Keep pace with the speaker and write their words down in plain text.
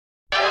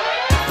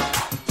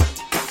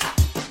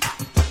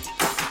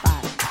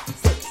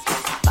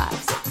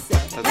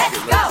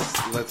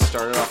Let's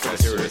start it off with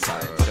a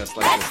suicide, just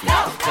like this.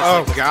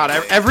 Oh God!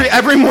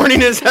 Every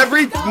morning is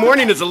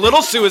a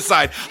little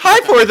suicide. Hi,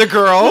 For the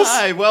Girls.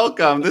 Hi,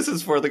 welcome. This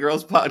is For the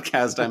Girls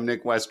podcast. I'm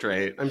Nick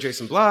Westrate. I'm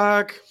Jason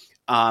Black.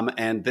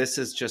 And this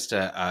is just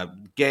a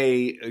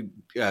gay,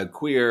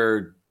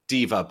 queer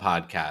diva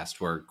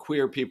podcast where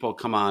queer people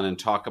come on and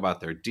talk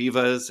about their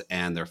divas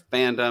and their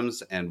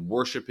fandoms and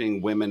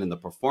worshiping women in the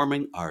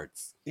performing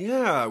arts.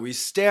 Yeah, we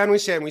stand.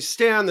 This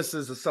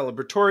is a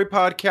celebratory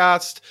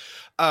podcast.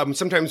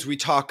 Sometimes we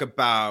talk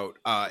about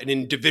an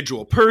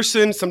individual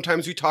person.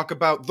 Sometimes we talk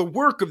about the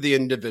work of the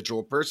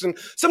individual person.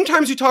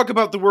 Sometimes we talk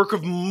about the work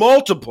of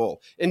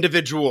multiple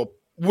individual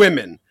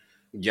women,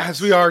 yes,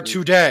 as we are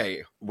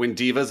today. When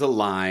divas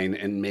align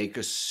and make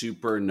a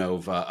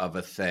supernova of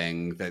a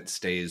thing that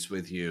stays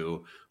with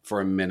you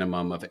for a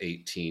minimum of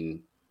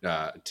 18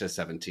 to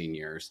 17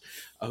 years.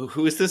 Oh,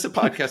 who is this a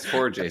podcast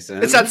for,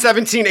 Jason? It's that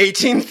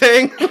 17-18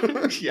 thing.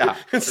 Yeah.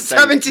 It's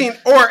 17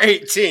 or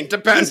 18,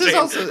 depending. This is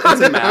also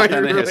it's a math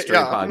and a history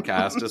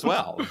podcast as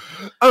well.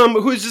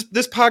 Who is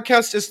this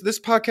podcast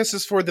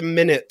is for the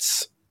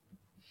minutes.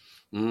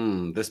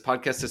 This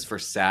podcast is for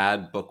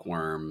sad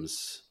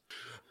bookworms.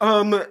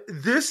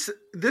 This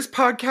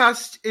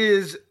podcast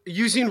is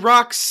using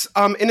rocks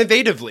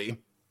innovatively.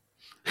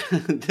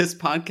 This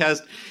podcast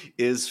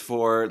is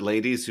for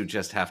ladies who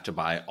just have to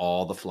buy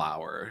all the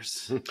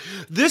flowers.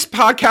 This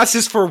podcast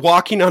is for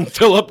walking on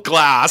Philip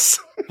Glass.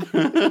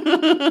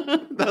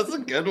 That's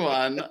a good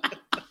one.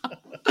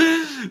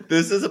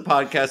 This is a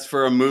podcast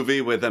for a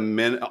movie with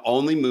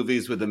only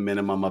movies with a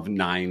minimum of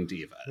 9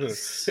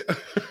 divas.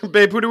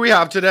 Babe, who do we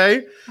have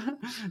today?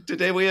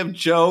 Today we have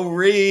Joe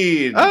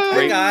Reid,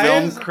 great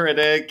film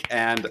critic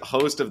and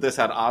host of This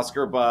Had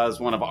Oscar Buzz,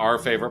 one of our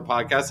favorite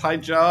podcasts. Hi,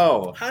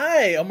 Joe.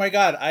 Hi. Oh my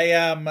God. I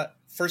am,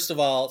 first of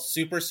all,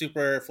 super,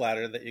 super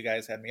flattered that you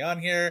guys had me on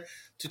here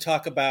to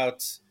talk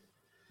about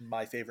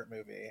my favorite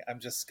movie. I'm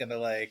just going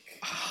to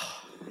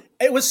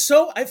it was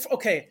so,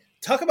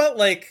 talk about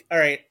all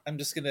right, I'm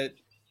just going to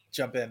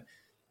jump in.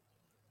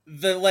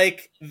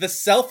 The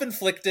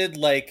self-inflicted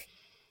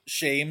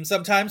shame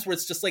sometimes where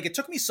it's just it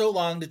took me so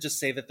long to just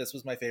say that this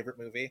was my favorite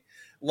movie.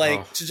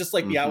 To just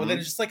be out with it.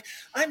 It's just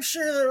I'm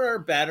sure there are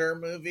better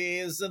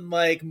movies and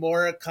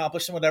more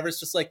accomplished and whatever. It's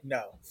just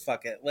no,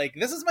 fuck it.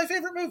 This is my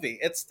favorite movie.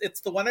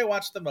 It's the one I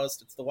watched the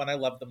most. It's the one I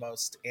love the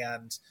most.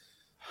 And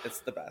it's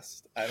the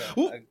best.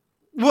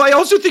 Well, I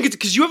also think it's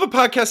because you have a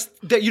podcast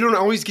that you don't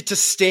always get to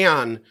stay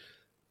on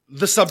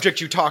the subject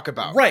you talk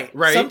about. Right.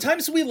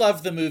 Sometimes we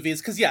love the movies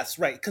because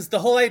the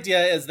whole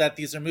idea is that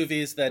these are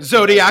movies that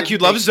Zodiac, you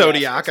love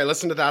Zodiac. I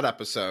listened to that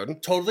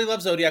episode. Totally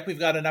love Zodiac. We've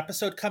got an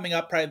episode coming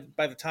up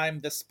by the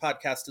time this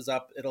podcast is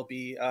up. It'll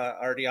be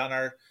already on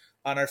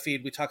our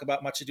feed. We talk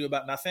about Much Ado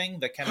About Nothing,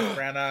 the Kenneth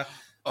Branagh,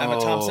 Emma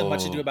Thompson,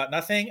 Much Ado About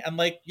Nothing, and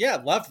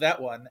love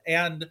that one.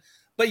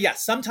 But yeah,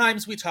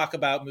 sometimes we talk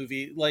about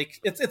movie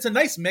it's a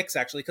nice mix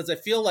actually, because I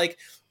feel like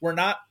we're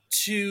not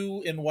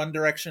too in one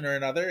direction or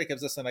another. It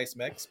gives us a nice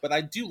mix. But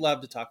I do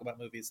love to talk about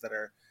movies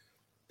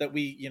that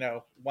we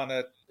want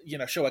to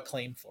show a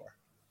claim for.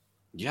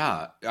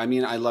 Yeah, I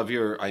mean, I love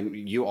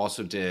you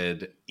also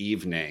did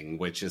Evening,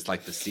 which is the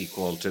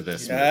sequel to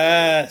this movie.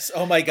 Yes.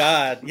 Oh my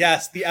God.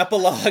 Yes, the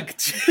epilogue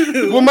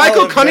to. Well,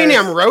 Michael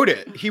Cunningham wrote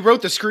it. He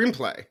wrote the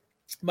screenplay.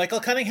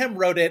 Michael Cunningham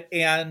wrote it,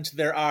 and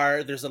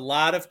there's a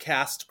lot of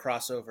cast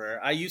crossover.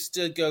 I used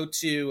to go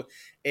to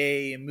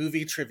a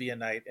movie trivia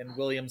night in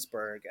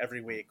Williamsburg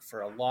every week for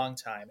a long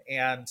time.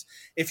 And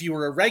if you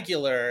were a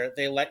regular,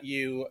 they let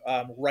you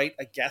write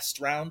a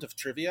guest round of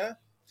trivia.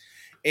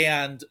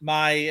 And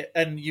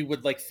you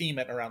would theme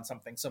it around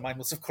something. So mine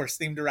was, of course,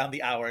 themed around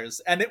the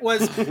hours. And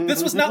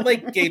this was not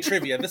gay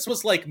trivia. This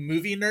was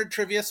movie nerd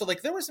trivia. So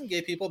there were some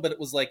gay people, but it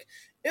was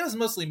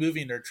mostly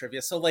movie nerd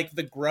trivia. So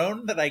the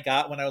groan that I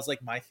got when I was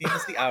my theme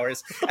is the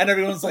hours. And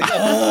everyone's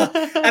ugh.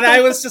 And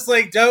I was just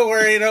don't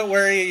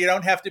worry. You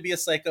don't have to be a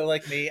psycho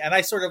like me. And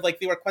I sort of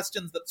there were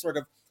questions that sort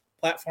of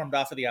platformed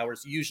off of the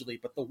hours usually.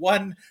 But the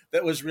one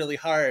that was really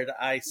hard,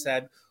 I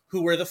said,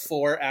 who were the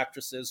 4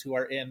 actresses who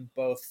are in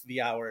both The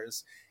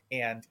Hours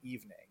and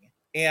Evening?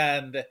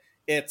 And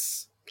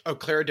it's... Oh,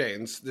 Claire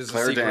Danes. This is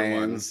Claire a secret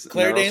Danes. one.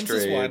 Claire Danes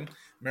is one.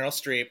 Meryl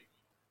Streep.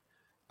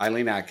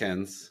 Eileen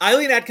Atkins.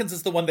 Eileen Atkins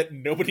is the one that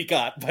nobody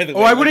got, by the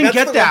way. Oh, I wouldn't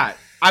get that.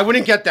 I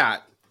wouldn't get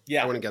that.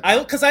 Yeah. I wouldn't get that.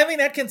 Because Eileen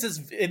Atkins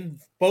is in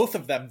both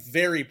of them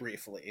very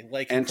briefly.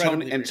 And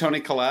Toni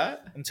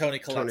Collette? And Toni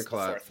Collette's the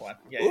 4th one.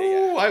 Yeah,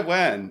 Ooh, I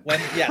win.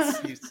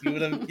 Yes, you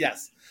would have...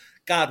 Yes.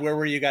 God, where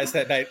were you guys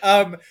that night?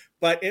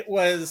 But it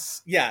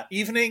was,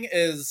 Evening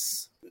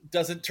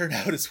doesn't turn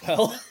out as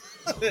well.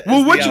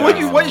 Well,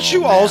 what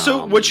you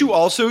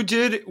also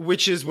did,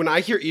 which is when I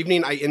hear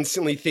Evening, I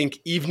instantly think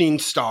Evening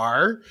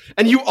Star,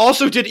 and you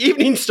also did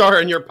Evening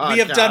Star in your podcast. We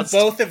have done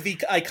both of the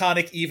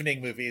iconic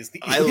Evening movies.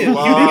 I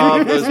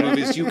love those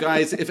movies. You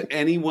guys, if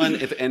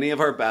any of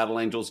our Battle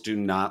Angels do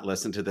not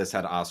listen to This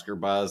Had Oscar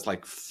Buzz,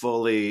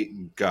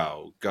 fully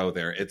go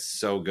there. It's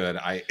so good.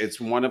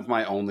 It's one of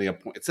my only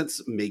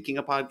since making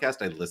a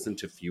podcast, I listen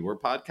to fewer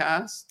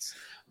podcasts.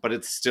 but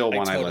it's still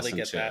one I totally listen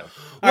get to. that.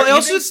 Well, Our I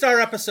also- Evening Star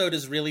episode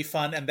is really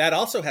fun, and that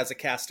also has a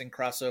casting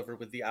crossover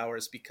with The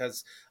Hours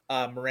because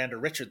Miranda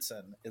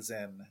Richardson is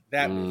in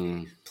that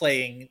movie,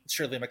 playing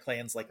Shirley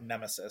MacLaine's like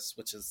nemesis,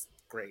 which is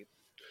great.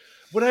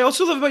 What I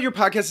also love about your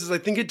podcast is I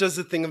think it does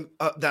the thing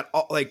of that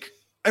like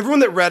everyone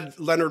that read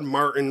Leonard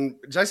Martin.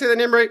 Did I say that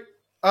name right?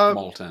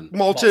 Moulton.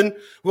 Well,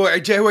 who I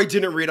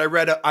didn't read. I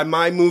read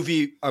my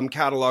movie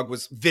catalog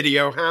was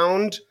Video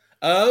Hound.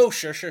 Oh,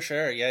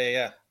 sure.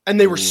 Yeah. And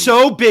they were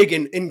so big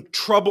and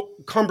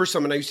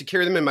cumbersome, and I used to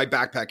carry them in my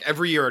backpack.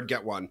 Every year I'd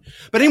get one.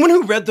 But anyone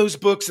who read those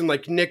books, and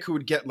like Nick, who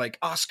would get like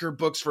Oscar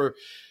books for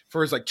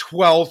his like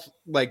 12th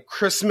like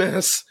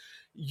Christmas,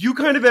 you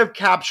kind of have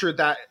captured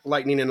that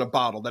lightning in a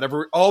bottle. That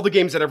all the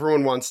games that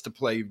everyone wants to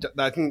play.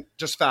 I think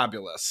just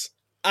fabulous.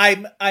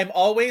 I'm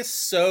always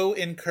so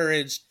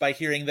encouraged by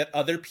hearing that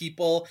other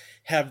people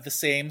have the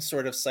same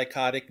sort of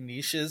psychotic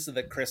niches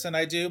that Chris and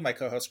I do, my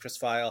co-host Chris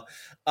File,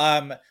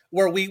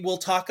 where we will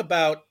talk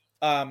about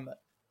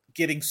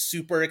getting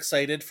super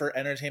excited for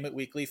Entertainment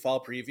Weekly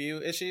fall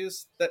preview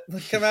issues that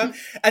would come out,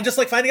 and just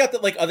like finding out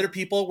that like other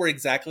people were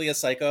exactly as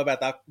psycho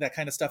about that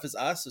kind of stuff as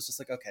us. It's just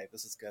like, okay,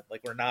 this is good.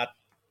 Like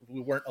we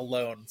weren't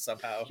alone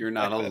somehow. You're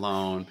not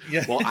alone.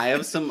 Yeah. Well, I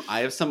have some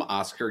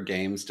Oscar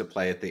games to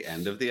play at the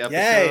end of the episode.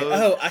 Yay!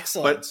 Oh,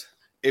 excellent.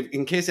 But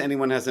in case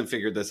anyone hasn't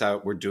figured this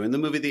out, we're doing the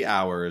movie The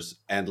Hours,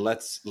 and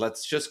let's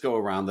just go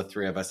around the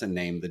three of us and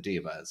name the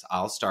divas.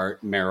 I'll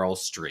start. Meryl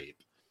Streep.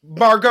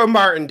 Margot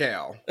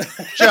Martindale.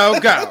 Joe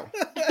Go.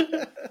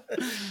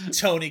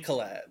 Toni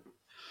Collette.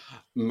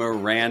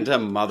 Miranda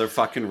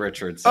motherfucking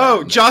Richardson.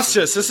 Oh,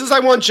 justice. I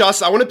want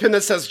a pin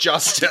that says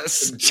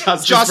justice.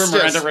 Justice for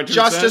Miranda Richardson.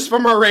 Justice for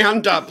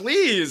Miranda,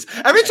 please.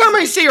 Every time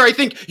I see her, I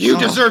think, you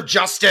deserve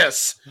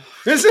justice.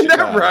 Isn't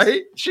that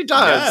right? She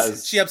does.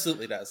 Yes. She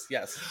absolutely does.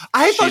 Yes.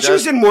 I thought she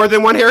was in more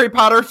than one Harry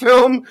Potter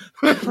film.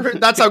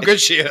 That's how good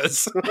she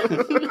is.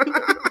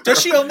 Does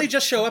she only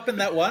just show up in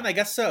that one? I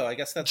guess so. I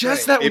guess that's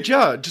just right.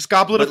 just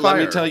Goblet of Fire.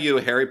 Let me tell you,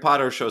 Harry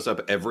Potter shows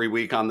up every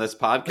week on this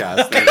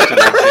podcast thanks to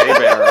my J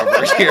Bear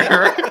over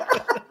here.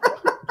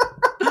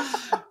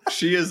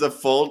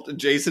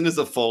 Jason is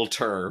a full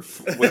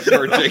turf with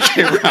her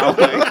J.K.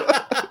 Rowling.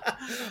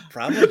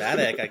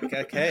 Problematic.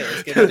 Okay,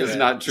 let's get into It's it.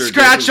 not true.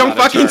 Scratch, Jason's don't not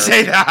a fucking turf.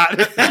 say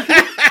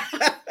that.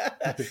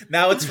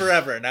 Now it's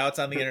forever. Now it's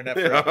on the internet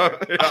forever.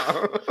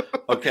 Yeah.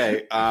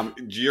 Okay,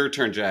 your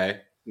turn,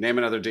 Jay. Name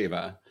another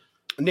diva.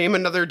 Name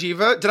another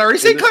diva. Did I already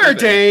say this Claire movie.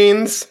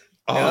 Danes?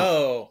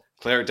 No.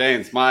 Claire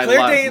Danes, my Claire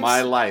love, Danes-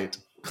 my light.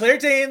 Claire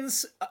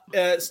Danes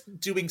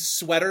doing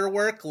sweater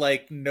work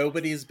like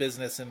nobody's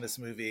business in this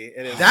movie.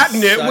 It is That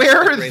such a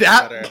great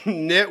sweater.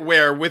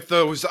 knitwear with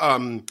those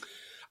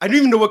I don't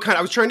even know what kind.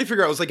 I was trying to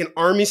figure out. It was like an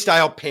army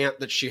style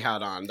pant that she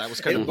had on. That was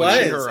kind It of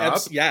pushing was. her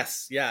up.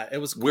 Yes. Yeah. It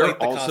was quite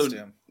the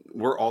costume.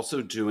 We're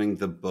also doing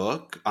the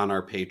book on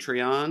our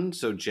Patreon.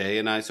 So Jay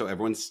and I,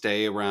 everyone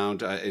stay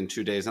around in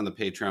 2 days on the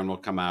Patreon will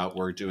come out.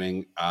 We're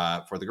doing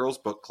For the Girls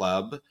Book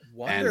Club.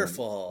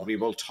 Wonderful. And we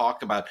will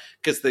talk about,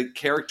 because the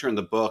character in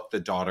the book,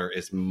 the daughter,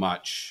 is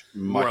much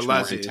more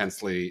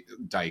intensely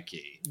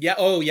dykey. Yeah.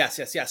 Oh, yes.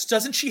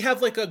 Doesn't she have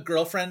like a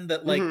girlfriend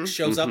that like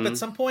shows up at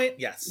some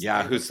point? Yes.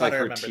 Yeah, who's like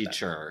her remembered that.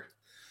 teacher.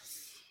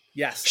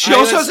 Yes. She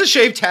also has a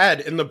shaved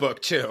head in the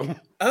book too.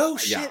 Oh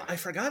shit! Yeah. I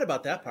forgot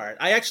about that part.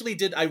 I actually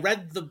did. I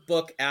read the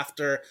book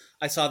after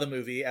I saw the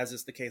movie, as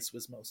is the case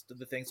with most of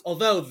the things.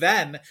 Although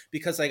then,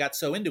 because I got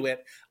so into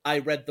it, I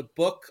read the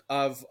book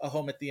of A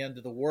Home at the End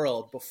of the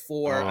World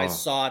before I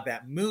saw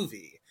that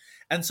movie,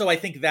 and so I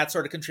think that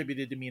sort of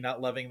contributed to me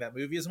not loving that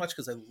movie as much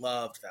because I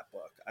loved that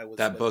book.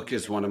 That book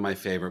is one of my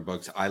favorite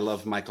books. I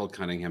love Michael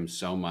Cunningham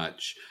so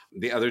much.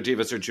 The other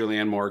divas are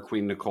Julianne Moore,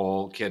 Queen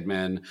Nicole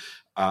Kidman,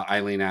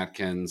 Eileen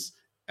Atkins,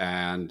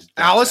 and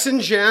Allison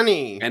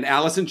Janney.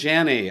 Allison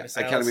Janney, Yes,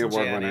 Academy Allison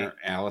Award Janney. winner.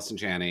 Allison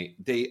Janney.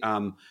 They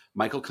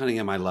Michael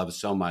Cunningham I love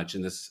so much.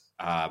 And this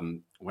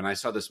when I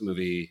saw this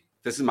movie,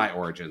 this is my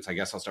origins. I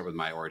guess I'll start with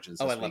my origins.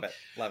 Oh, this I love week.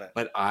 it. Love it.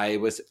 But I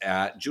was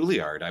at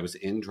Juilliard. I was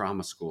in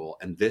drama school,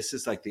 and this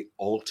is like the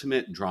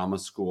ultimate drama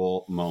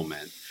school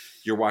moment.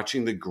 You're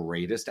watching the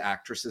greatest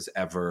actresses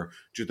ever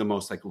do the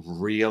most like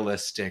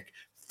realistic,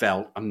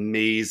 felt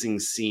amazing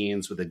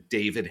scenes with a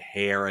David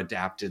Hare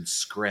adapted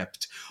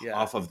script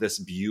off of this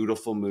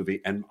beautiful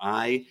movie. And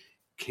I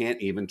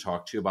can't even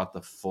talk to you about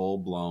the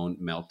full-blown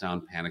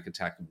meltdown panic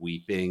attack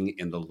weeping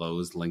in the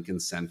Lowe's Lincoln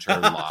Center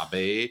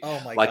lobby.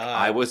 Oh my God. God.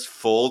 I was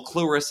full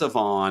Clarissa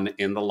Vaughn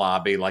in the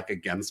lobby, like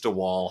against a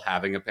wall,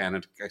 having a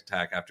panic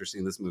attack after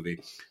seeing this movie.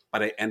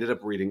 But I ended up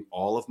reading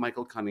all of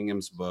Michael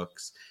Cunningham's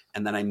books,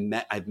 and then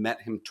I've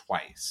met him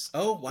twice.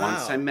 Oh wow!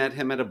 Once I met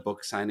him at a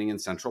book signing in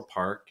Central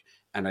Park,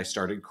 and I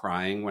started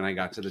crying when I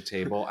got to the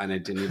table, and I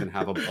didn't even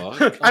have a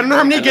book. I don't know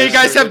how many gay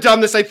guys have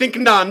done this. I think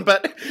none,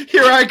 but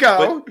here I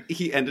go. But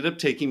he ended up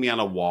taking me on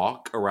a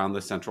walk around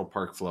the Central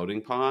Park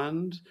floating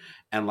pond,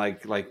 and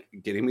like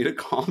getting me to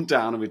calm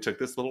down. And we took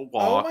this little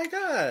walk. Oh my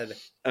God!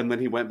 And then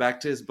he went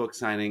back to his book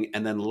signing,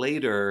 and then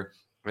later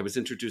I was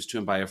introduced to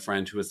him by a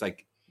friend who was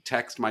like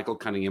text Michael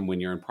Cunningham when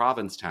you're in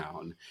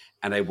Provincetown.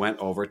 And I went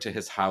over to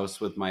his house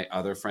with my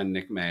other friend,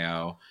 Nick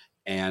Mayo,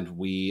 and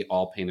we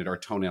all painted our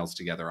toenails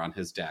together on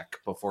his deck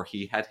before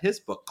he had his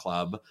book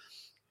club.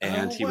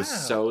 And he was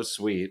so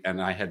sweet.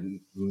 And I had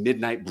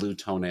midnight blue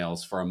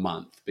toenails for a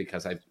month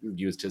because I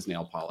used his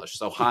nail polish.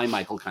 So hi,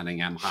 Michael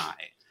Cunningham. Hi.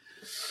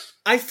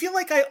 I feel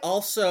like I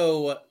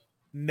also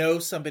know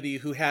somebody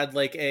who had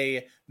like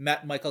a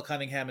met Michael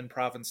Cunningham in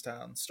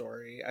Provincetown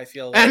story. I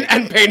feel like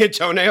and painted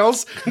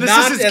toenails. This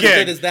not is his as gig.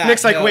 good as that.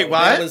 Nick's like, no, wait,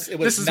 what? It was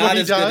this is not what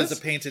he as does? good as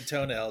a painted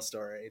toenail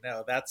story.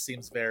 No, that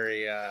seems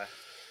very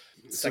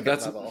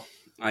second level.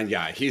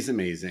 Yeah, he's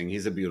amazing.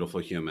 He's a beautiful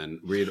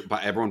human.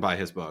 Everyone buy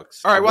his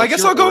books. All right. Well, I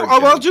guess I'll go.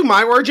 I'll do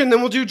my origin,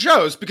 then we'll do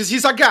Joe's because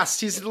he's our guest.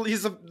 He's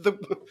the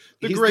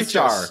great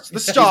star. The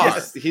star.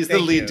 He's the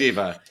lead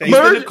diva. He's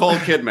the Nicole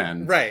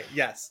Kidman. Right.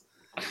 Yes.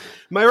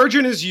 My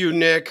origin is you,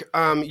 Nick.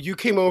 You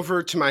came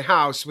over to my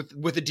house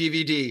with a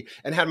DVD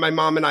and had my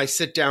mom and I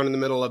sit down in the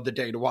middle of the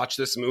day to watch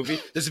this movie.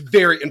 This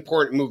very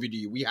important movie to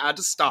you. We had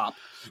to stop,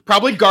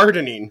 probably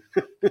gardening,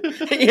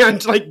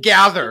 and like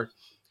gather.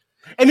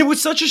 And it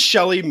was such a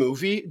Shelley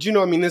movie. Do you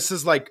know? I mean, this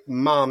is like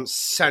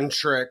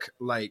mom-centric,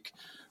 like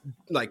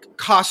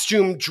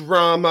costume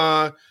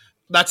drama.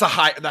 That's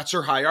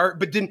her high art.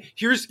 But then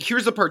here's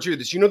the part two of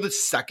this. You know, the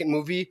second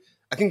movie.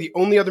 I think the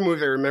only other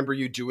movie I remember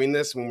you doing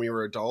this when we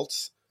were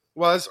adults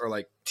or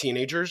like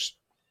teenagers.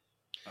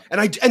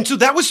 And so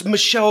that was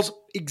Michelle's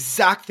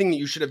exact thing that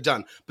you should have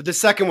done. But the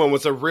second one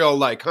was a real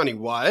like, honey,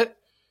 what?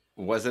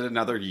 Was it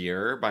Another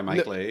Year by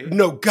Mike Leigh?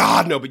 No,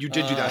 God, no. But you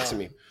did do that to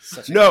me.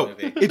 No,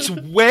 it's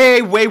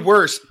way, way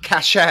worse.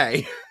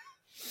 Cachet.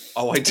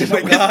 Oh, I did.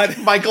 Oh my God.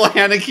 Michael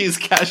Haneke's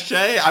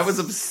Cachet. I was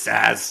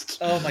obsessed.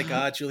 Oh my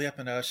God, Juliette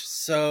Binoche.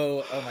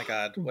 So, oh my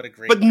God, what a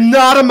great. But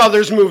not a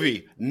mother's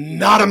movie.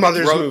 Not a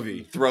mother's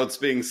movie. Throats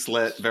being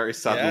slit very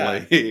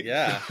suddenly.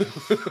 Yeah.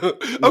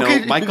 Okay.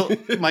 No, Michael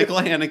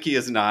Haneke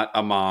is not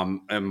a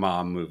mom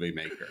movie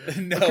maker.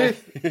 No.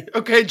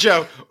 Okay,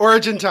 Joe.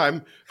 Origin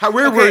time.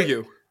 Where were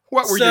you?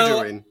 What were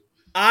you doing?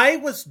 I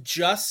was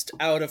just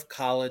out of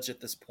college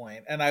at this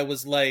point, and I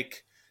was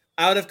like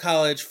out of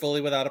college, fully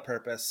without a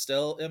purpose,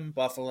 still in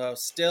Buffalo.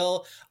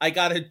 I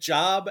got a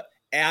job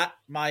at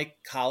my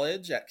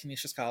college, at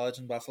Canisius College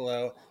in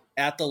Buffalo,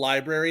 at the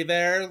library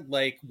there,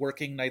 like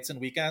working nights and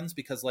weekends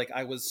because like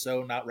I was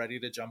so not ready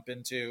to jump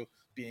into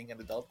being an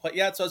adult quite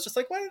yet. So I was just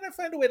like, why didn't I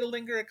find a way to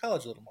linger at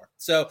college a little more?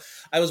 So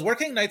I was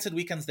working nights and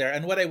weekends there.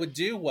 And what I would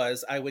do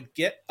was I would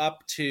get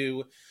up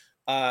to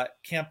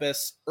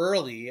campus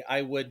early.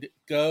 I would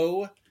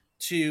go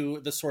to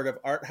the sort of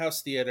art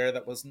house theater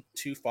that wasn't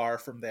too far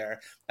from there.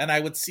 And I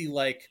would see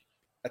like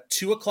a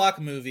 2:00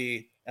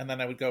 movie and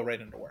then I would go right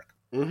into work.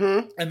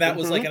 Mm-hmm. And that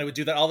was like, and I would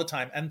do that all the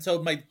time. And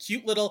so my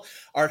cute little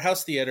art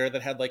house theater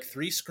that had like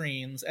 3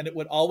 screens and it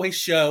would always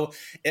show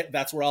it.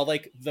 That's where all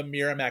like the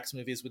Miramax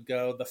movies would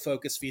go, the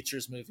Focus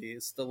Features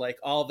movies, the like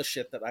all the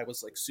shit that I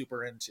was like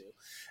super into.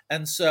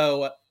 And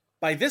so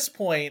by this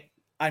point,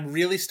 I'm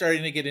really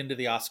starting to get into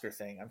the Oscar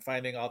thing. I'm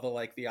finding all the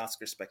like the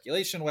Oscar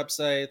speculation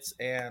websites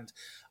and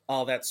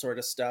all that sort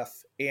of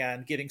stuff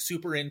and getting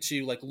super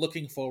into like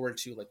looking forward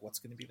to like what's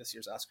going to be this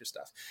year's Oscar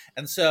stuff.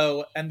 And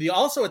so,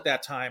 also at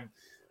that time,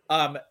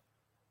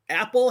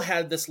 Apple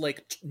had this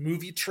like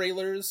movie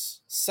trailers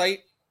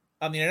site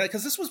on the internet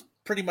because this was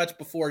pretty much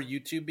before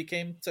YouTube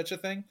became such a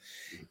thing.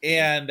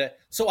 And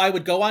so I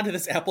would go onto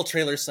this Apple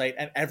trailer site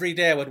and every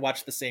day I would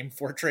watch the same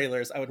 4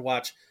 trailers. I would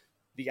watch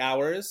The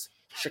Hours,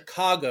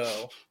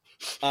 Chicago,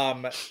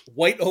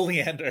 White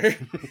Oleander,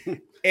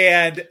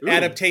 and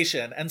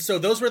Adaptation. And so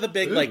those were the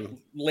big like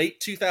late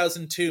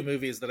 2002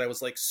 movies that I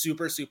was like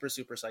super, super,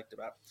 super psyched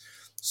about.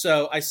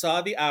 So I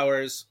saw The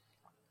Hours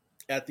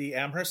at the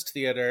Amherst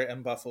Theater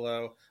in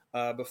Buffalo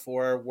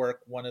before work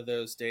one of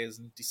those days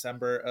in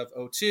December of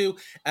 2002,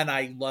 and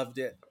I loved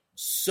it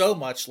so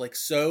much, like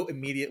so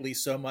immediately,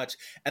 so much.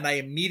 And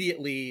I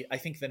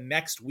think the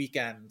next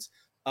weekend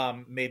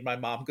made my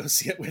mom go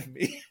see it with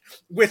me,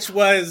 which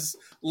was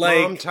like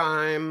mom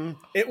time.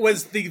 It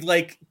was the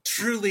like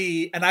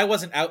truly, and I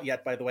wasn't out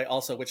yet, by the way,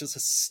 also, which is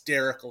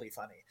hysterically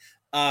funny.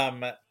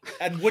 And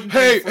wouldn't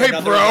hey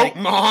another, bro, like,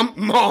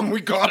 mom, we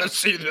gotta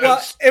see this.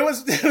 Well, it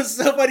was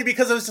so funny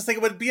because I was just like,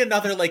 it would be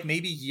another like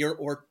maybe year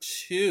or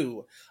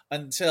 2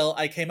 until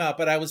I came out.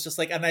 But I was just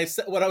like, and I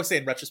said what I was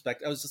saying in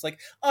retrospect, I was just like,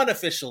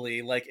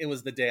 unofficially, like it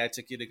was the day I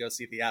took you to go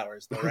see The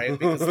Hours, though, right?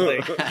 Because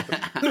like,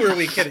 who are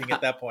we kidding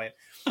at that point?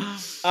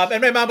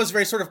 And my mom was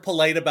very sort of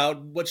polite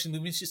about watching the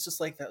movie. She's just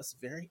like, that was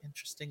a very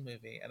interesting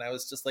movie, and I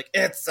was just like,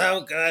 it's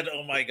so good.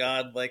 Oh my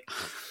god, like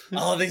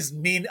all these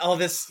meanings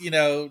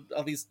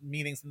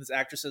in these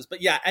actresses.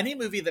 But yeah, any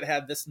movie that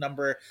had this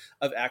number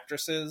of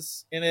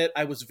actresses in it,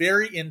 I was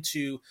very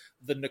into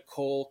the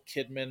Nicole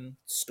Kidman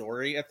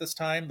story at this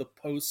time, the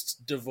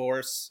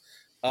post-divorce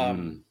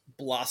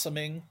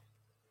blossoming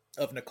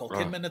of Nicole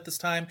Kidman at this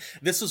time.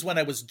 This was when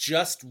I was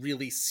just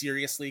really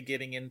seriously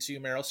getting into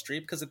Meryl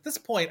Streep, because at this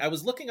point I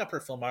was looking up her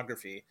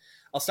filmography.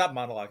 I'll stop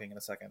monologuing in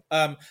a second.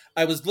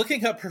 I was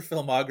looking up her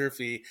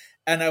filmography,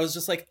 and I was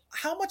just like,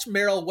 how much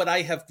Meryl would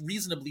I have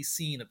reasonably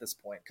seen at this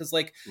point? Because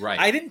like,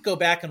 I didn't go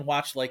back and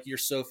watch like your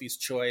Sophie's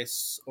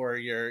Choice or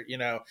your, you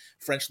know,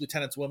 French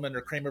Lieutenant's Woman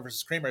or Kramer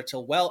versus Kramer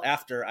until well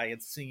after I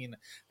had seen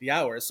The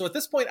Hours. So at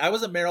this point, I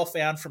was a Meryl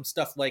fan from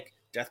stuff like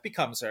Death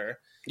Becomes Her,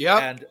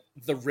 and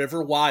The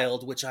River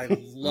Wild, which I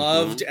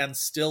loved and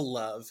still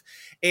love,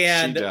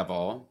 and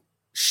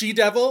She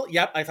Devil.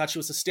 Yep, I thought she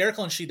was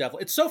hysterical in She Devil.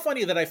 It's so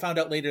funny that I found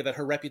out later that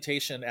her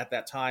reputation at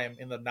that time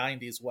in the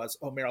 90s was,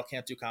 oh, Meryl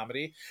can't do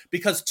comedy,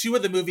 because two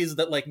of the movies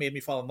that like made me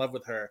fall in love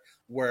with her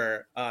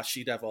were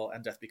She Devil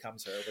and Death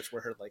Becomes Her, which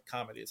were her like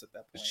comedies at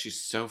that point. She's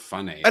so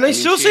funny. And I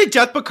still say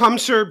Death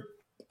Becomes Her,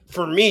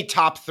 for me,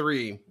 top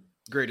 3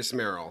 greatest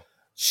Meryl.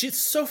 She's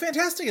so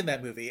fantastic in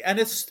that movie. And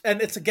it's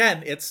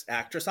again, it's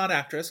actress on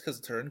actress, because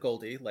it's her and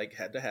Goldie, like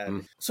head to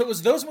head. So it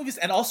was those movies.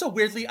 And also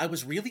weirdly, I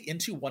was really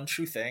into One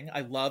True Thing. I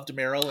loved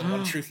Meryl in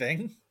One True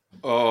Thing.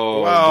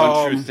 Oh,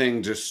 One True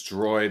Thing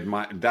destroyed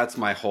that's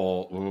my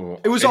whole. Ooh.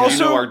 It was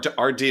also, you know,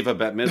 our diva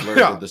Bette Midler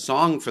did the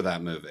song for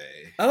that movie.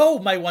 Oh,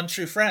 My One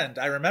True Friend.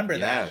 I remember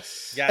that.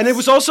 Yes. And it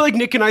was also like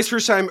Nick and I's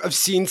first time of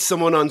seeing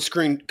someone on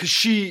screen, because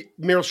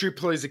Meryl Streep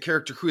plays a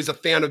character who is a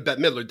fan of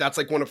Bette Midler. That's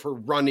like one of her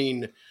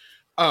running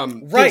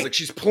things. Like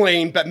she's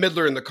playing Bette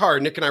Midler in the car.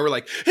 Nick and I were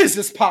like, is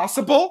this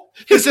possible?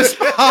 Is this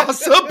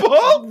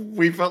possible?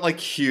 We felt like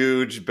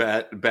huge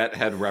Bette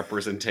head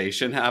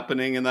representation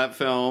happening in that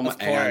film. Of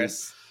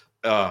course.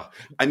 And,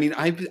 I mean,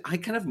 I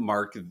kind of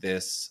mark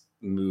this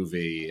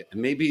movie,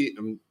 maybe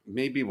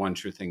One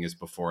True Thing is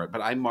before it,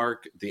 but I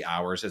mark The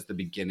Hours as the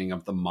beginning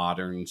of the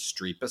modern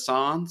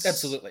Streep-assance.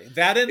 Absolutely.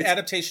 That and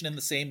adaptation in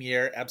the same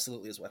year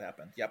absolutely is what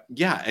happened. Yep.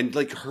 Yeah, and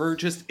like her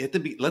just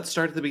let's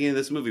start at the beginning of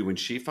this movie when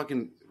she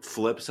fucking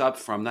flips up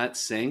from that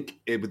sink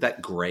with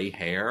that gray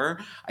hair.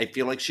 I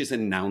feel like she's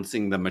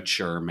announcing the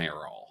mature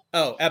Meryl.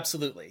 Oh,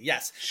 absolutely.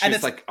 Yes.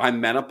 She's like,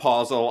 I'm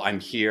menopausal,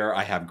 I'm here,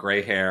 I have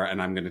gray hair, and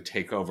I'm going to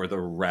take over the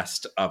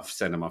rest of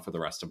cinema for the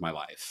rest of my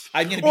life.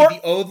 I'm going to be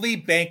the only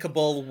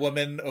bankable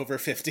woman over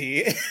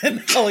 50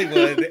 in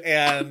Hollywood.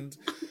 And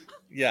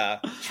yeah,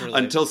 truly.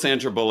 Until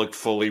Sandra Bullock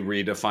fully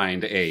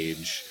redefined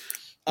age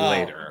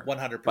later.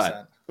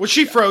 100%. Well,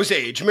 she froze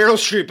age. Meryl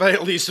Streep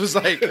at least was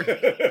like,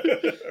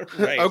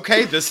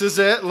 okay, this is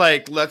it.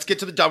 Like, let's get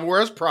to the Devil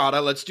Wears Prada.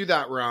 Let's do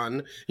that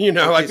run. You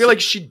know, I feel like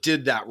she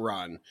did that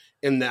run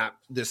in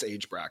this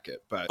age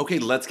bracket. But okay,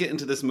 let's get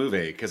into this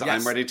movie, because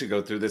I'm ready to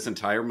go through this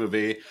entire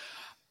movie.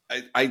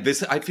 I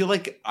feel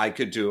like I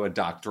could do a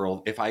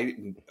doctoral. If I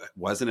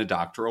was in a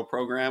doctoral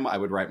program, I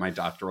would write my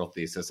doctoral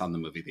thesis on the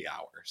movie The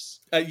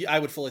Hours. I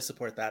would fully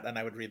support that, and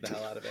I would read the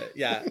hell out of it.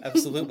 Yeah,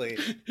 absolutely.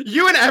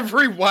 You and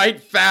every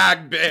white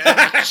fag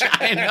bitch.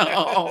 I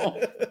know.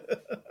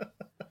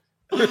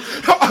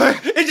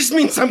 It just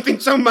means something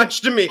so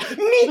much to me.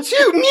 Me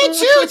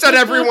too, said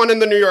everyone in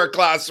the New York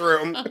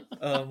classroom.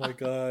 Oh my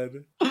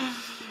God.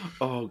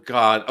 Oh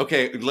God.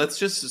 Okay, let's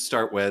just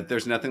start with,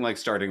 there's nothing like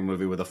starting a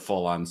movie with a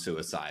full-on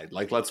suicide.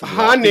 Like, let's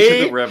walk into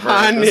the river.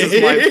 This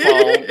is my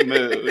fall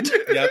mood.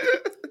 Yep.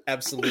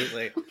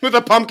 Absolutely. With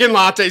a pumpkin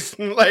latte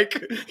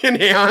like in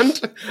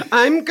hand.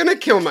 I'm gonna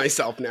kill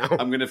myself now.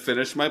 I'm gonna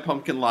finish my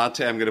pumpkin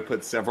latte. I'm gonna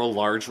put several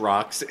large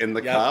rocks in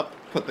the cup,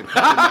 put the cup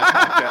in my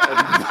pocket,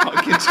 and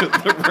walk into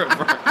the river.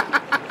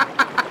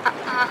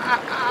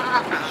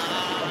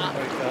 Oh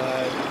my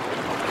God.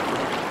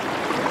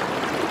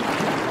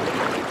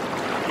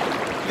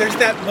 There's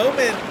that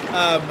moment,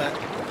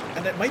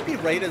 and it might be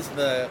right as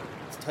the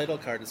title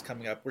card is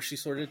coming up, where she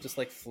sort of just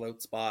like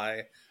floats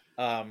by,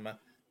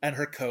 and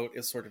her coat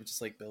is sort of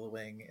just like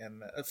billowing.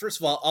 And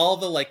first of all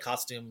the like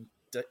costume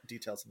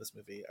details in this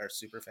movie are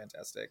super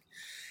fantastic.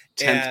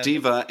 10th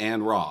Diva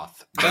Anne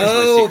Roth.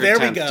 Oh, there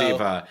we go.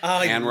 Diva.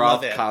 Anne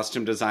Roth,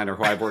 costume designer,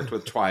 who I've worked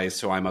with twice,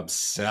 who I'm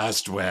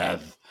obsessed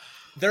with.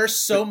 There are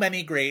so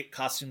many great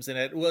costumes in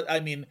it. Well, I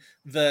mean,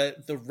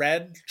 the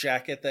red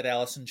jacket that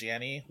Allison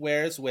Janney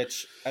wears,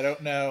 which I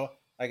don't know.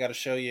 I got to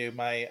show you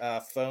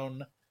my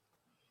phone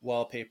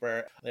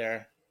wallpaper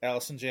there.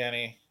 Allison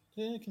Janney.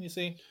 Can you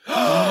see? Is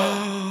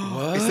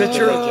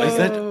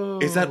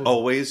that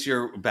always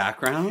your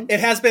background? It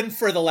has been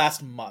for the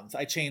last month.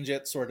 I change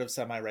it sort of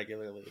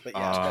semi-regularly, but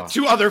yeah.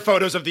 2 other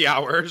photos of The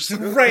Hours.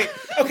 Right.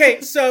 Okay,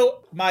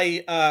 so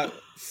my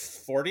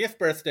 40th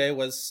birthday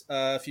was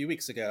a few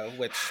weeks ago,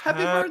 which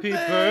Happy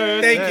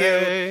birthday. Thank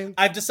you.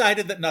 I've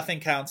decided that nothing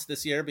counts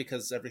this year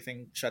because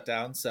everything shut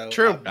down. So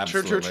true.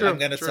 I'm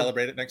going to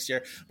celebrate it next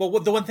year.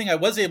 But the one thing I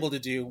was able to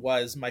do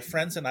was my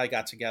friends and I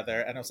got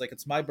together, and I was like,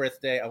 it's my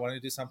birthday. I want to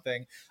do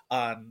something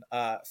on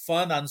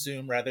fun on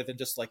Zoom rather than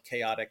just like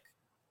chaotic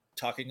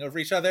talking over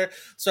each other.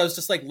 So I was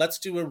just like, let's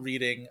do a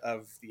reading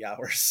of The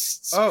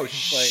Hours. Oh, like,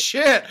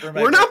 shit.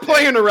 We're not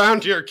playing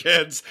around here,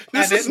 kids.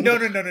 This is no.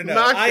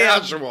 Not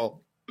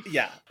casual.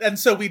 Yeah. And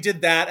so we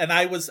did that, and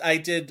I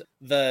did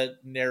the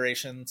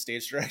narration,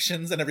 stage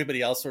directions, and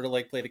everybody else sort of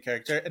like played a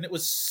character, and it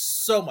was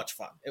so much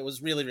fun. It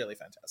was really, really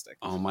fantastic.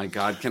 Oh my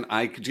God.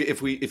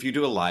 If you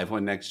do a live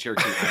one next year,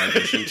 can I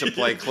audition to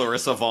play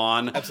Clarissa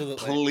Vaughn?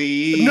 Absolutely.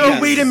 Please. No,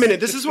 wait a minute.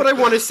 This is what I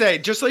want to say.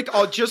 Just like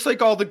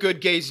all the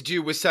good gays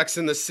do with Sex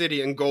in the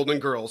City and Golden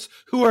Girls.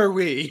 Who are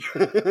we?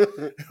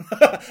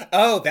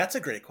 Oh, that's a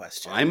great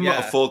question. I'm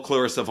a full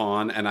Clarissa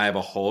Vaughn, and I have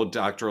a whole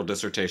doctoral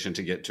dissertation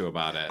to get to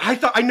about it.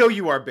 I know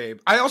you are, babe.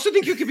 I also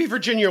think you could be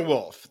Virginia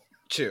Woolf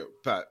too,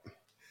 but.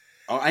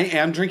 Oh, I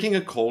am drinking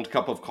a cold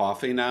cup of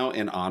coffee now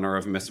in honor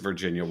of Miss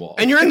Virginia Woolf.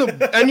 And you're in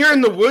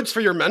the woods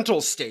for your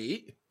mental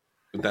state.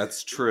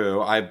 That's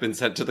true. I've been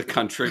sent to the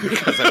country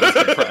because I was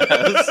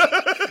depressed.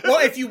 Well,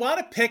 if you want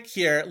to pick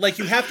here, like,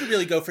 you have to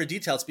really go for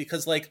details,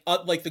 because like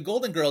the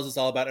Golden Girls is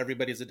all about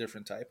everybody's a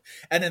different type,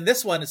 and in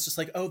this one it's just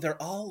like, oh,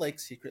 they're all like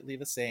secretly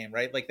the same,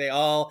 right? Like they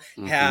all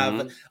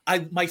have.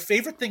 My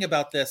favorite thing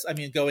about this, I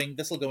mean,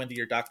 this will go into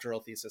your doctoral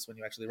thesis when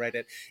you actually write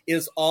it,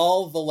 is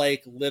all the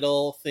like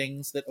little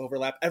things that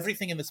overlap.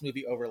 Everything in this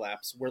movie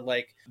overlaps. Where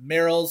like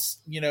Meryl's,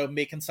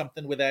 making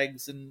something with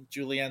eggs, and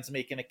Julianne's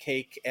making a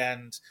cake,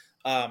 and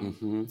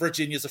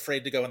Virginia's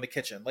afraid to go in the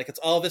kitchen. Like, it's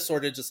all this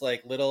sort of just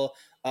like little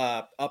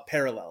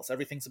parallels.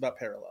 Everything's about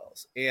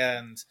parallels,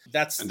 and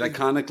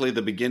iconically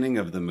the beginning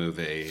of the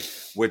movie,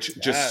 which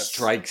just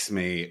strikes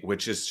me,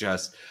 which is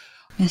just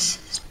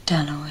Mrs.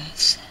 Dalloway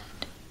said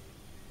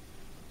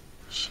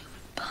she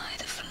would buy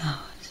the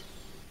flowers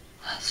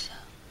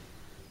herself.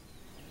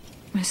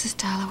 Mrs.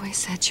 Dalloway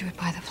said she would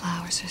buy the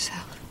flowers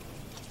herself.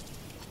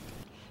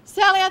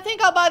 Sally, I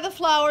think I'll buy the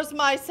flowers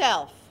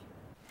myself.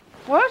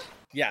 What?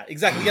 Yeah,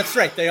 exactly. That's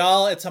right. They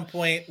all, at some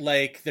point,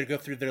 like, they go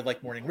through their,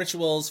 like, morning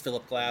rituals.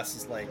 Philip Glass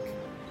is, like,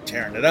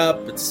 tearing it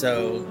up. It's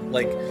so,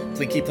 like,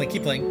 plinky,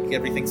 plinky, plink.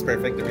 Everything's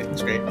perfect.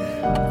 Everything's great.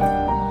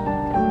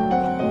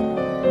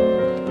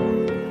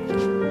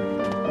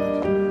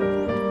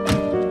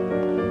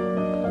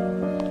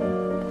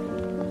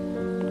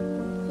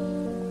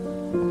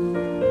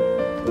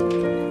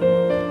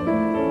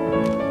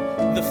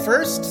 The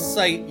first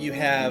sight you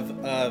have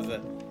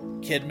of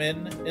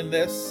Kidman in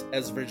this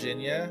as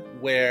Virginia,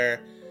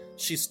 where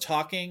she's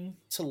talking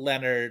to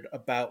Leonard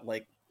about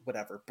like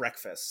whatever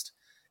breakfast,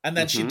 and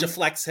then she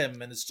deflects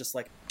him and is just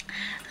like,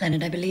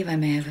 Leonard, I believe I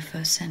may have a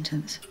first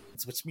sentence,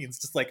 which means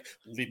just like,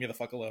 leave me the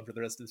fuck alone for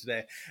the rest of the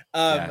day.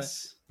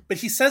 Yes. But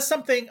he says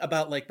something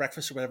about like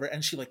breakfast or whatever,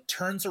 and she like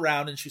turns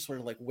around and she sort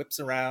of like whips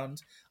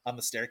around on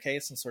the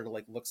staircase and sort of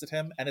like looks at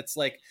him, and it's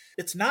like,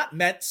 it's not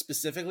meant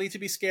specifically to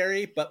be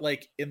scary, but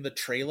like in the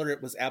trailer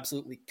it was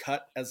absolutely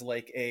cut as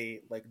like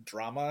a like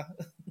drama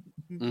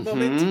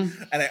moment,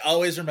 and I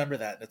always remember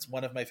that. It's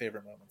one of my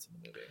favorite moments in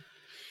the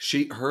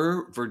movie.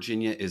 Her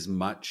Virginia is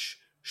much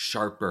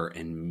sharper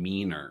and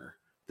meaner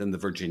than the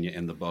Virginia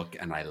in the book,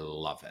 and I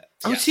love it.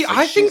 Oh, see,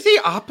 I think the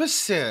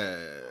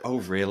opposite. Oh,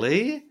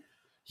 really?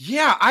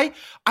 Yeah, I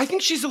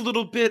think she's a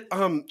little bit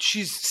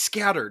she's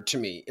scattered to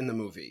me in the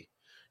movie.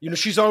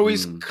 She's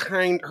always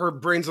her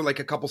brains are like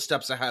a couple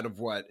steps ahead of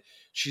what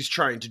she's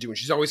trying to do, and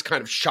she's always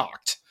kind of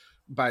shocked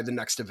by the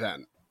next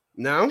event.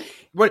 No?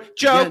 What,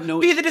 Joe,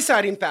 be the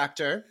deciding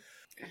factor.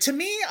 To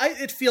me,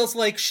 it feels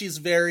like she's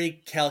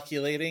very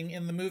calculating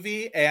in the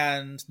movie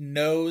and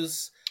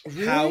knows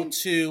how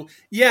to.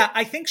 Yeah,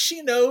 I think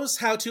she knows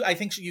how to. I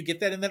think you get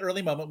that in that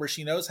early moment where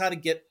she knows how to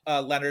get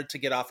Leonard to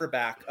get off her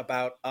back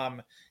about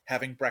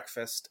having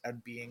breakfast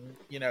and being,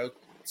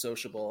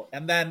 sociable.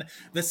 And then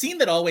the scene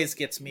that always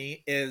gets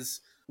me is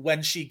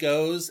when she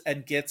goes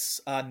and gets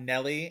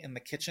Nellie in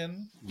the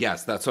kitchen.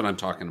 Yes, that's what I'm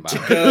talking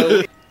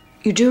about.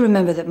 You do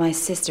remember that my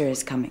sister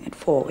is coming at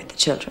 4 with the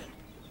children?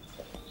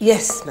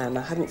 Yes, ma'am,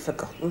 I hadn't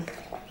forgotten.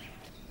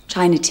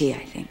 China tea,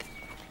 I think.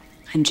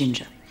 And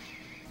ginger.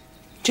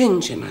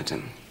 Ginger,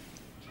 madam.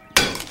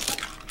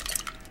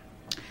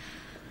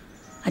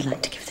 I'd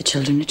like to give the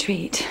children a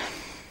treat.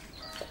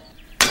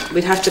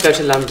 We'd have to go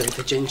to London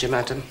for ginger,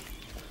 madam.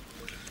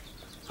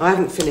 I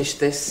haven't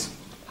finished this,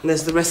 and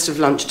there's the rest of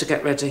lunch to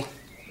get ready.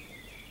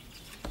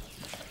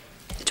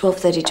 The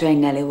 12:30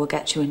 train, Nellie, will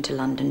get you into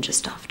London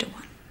just after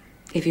 1.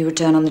 If you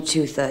return on the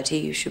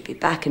 2:30, you should be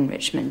back in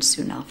Richmond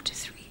soon after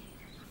 3.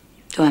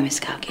 Do I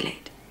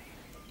miscalculate?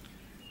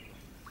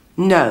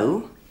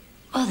 No.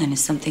 Well, then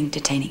is something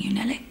detaining you,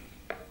 Nellie?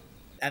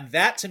 And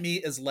that, to me,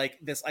 is like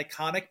this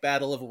iconic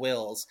battle of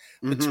wills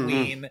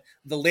between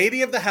the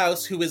lady of the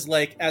house, who is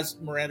like, as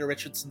Miranda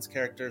Richardson's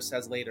character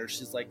says later,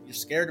 she's like, you're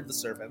scared of the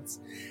servants.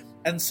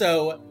 And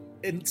so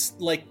it's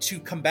like,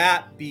 to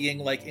combat being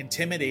like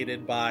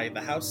intimidated by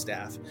the house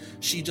staff,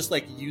 she just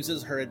like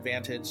uses her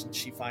advantage, and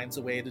she finds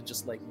a way to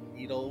just like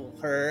needle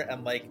her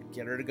and like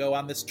get her to go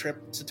on this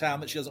trip to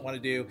town that she doesn't want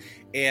to do.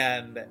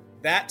 And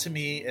that, to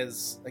me,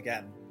 is,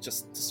 again,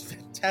 just this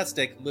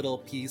fantastic little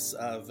piece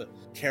of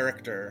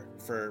character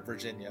for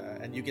Virginia,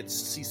 and you get to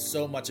see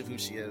so much of who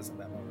she is in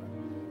that moment.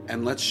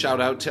 And let's shout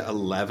out to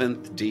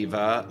 11th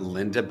diva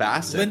Linda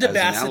Bassett. Linda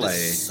Bassett Nellie.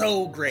 is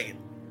so great.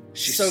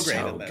 She's so great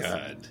in this.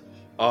 Good.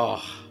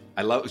 Oh,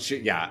 I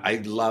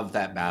love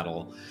that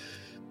battle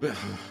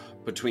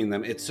between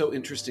them. It's so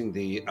interesting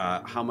the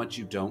how much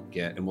you don't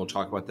get, and we'll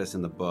talk about this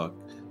in the book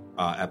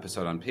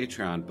episode on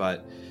Patreon,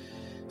 but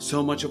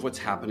so much of what's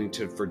happening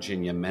to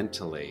Virginia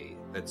mentally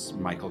that's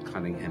Michael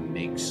Cunningham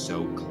makes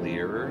so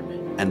clear,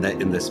 and that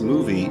in this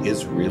movie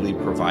is really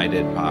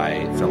provided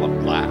by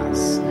Philip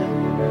Glass.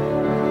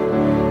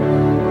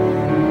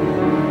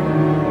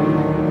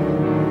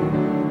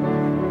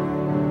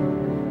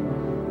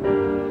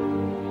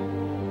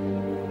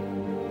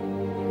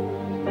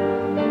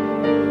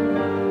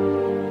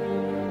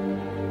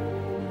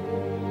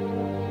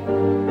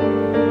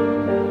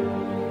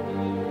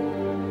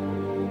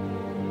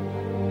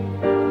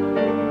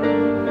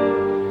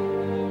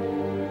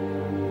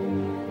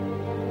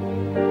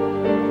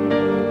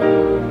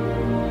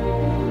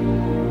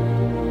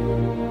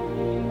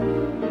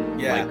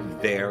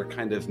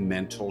 Kind of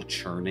mental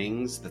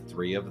churnings, the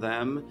three of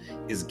them,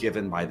 is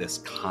given by this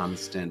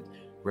constant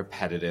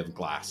repetitive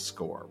Glass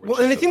score. Well,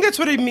 and I think that's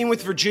what I mean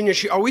with Virginia.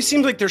 She always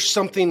seems like there's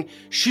something,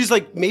 she's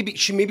like, maybe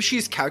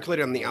she's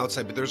calculated on the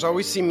outside, but there's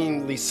always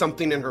seemingly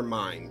something in her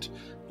mind,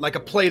 like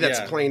a play that's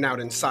playing out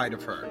inside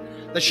of her,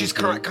 that she's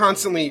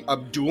constantly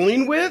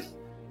dueling with.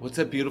 What's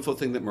that beautiful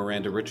thing that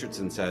Miranda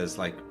Richardson says,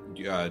 like,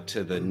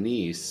 to the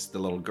niece, the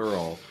little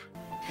girl?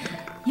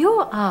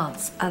 Your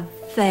aunt's a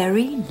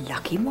very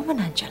lucky woman,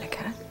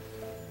 Angelica.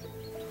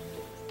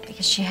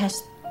 Because she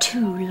has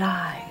two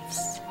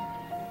lives.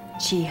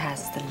 She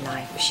has the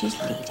life she's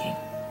leading,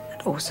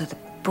 and also the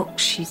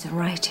books she's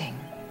writing.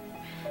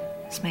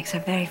 This makes her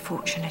very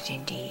fortunate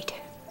indeed.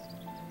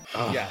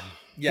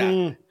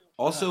 Yeah.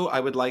 Also, I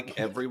would like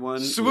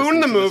everyone...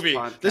 Swoon the movie.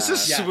 This is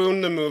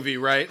Swoon the movie,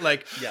 right?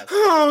 Like,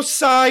 oh,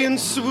 sigh and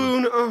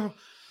swoon. Oh,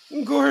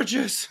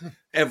 gorgeous.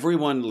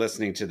 Everyone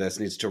listening to this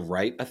needs to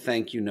write a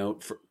thank you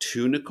note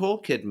to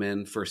Nicole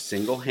Kidman for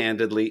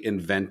single-handedly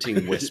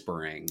inventing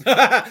whispering.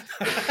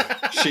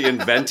 She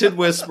invented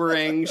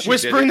whispering.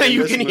 Whispering that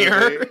you can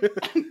hear.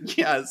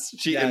 Yes,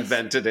 she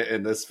invented it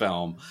in this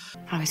film.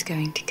 I was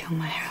going to kill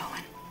my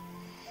heroine.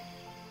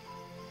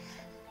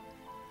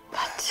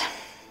 But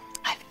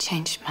I've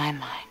changed my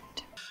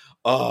mind.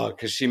 Oh,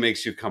 because she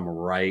makes you come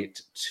right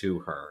to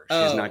her.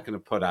 She's not going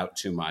to put out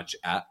too much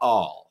at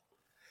all.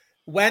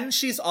 When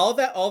she's all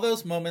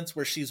those moments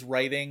where she's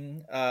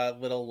writing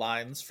little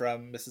lines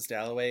from Mrs.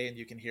 Dalloway, and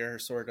you can hear her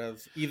sort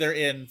of either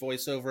in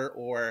voiceover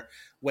or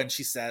when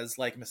she says,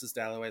 like Mrs.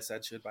 Dalloway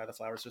said, she would buy the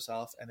flowers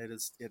herself, and it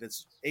is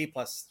A+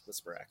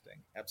 whisper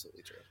acting.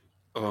 Absolutely true.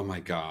 Oh my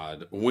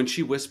God. When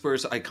she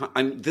whispers,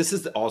 this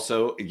is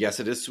also,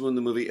 yes, it is Swoon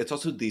the movie. It's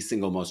also the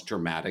single most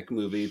dramatic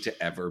movie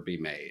to ever be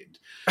made.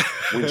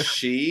 When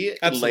she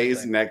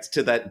lays next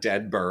to that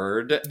dead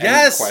bird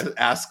and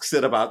asks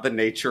it about the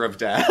nature of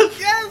death.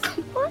 Yes!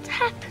 What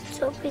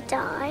happens when we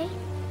die?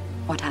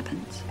 What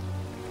happens?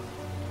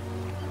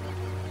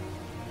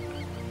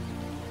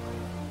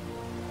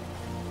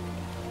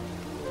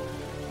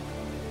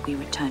 We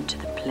return to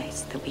the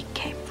place that we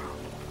came from.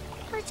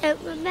 I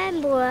don't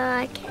remember where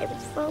I came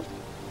from.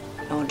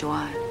 Nor do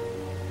I.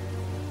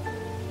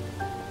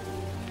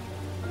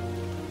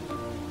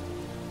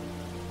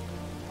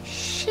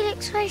 She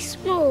looks very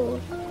small.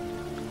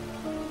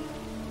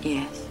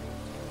 Yes.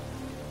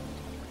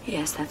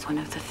 Yes, that's one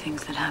of the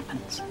things that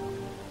happens.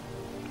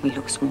 We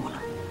look smaller.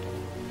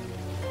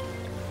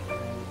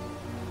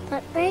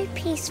 But very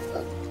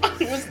peaceful.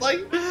 It was like...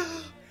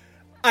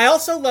 I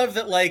also love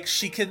that, like,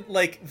 she can,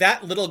 like,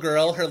 that little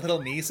girl, her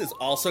little niece, is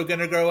also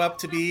gonna grow up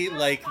to be,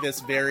 like, this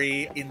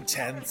very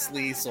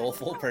intensely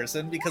soulful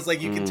person, because,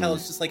 like, you can tell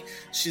it's just, like,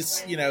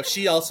 she's, you know,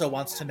 she also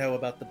wants to know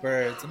about the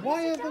birds, and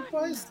why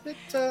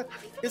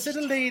is it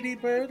a lady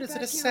bird? Is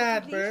it a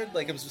sad bird?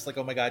 Like, it was just like,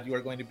 oh my God, you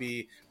are going to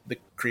be the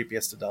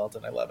creepiest adult,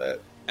 and I love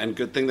it. And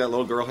good thing that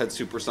little girl had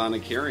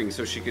supersonic hearing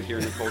so she could hear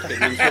Nicole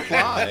Kidman's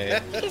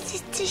reply. Is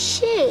it a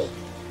she?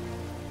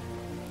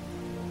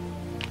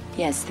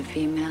 Yes, the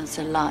females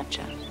are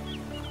larger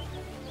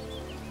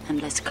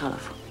and less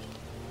colorful.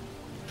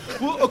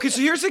 Well, okay, so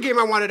here's a game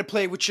I wanted to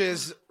play, which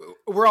is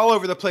we're all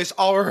over the place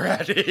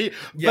already.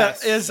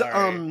 Yes, but is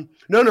sorry.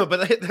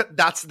 but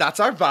that's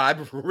our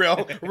vibe.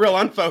 Real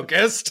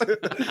unfocused.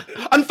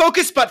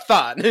 Unfocused but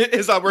fun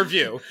is our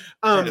review.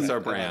 It's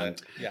our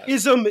brand. Yeah.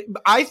 Is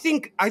I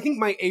think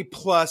my A+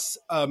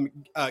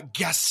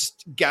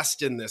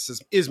 guest in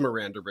this is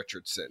Miranda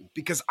Richardson,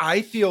 because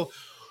I feel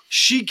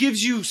she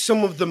gives you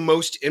some of the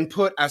most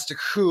input as to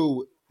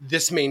who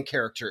this main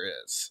character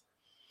is.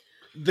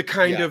 The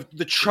kind of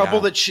the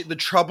trouble the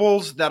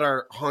troubles that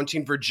are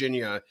haunting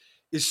Virginia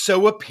is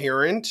so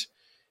apparent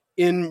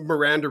in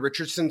Miranda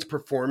Richardson's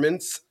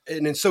performance,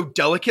 and it's so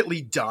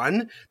delicately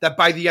done that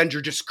by the end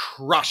you're just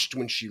crushed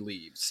when she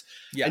leaves.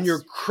 Yes. And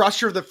you're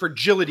crushed of the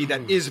fragility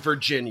that is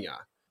Virginia.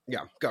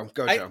 Yeah, go,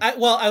 Joe. I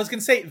was going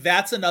to say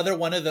that's another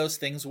one of those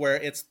things where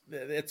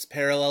it's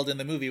paralleled in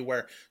the movie,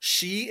 where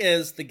she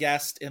is the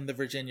guest in the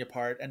Virginia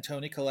part, and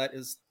Toni Collette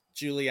is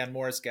Julianne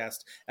Moore's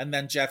guest, and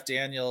then Jeff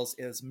Daniels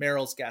is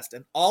Meryl's guest,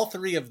 and all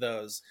three of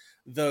those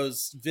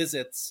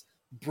visits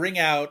bring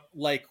out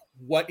like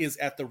what is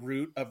at the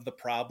root of the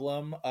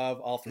problem of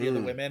all three of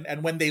the women,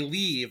 and when they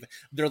leave,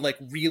 they're like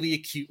really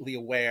acutely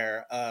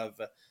aware of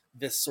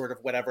this sort of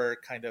whatever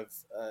kind of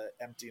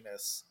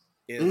emptiness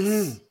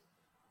is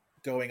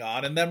going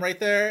on in them right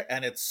there,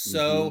 and it's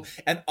so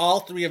and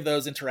all three of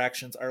those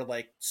interactions are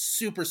like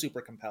super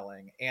super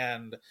compelling.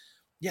 And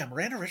yeah,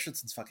 Miranda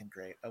Richardson's fucking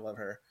great. I love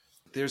her.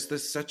 There's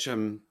this such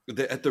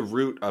at the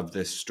root of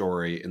this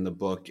story in the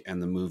book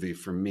and the movie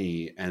for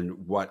me,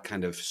 and what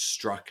kind of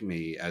struck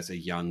me as a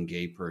young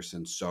gay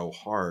person so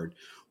hard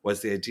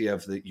was the idea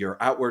of your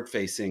outward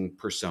facing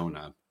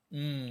persona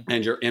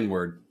and your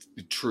inward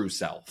true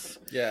self.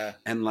 Yeah.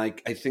 And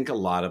like, I think a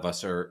lot of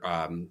us are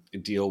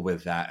deal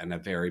with that in a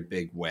very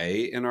big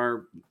way in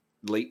our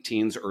late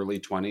teens, early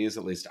 20s.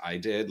 At least I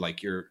did.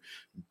 Like, you're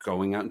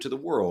going out into the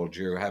world,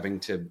 you're having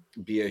to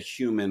be a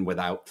human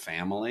without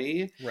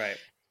family. Right.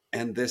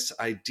 And this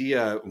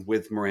idea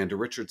with Miranda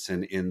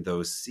Richardson in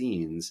those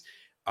scenes,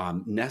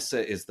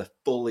 Nessa is the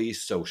fully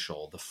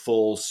social, the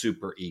full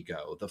super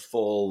ego, the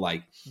full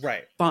like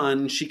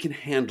fun. She can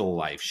handle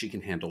life. She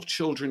can handle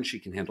children. She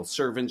can handle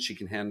servants. She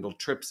can handle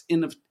trips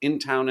in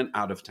town and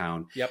out of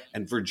town. Yep.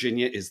 And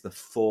Virginia is the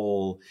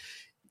full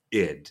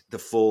id, the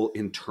full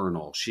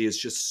internal. She is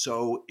just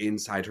so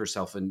inside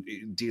herself, and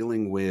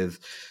dealing with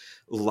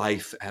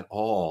life at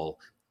all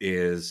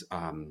is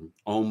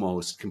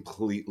almost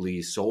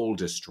completely soul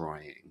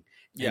destroying.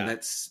 Yeah.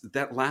 And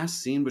that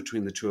last scene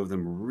between the two of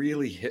them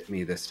really hit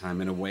me this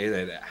time in a way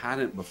that it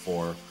hadn't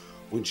before,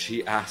 when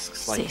she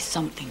asks, like, say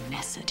something,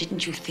 Nessa.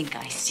 Didn't you think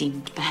I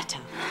seemed better?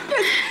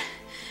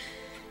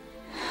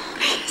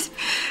 Please,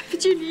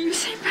 Virginia, you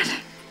seem better.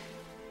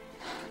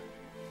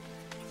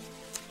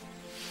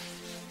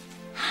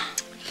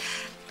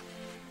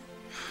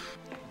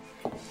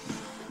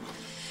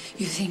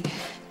 You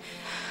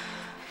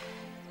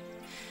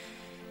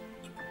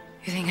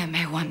think I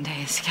may one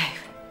day escape?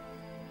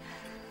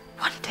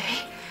 One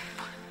day?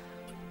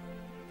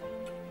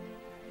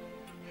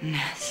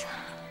 Nessa.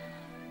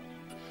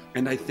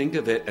 And I think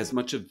of it, as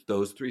much of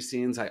those three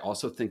scenes, I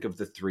also think of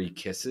the three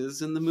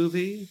kisses in the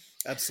movie.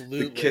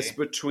 Absolutely. The kiss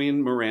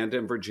between Miranda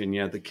and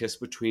Virginia, the kiss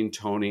between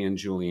Tony and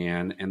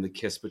Julianne, and the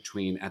kiss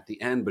at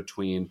the end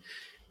between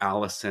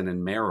Allison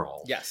and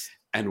Meryl. Yes.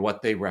 And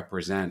what they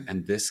represent.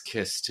 And this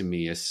kiss to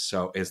me is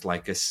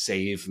like a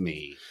save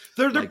me.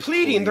 They're like,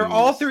 pleading. please. They're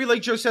all three,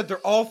 like Joe said, they're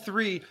all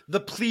three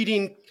the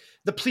pleading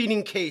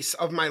case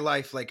of my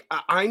life. Like,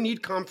 I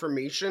need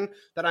confirmation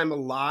that I'm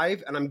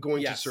alive and I'm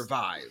going to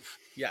survive.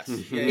 Yes.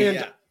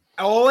 And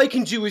all I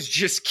can do is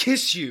just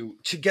kiss you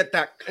to get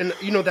that. And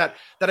you know, that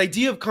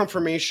idea of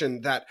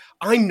confirmation that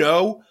I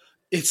know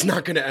it's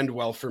not going to end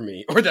well for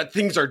me, or that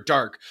things are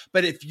dark.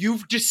 But if you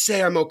just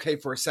say I'm okay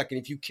for a second,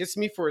 if you kiss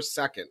me for a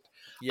second,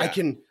 I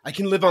can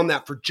live on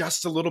that for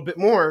just a little bit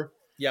more.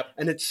 Yep.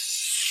 And it's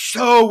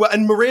so,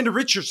 and Miranda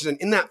Richardson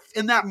in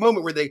that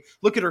moment where they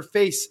look at her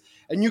face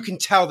and you can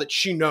tell that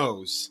she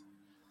knows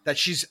that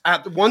she's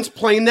at once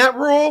playing that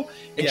role,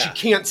 and she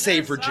can't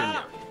save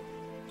Virginia.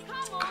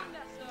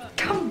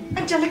 Come,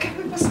 Angelica,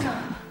 we must go.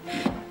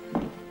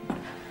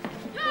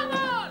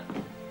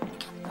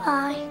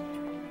 Bye.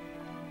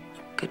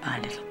 Goodbye,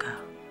 little girl.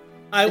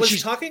 I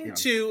was talking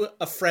to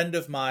a friend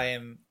of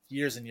mine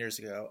years and years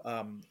ago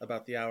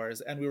about the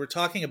hours, and we were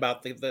talking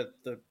about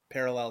the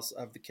parallels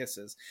of the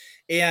kisses,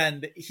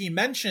 and he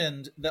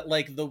mentioned that,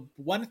 like, the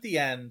one at the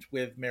end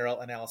with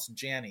Meryl and Allison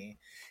Janney,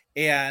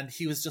 and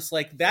he was just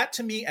like, that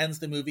to me ends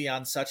the movie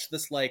on such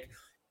this like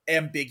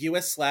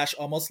ambiguous /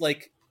 almost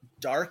like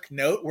dark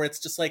note, where it's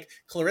just like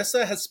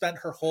Clarissa has spent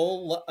her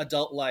whole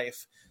adult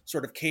life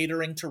sort of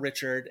catering to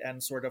Richard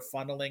and sort of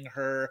funneling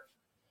her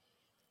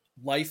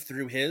life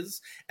through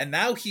his, and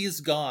now he's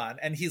gone,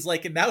 and he's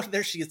like, and now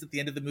there she is at the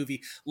end of the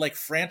movie, like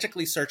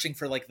frantically searching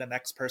for like the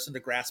next person to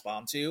grasp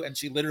onto, and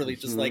she literally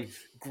just like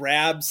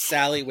grabs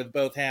Sally with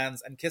both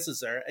hands and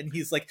kisses her, and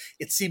he's like,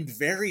 it seemed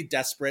very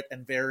desperate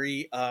and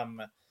very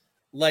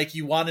like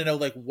you want to know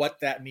like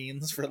what that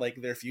means for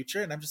like their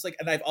future. And I'm just like,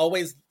 and I've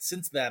always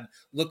since then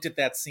looked at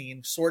that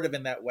scene sort of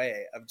in that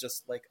way of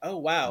just like, oh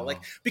wow, like,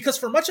 because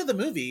for much of the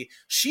movie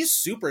she's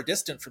super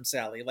distant from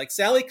Sally. Like,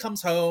 Sally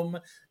comes home.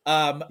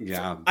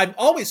 I'm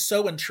always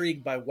so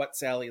intrigued by what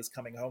Sally is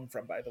coming home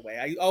from, by the way.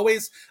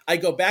 I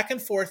go back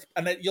and forth,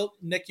 and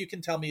Nick, you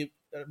can tell me,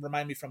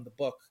 remind me from the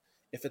book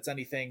if it's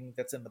anything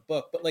that's in the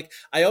book, but like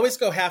I always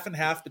go half and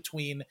half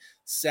between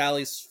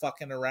Sally's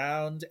fucking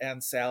around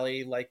and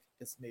Sally like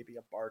is maybe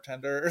a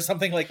bartender or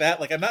something like that.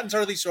 Like, I'm not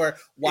entirely sure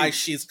why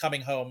she's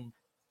coming home.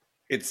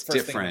 It's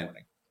different.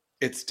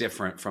 It's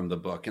different from the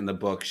book. In the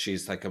book,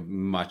 she's like a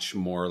much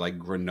more like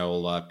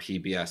granola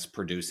PBS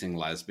producing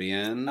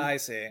lesbian. I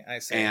see.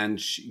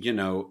 And she, you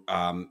know,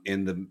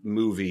 in the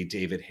movie,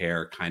 David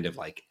Hare kind of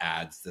like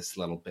adds this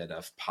little bit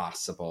of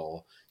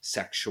possible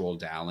sexual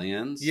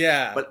dalliance.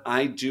 Yeah. But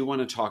I do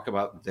want to talk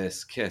about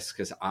this kiss,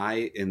 because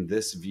in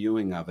this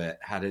viewing of it,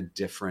 had a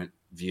different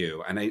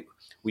view. And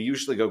we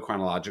usually go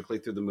chronologically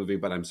through the movie,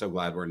 but I'm so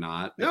glad we're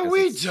not. No,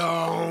 we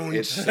don't.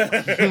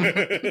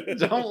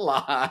 Don't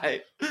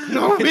lie.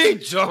 No, we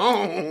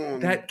don't.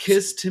 That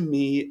kiss to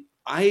me,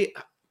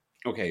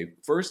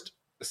 first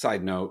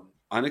side note,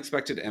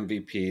 unexpected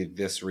MVP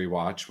this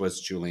rewatch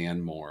was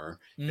Julianne Moore,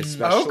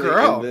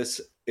 especially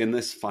in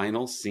this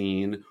final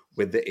scene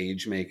with the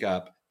age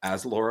makeup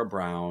as Laura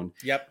Brown.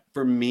 Yep.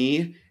 For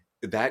me,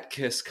 that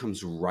kiss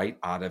comes right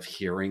out of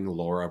hearing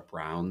Laura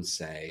Brown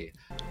say,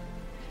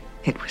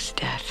 It was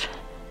death.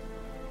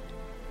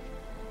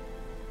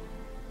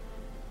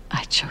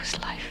 I chose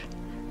life.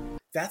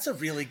 That's a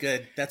really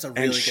good take on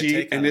and it,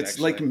 it's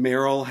actually. like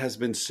Meryl has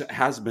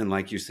been,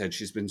 like you said,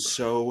 she's been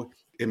so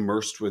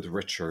immersed with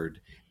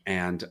Richard.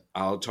 And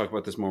I'll talk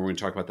about this more when we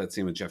talk about that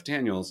scene with Jeff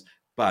Daniels.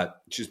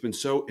 But she's been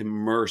so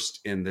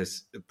immersed in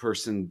this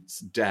person's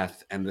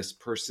death and this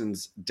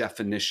person's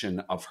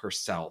definition of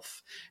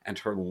herself and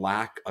her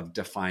lack of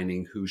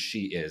defining who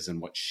she is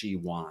and what she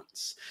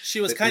wants. She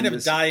was kind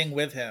of dying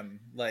with him.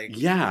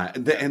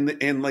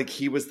 And like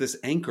he was this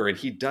anchor, and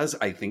he does,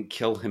 I think,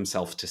 kill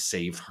himself to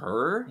save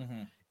her.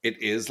 Mm-hmm. It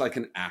is like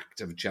an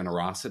act of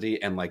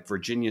generosity. And like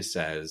Virginia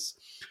says,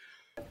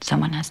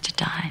 someone has to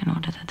die in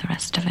order that the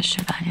rest of us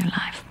should value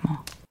life more.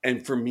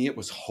 And for me, it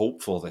was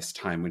hopeful this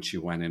time when she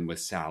went in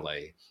with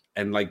Sally,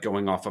 and like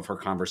going off of her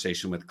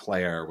conversation with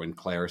Claire, when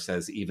Claire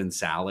says, even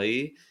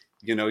Sally,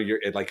 you're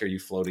like, are you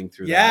floating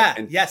through that?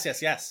 And,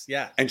 yes.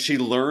 Yeah. And she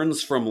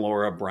learns from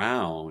Laura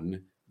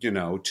Brown,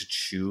 to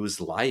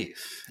choose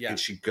life. Yeah. And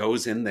she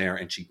goes in there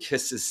and she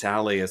kisses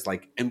Sally as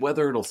like, and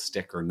whether it'll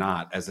stick or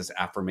not, as this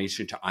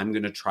affirmation to, I'm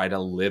going to try to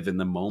live in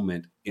the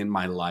moment in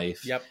my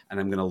life. Yep. And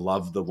I'm going to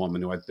love the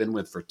woman who I've been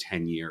with for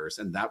 10 years.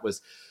 And that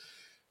was,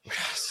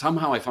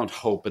 somehow I found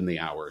hope in the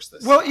hours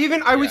this time.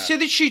 Even I would say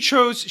that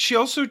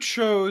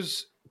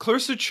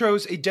Clarissa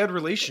chose a dead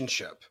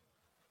relationship.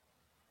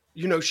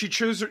 She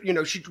chose,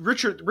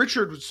 Richard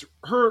was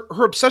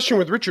her obsession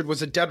with Richard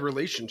was a dead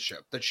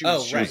relationship that she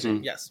was choosing.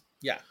 Right. Yes.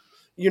 Yeah.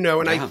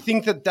 I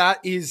think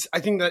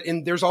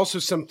there's also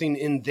something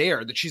in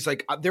there that she's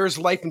like, there's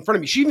life in front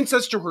of me. She even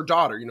says to her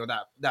daughter,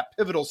 that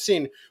pivotal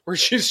scene where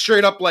she's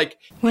straight up like,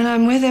 when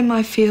I'm with him,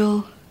 I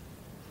feel,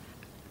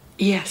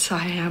 yes,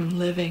 I am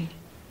living.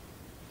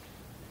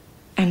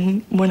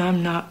 And when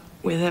I'm not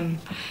with him,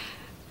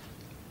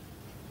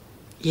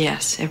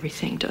 yes,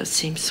 everything does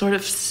seem sort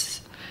of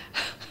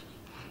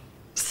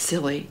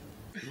silly.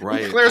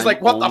 Right. Claire's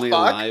like, what the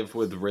fuck? Alive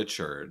with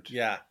Richard.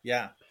 Yeah.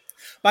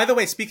 By the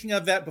way, speaking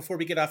of that, before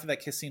we get off of that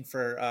kiss scene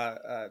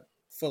for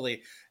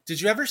fully, did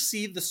you ever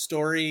see the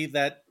story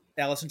that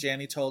Alice and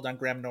Janney told on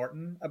Graham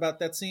Norton about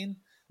that scene?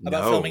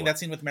 About filming that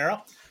scene with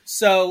Meryl?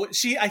 So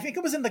I think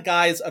it was in the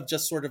guise of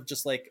just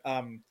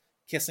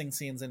kissing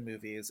scenes in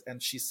movies.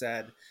 And she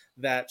said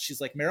that she's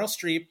like, Meryl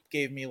Streep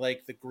gave me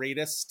like the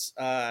greatest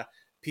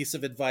piece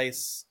of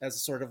advice as a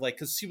sort of like,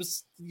 because she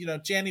was,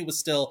 Janney was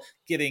still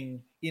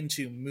getting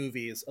into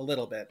movies a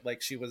little bit.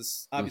 Like she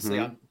was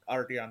obviously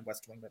already on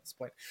West Wing at this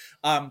point.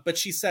 But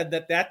she said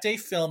that day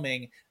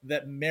filming,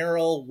 that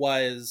Meryl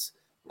was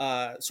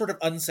sort of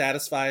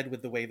unsatisfied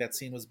with the way that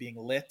scene was being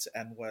lit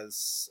and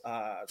was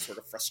sort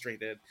of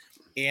frustrated.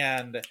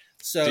 And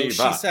so Diva.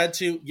 she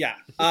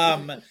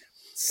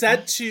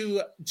said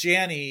to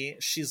Janney,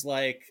 she's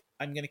like,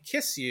 I'm going to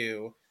kiss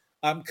you.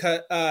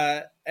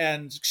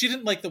 And she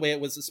didn't like the way it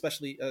was,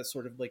 especially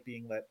sort of like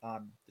being lit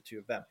on the two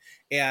of them.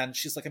 And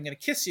she's like, I'm going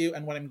to kiss you.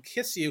 And when I'm going to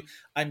kiss you,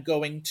 I'm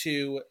going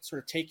to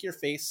sort of take your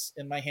face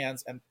in my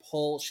hands and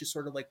pull. She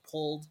sort of like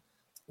pulled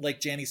like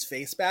Janney's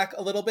face back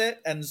a little bit.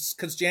 And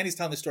because Janney's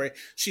telling the story,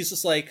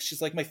 she's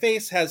like, my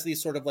face has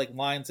these sort of like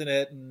lines in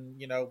it and,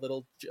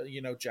 little,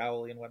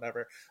 jowly and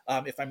whatever.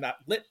 If I'm not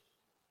lit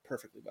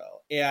perfectly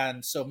well.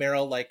 And so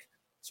Meryl like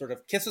sort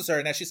of kisses her,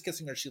 and as she's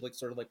kissing her, she like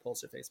sort of like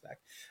pulls her face back.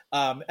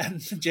 And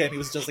Janney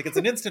was just like, it's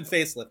an instant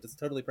facelift. It's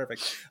totally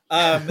perfect.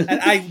 And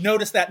I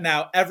notice that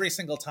now every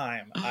single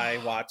time I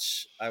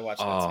watch that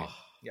scene.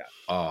 Yeah.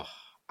 Oh,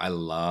 I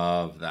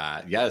love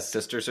that. Yes,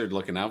 sisters are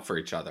looking out for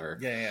each other.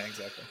 Yeah,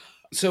 exactly.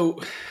 So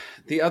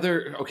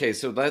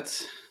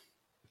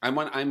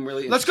I'm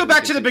really. Let's go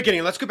back to the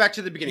beginning.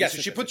 Yes,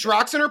 so she puts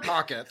rocks in her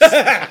pockets,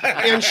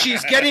 and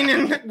she's getting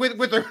in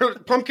with her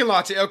pumpkin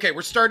latte. Okay,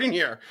 we're starting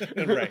here.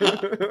 Right.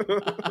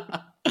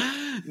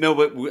 No,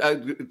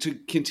 but to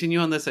continue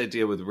on this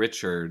idea with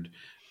Richard,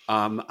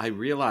 I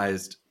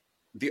realized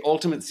the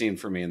ultimate scene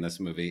for me in this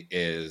movie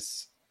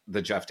is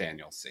the Jeff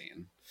Daniels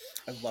scene.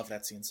 I love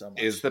that scene so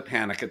much. Is the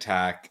panic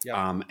attack.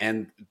 Yep.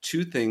 And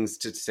two things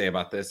to say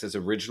about this is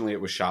originally it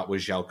was shot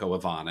with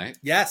Željko Ivanek.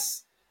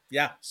 Yes.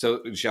 Yeah. So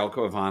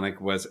Željko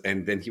Ivanek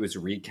and then he was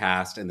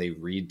recast and they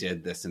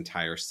redid this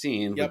entire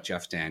scene with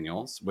Jeff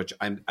Daniels, which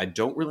I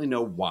don't really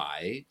know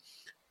why,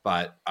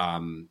 but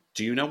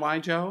do you know why,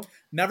 Joe?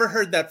 Never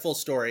heard that full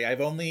story.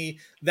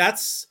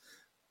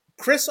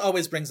 Chris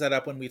always brings that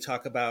up when we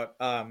talk about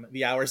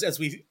the hours, as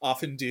we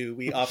often do.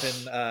 We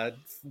often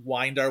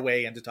wind our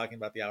way into talking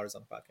about the hours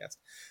on the podcast.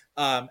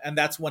 And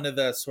that's one of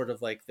the sort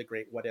of like the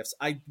great what ifs.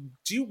 I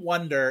do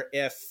wonder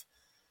if,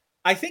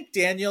 I think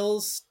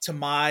Daniels, to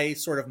my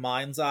sort of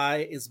mind's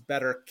eye, is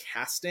better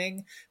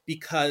casting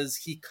because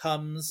he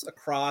comes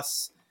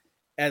across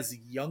as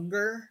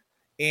younger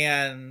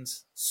and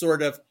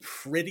sort of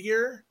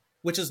prettier,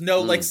 which is no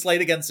like slight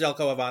against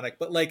Željko Ivanek,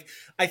 but like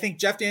I think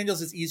Jeff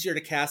Daniels is easier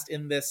to cast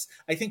in this.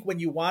 I think when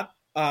you want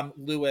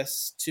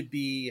Lewis to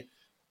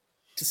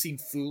seem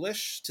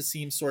foolish, to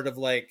seem sort of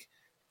like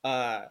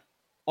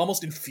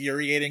almost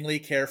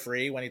infuriatingly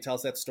carefree when he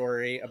tells that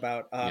story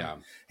about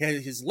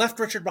he's left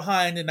Richard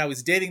behind and now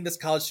he's dating this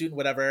college student,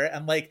 whatever.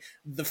 And like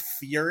the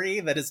fury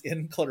that is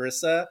in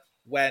Clarissa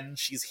when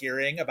she's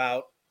hearing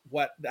about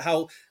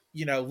how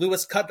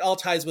Lewis cut all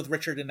ties with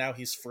Richard and now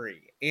he's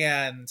free.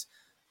 And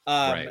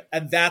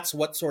that's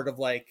what sort of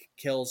like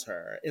kills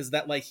her, is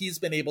that like he's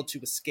been able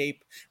to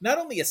not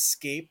only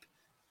escape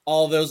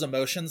all those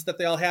emotions that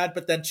they all had,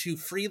 but then to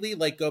freely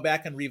like go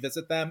back and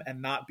revisit them and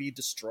not be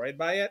destroyed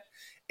by it.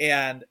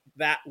 And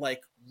that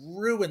like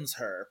ruins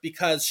her,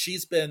 because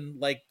she's been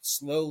like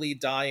slowly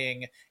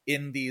dying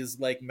in these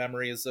like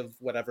memories of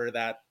whatever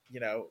that,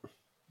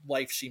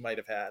 life she might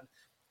have had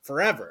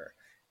forever.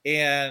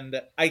 And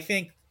I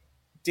think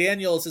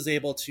Daniels is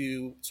able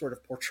to sort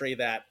of portray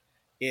that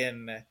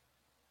in,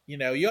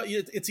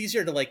 it's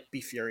easier to like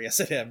be furious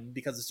at him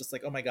because it's just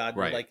like, oh my God,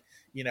 you're like,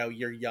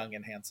 you're young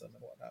and handsome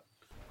and whatnot.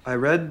 I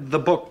read the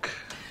book.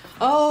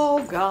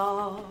 Oh,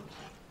 God.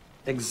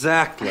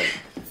 Exactly.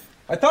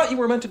 I thought you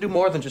were meant to do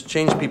more than just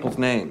change people's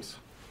names.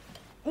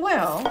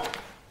 Well...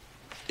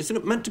 Isn't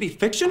it meant to be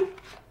fiction?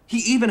 He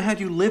even had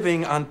you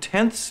living on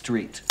 10th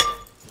Street.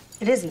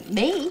 It isn't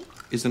me.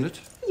 Isn't it?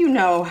 You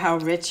know how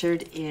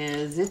Richard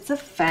is. It's a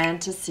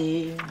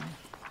fantasy.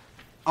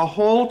 A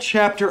whole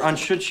chapter on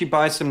should she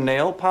buy some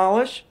nail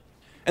polish?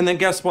 And then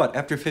guess what?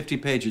 After 50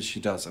 pages, she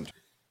doesn't.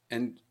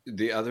 And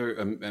the other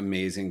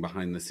amazing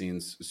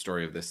behind-the-scenes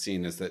story of this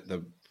scene is that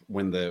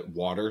when the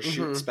water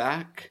shoots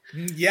back,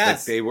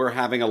 yes, they were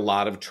having a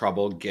lot of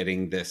trouble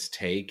getting this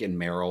take, and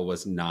Meryl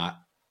was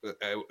not.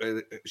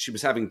 She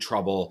was having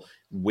trouble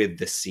with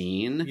the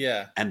scene.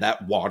 Yeah, and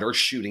that water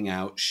shooting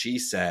out, she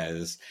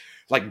says,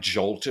 like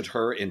jolted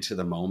her into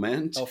the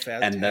moment. Oh,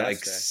 fantastic. And that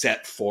like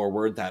set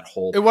forward that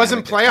whole. It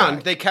wasn't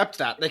planned. They kept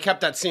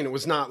that scene. It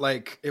was not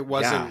like it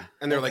wasn't. Yeah.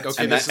 And they're like,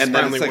 okay, this is finally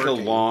working. And then it's like a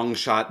long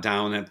shot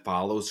down. It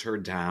follows her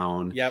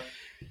down. Yep.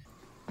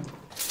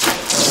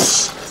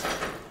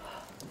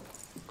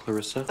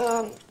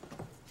 Clarissa?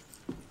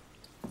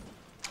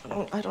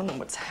 I don't know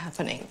what's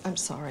happening. I'm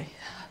sorry.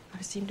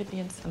 I seem to be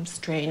in some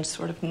strange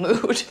sort of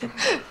mood. I'm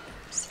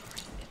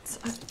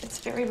sorry. It's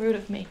very rude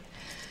of me.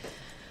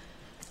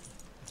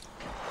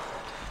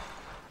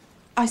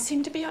 I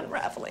seem to be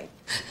unraveling.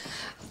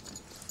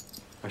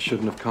 I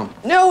shouldn't have come.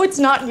 No, it's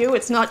not you.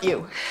 It's not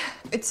you.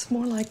 It's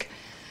more like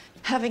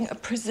having a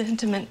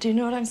presentiment. Do you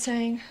know what I'm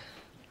saying?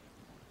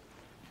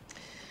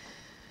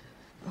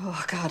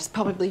 Oh, God, it's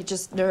probably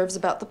just nerves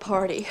about the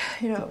party.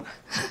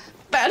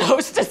 Bad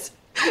hostess.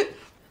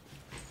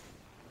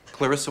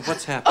 Clarissa,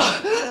 what's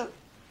happening?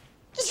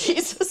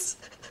 Jesus.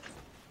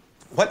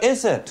 What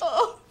is it?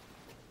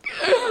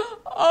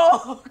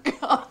 Oh,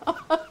 God.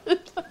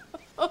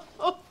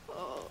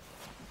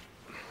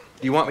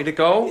 Do you want me to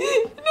go?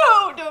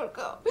 No, don't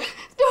go.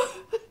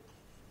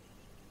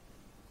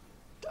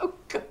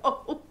 Don't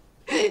go.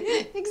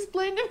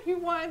 Explain to me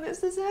why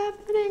this is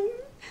happening.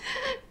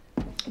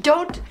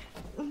 Don't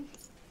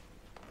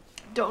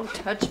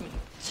touch me.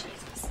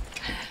 Jesus.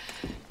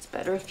 It's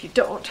better if you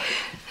don't.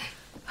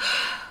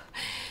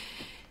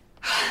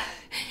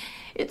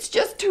 It's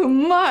just too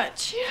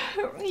much.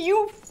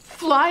 You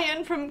fly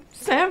in from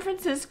San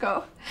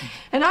Francisco,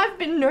 and I've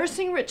been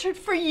nursing Richard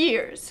for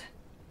years.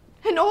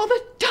 And all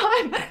the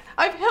time,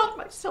 I've held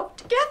myself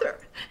together.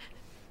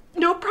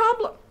 No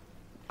problem.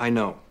 I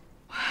know.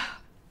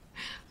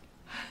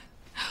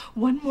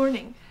 One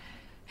morning,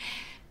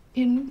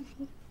 in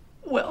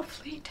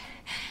Wellfleet,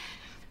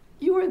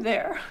 you were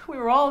there. We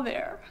were all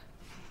there.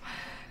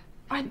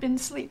 I'd been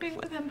sleeping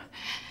with him,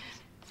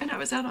 and I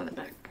was out on the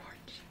back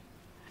porch.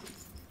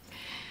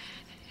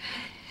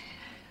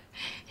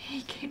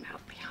 He came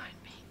out behind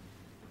me,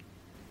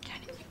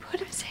 and he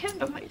put his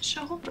hand on my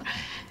shoulder.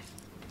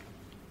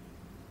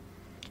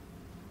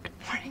 Good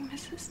morning,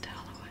 Mrs.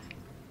 Dalloway.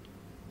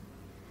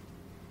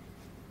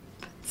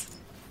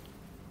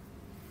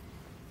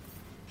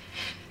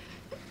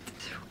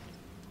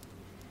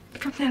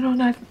 From then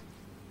on, I've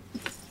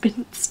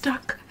been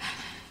stuck.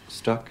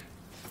 Stuck?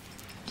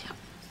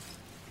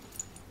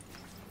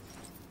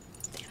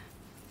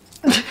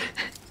 Yeah.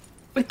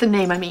 With the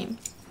name, I mean.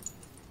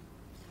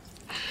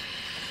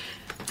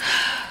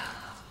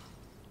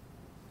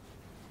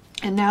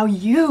 And now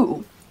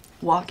you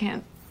walk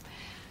in.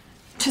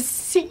 To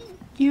see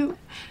you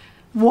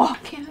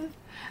walk in.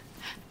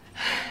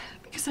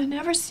 Because I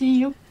never see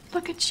you.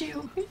 Look at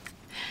you.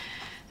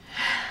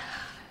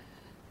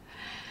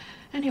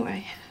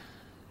 Anyway,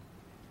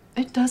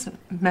 it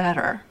doesn't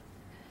matter.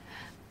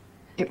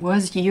 It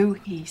was you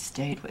he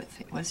stayed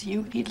with. It was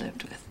you he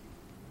lived with.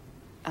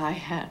 I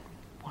had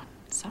one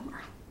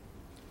summer.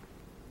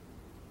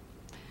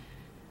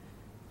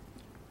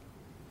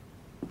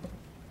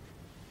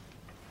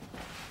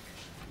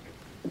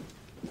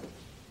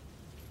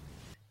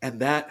 And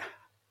that,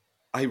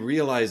 I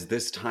realized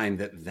this time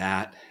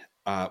that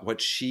what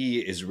she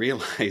is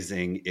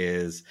realizing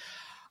is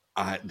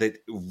that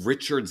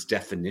Richard's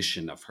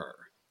definition of her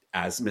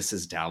as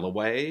Mrs.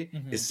 Dalloway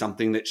is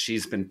something that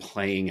she's been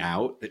playing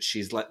out, that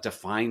she's let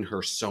define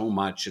her so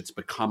much. It's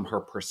become her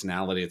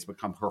personality. It's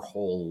become her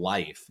whole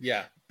life.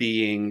 Yeah.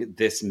 Being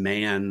this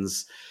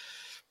man's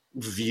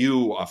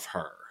view of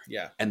her.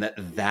 Yeah. And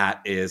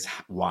that is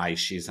why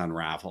she's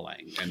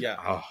unraveling. And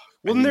well,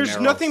 and there's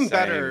nothing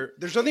better.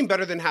 There's nothing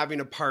better than having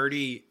a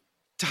party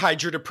to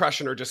hide your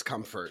depression or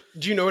discomfort.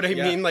 Do you know what I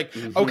mean? Like,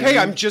 okay,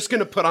 I'm just going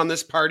to put on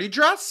this party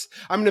dress.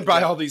 I'm going to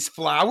buy all these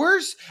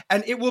flowers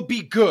and it will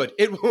be good.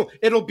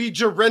 It'll be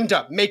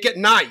Jorinda. Make it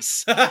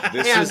nice.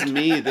 This is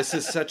me. This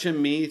is such a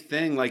me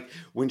thing. Like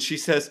when she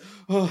says,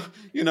 oh,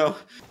 you know,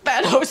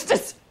 bad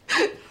hostess.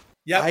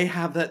 Yeah. I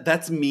have that.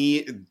 That's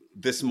me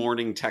this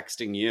morning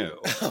texting you,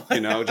 you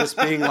know, just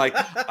being like,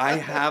 I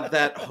have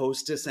that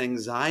hostess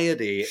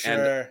anxiety. Sure.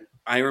 And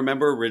I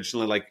remember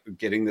originally like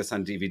getting this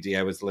on DVD.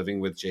 I was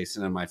living with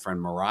Jason and my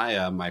friend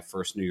Mariah, my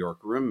first New York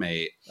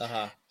roommate.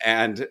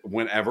 And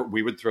whenever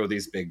we would throw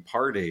these big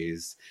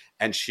parties,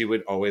 and she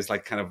would always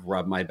like kind of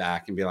rub my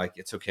back and be like,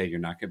 it's okay, you're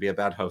not going to be a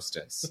bad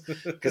hostess.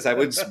 Because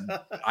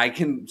I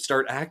can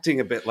start acting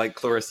a bit like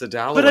Clarissa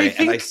Dalloway.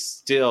 But I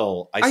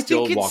still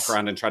walk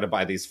around and try to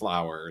buy these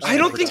flowers. I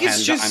don't think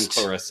it's just, I'm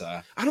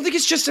Clarissa. I don't think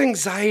it's just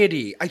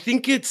anxiety. I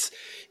think it's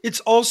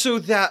also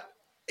that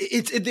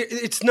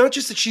it's not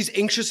just that she's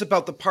anxious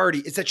about the party.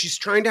 It's that she's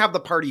trying to have the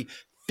party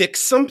fix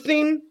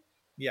something.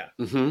 Yeah.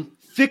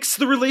 Fix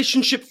the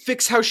relationship,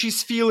 fix how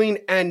she's feeling.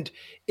 And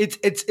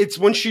it's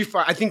when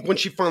I think when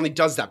she finally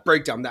does that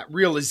breakdown, that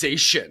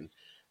realization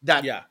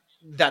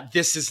that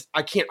this is,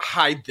 I can't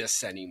hide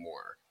this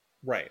anymore.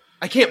 Right.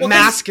 I can't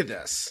mask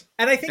this.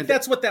 And I think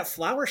that's what that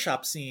flower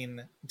shop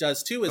scene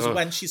does too, is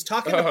when she's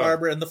talking to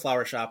Barbara in the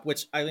flower shop,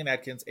 which Eileen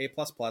Atkins, A++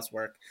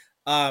 work.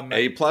 A+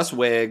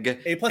 wig,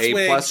 A+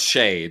 wig,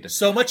 shade.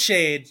 So much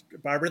shade.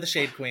 Barbara the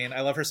Shade Queen.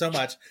 I love her so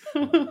much.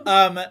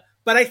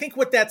 But I think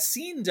what that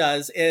scene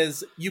does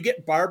is you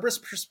get Barbara's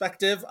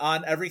perspective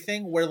on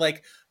everything, where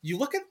like you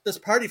look at this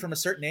party from a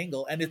certain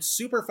angle and it's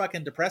super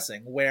fucking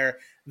depressing, where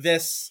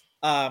this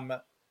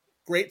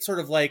great sort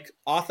of like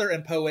author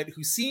and poet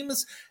who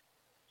seems,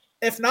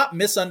 if not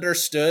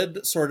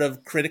misunderstood sort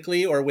of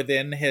critically or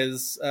within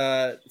his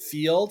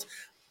field,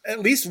 at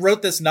least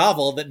wrote this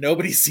novel that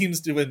nobody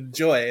seems to have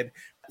enjoyed.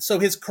 So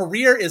his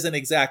career isn't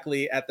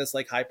exactly at this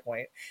like high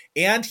point,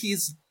 and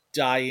he's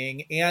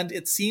dying, and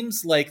it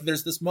seems like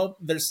there's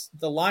there's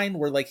the line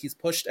where like he's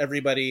pushed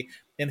everybody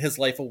in his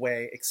life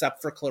away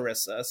except for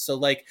Clarissa. So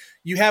like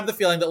you have the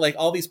feeling that like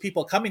all these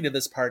people coming to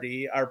this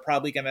party are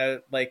probably gonna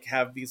like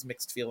have these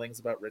mixed feelings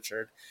about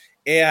Richard,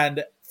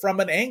 and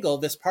from an angle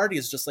this party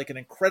is just like an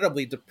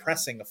incredibly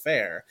depressing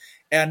affair.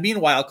 And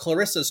meanwhile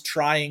Clarissa's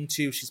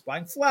she's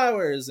buying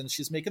flowers and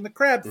she's making the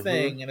crab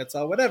thing and it's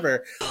all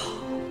whatever.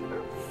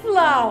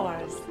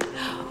 Flowers.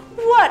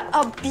 What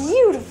a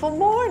beautiful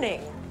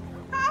morning.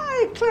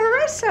 Hi,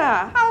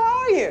 Clarissa. How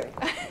are you?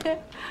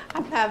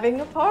 I'm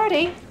having a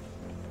party.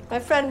 My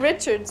friend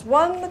Richard's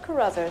won the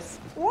Carruthers.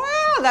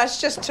 Wow,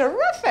 that's just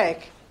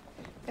terrific.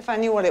 If I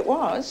knew what it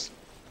was.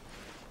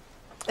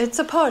 It's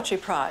a poetry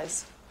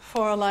prize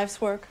for a life's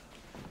work.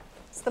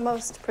 It's the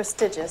most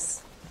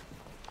prestigious.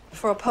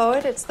 For a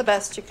poet, it's the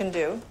best you can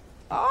do.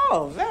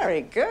 Oh,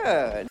 very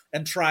good.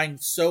 And trying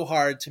so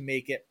hard to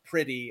make it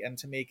pretty and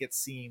to make it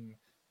seem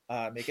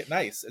make it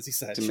nice, as he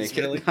said. To make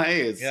it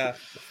nice. Yeah.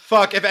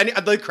 Fuck, if any,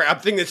 the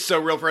crab thing is so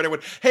real for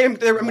anyone. Hey, I'm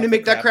going to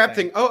make that crab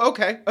thing. Oh,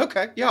 okay.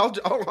 Yeah, I'll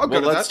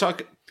go to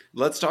that.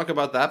 Let's talk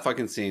about that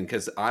fucking scene,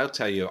 because I'll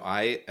tell you,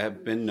 I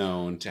have been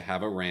known to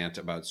have a rant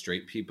about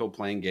straight people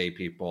playing gay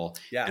people,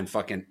 and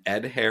fucking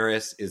Ed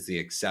Harris is the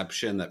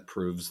exception that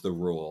proves the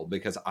rule,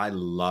 because I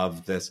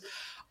love this.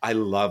 I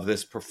love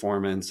this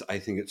performance. I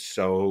think it's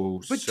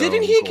so. But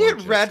didn't he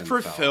get read for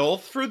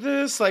filth for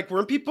this? Like,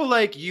 weren't people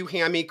like, "You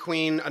hammy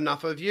queen,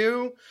 enough of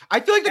you"?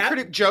 I feel like the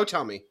critic. Joe,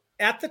 tell me.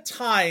 At the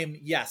time,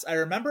 yes, I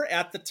remember.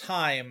 At the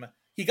time,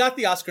 he got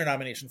the Oscar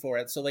nomination for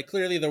it, so like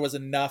clearly there was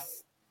enough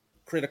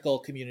critical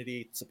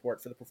community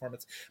support for the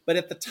performance. But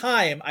at the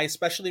time, I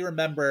especially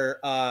remember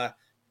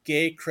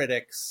gay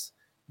critics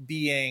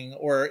being,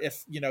 or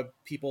if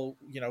people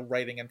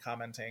writing and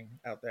commenting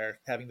out there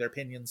having their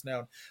opinions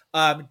known,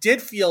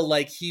 did feel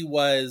like he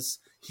was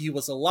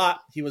a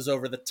lot. He was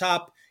over the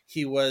top.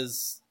 He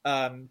was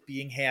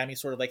being hammy,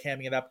 sort of like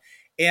hamming it up.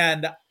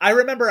 And I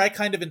remember I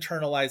kind of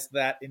internalized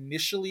that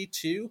initially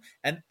too.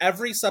 And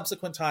every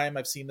subsequent time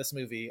I've seen this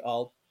movie,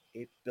 all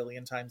 8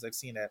 billion times I've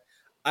seen it,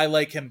 I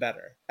like him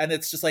better. And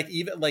it's just like,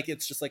 even like,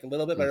 it's just like a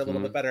little bit better, a little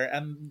bit better.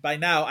 And by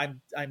now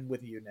I'm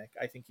with you, Nick.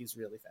 I think he's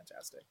really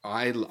fantastic.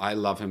 I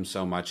love him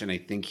so much. And I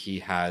think he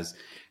has,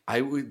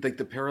 I would like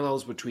the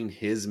parallels between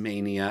his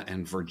mania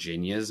and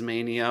Virginia's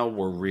mania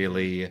were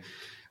really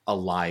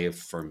alive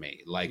for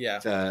me. Like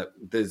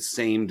the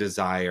same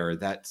desire,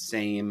 that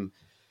same,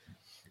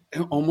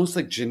 almost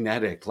like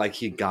genetic, like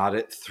he got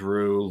it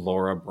through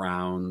Laura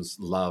Brown's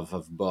love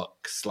of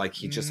books. Like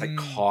he just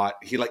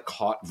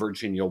caught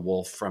Virginia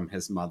Woolf from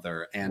his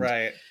mother, and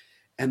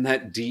and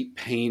that deep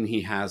pain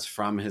he has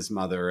from his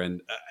mother,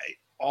 and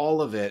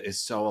all of it is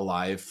so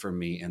alive for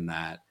me in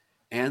that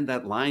And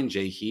that line,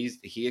 Jay,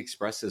 he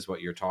expresses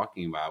what you're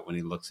talking about when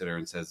he looks at her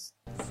and says,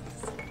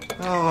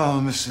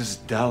 "Oh,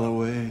 Mrs.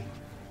 Dalloway,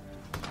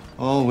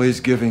 always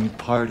giving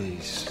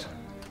parties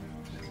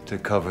to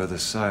cover the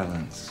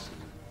silence."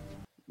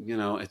 you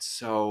know, it's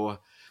so...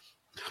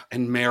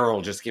 And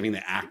Meryl just giving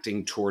the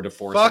acting tour de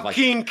force.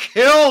 Fucking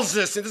kills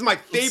this. This is my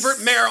favorite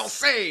Meryl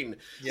scene.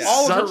 Yeah.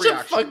 All of her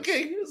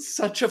reactions.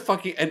 Such a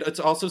fucking, and it's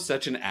also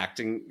such an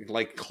acting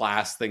like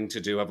class thing to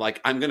do of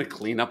like, I'm going to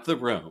clean up the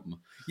room.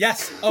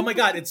 Yes. Oh my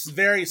God. It's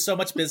so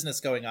much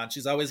business going on.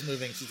 She's always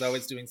moving. She's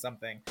always doing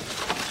something.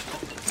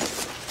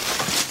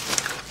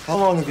 How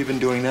long have you been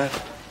doing that?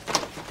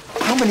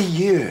 How many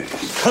years?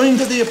 Coming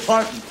to the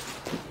apartment.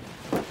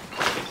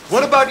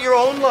 What about your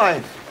own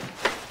life?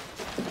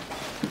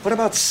 What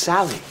about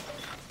Sally?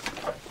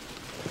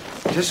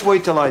 Just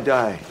wait till I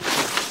die.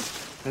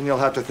 Then you'll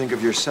have to think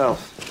of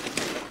yourself.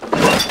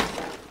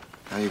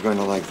 How are you going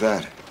to like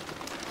that?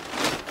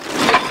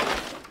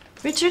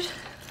 Richard,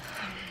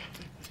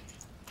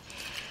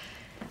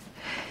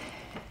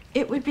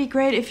 it would be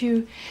great if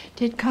you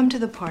did come to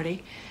the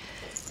party,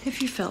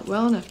 if you felt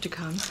well enough to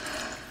come.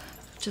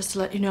 Just to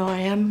let you know, I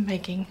am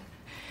making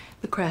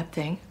the crab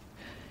thing.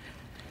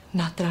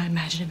 Not that I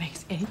imagine it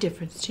makes any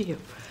difference to you.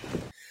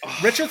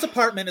 Richard's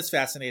apartment is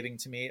fascinating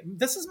to me.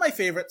 This is my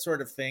favorite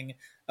sort of thing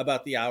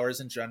about The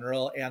Hours in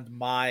general, and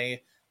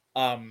my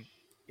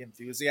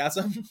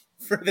enthusiasm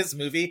for this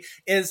movie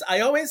is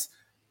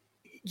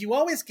you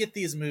always get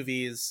these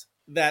movies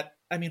that,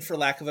 I mean, for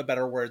lack of a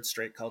better word,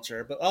 straight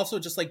culture, but also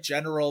just like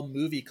general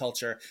movie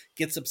culture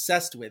gets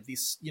obsessed with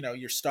these, you know,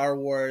 your Star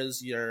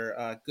Wars, your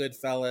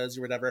Goodfellas,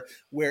 or whatever,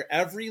 where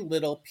every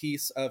little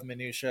piece of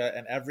minutia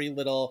and every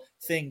little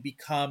thing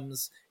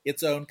becomes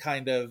its own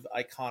kind of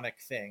iconic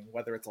thing,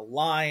 whether it's a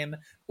line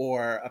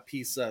or a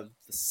piece of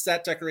the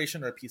set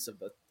decoration or a piece of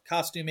the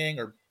costuming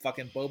or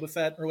fucking Boba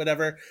Fett or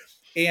whatever.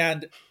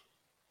 And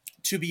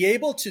to be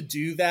able to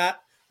do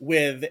that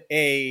with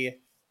a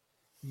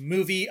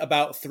movie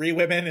about three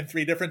women in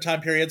three different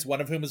time periods,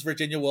 one of whom is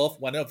Virginia Woolf,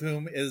 one of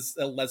whom is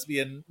a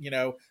lesbian, you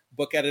know,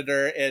 book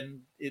editor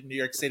in New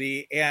York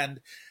City,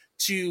 and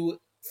to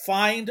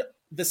find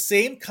the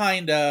same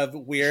kind of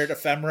weird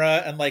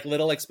ephemera and like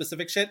little like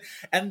specific shit.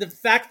 And the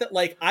fact that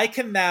like I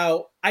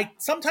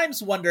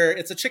sometimes wonder,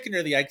 it's a chicken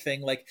or the egg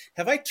thing. Like,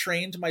 have I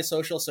trained my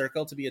social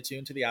circle to be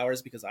attuned to The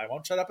Hours because I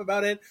won't shut up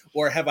about it?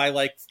 Or have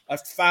I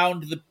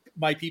found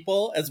my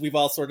people as we've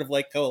all sort of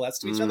like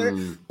coalesced to each other?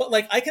 But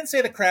like, I can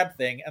say the crab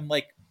thing and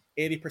like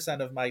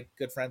 80% of my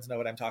good friends know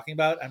what I'm talking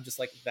about. I'm just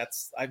like,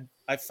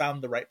 I've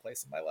found the right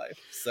place in my life.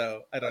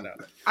 So I don't know.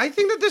 I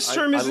think that this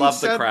term is. I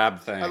love the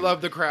crab thing. I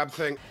love the crab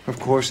thing. Of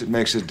course it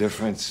makes a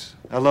difference.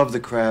 I love the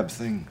crab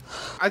thing.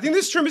 I think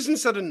this term isn't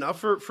said enough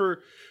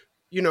for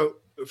you know,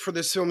 for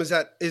this film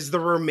is the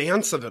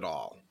romance of it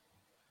all.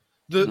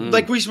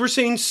 Like we were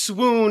saying,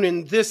 swoon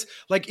and this,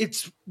 like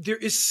there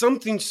is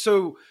something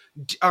so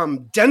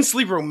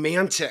densely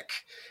romantic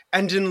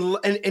and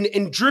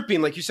in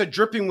dripping, like you said,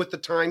 dripping with the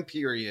time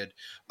period,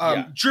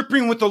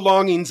 dripping with the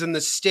longings and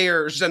the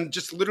stares, and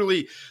just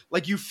literally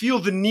like you feel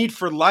the need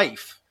for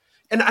life.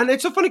 And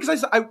it's so funny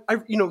because I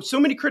you know, so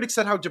many critics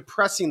said how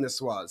depressing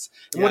this was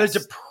and what a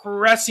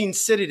depressing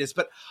city it is,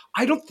 but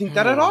I don't think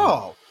that at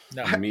all.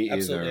 No, me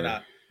absolutely either.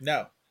 not.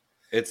 No.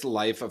 It's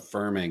life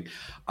affirming.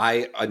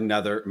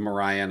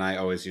 Mariah and I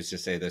always used to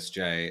say this,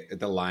 Jay,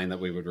 the line that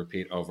we would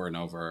repeat over and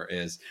over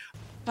is,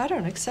 I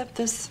don't accept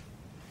this.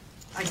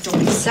 I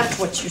don't accept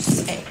what you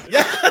say.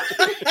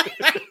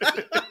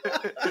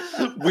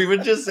 we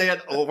would just say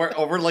it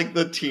over like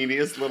the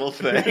teeniest little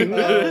thing.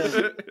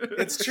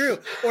 It's true.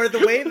 Or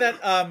the way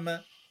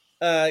that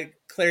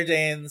Claire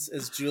Danes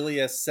as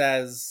Julia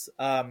says,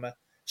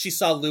 she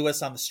saw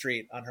Lewis on the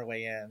street on her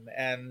way in,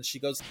 and she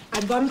goes, I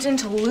bumped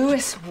into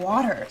Lewis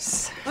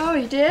Waters. Oh,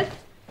 you did?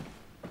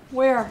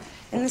 Where?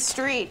 In the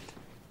street.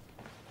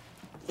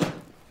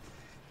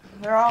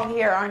 They're all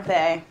here, aren't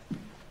they?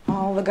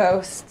 All the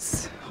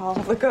ghosts. All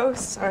the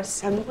ghosts are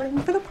assembling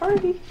for the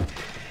party.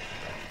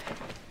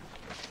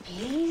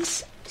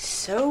 He's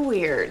so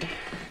weird.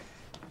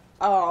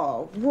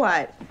 Oh,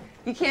 what?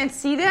 You can't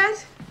see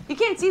that? You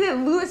can't see that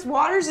Lewis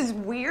Waters is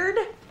weird?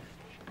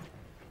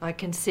 I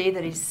can see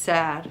that he's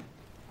sad.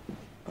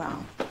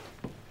 Well,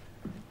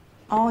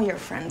 all your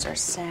friends are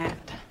sad.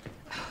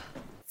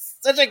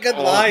 Such a good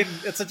line.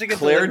 It's such a good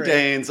Claire delivery.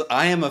 Danes.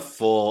 I am a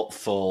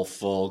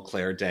full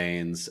Claire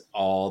Danes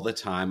all the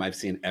time. I've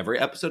seen every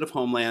episode of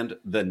Homeland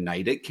the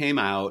night it came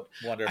out.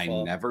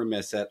 Wonderful. I never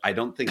miss it. I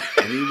don't think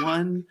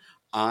anyone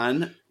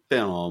on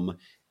film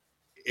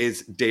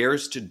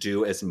dares to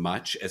do as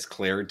much as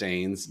Claire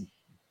Danes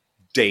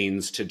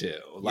deigns to do.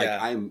 Like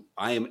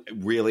I am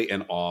really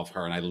in awe of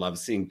her, and I love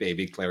seeing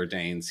baby Claire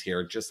Danes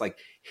here, just like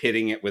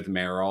hitting it with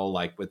Meryl,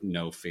 like with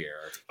no fear.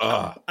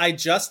 Ugh. I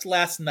just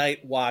last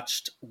night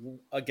watched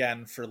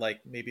again for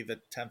like maybe the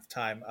 10th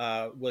time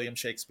William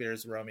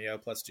Shakespeare's Romeo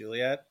plus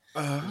Juliet,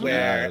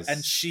 where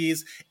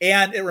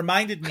and it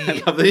reminded me.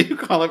 I love that you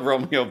call it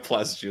Romeo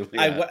plus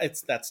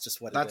Juliet. That's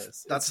just what it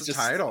is. That's the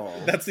title.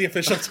 That's the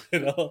official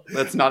title.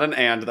 That's not an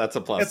and. That's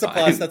a plus. It's a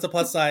plus. That's a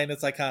plus sign.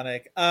 It's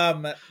iconic.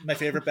 My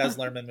favorite Baz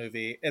Luhrmann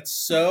movie. It's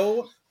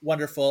so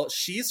wonderful.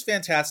 She's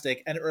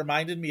fantastic, and it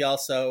reminded me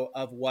also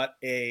of what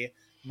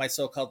my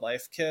so-called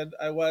life kid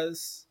I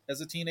was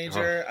as a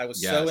teenager. I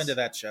was so into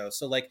that show.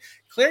 So like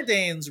Claire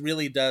Danes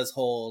really does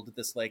hold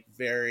this like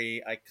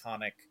very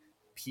iconic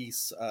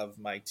piece of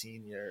my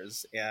teen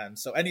years, and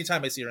so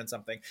anytime I see her in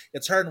something,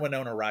 it's her and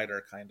Winona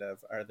Ryder kind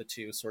of are the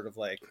two sort of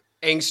like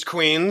angst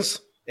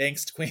queens.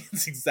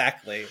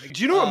 Exactly.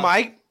 Do you know what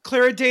my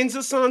Clara Danes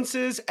essence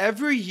is?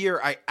 Every year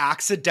I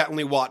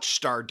accidentally watch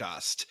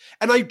Stardust,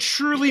 and I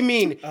truly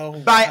mean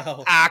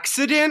by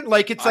accident.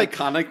 Like it's like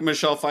iconic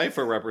Michelle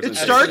Pfeiffer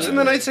representation. It starts and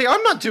then I say,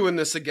 I'm not doing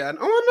this again.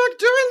 Oh, I'm not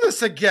doing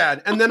this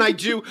again. And then I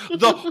do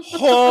the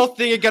whole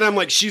thing again. I'm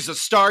like, she's a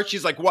star.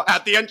 She's like, what?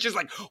 At the end, she's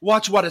like,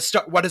 watch what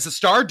does a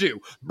star do?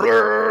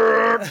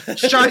 Brrr,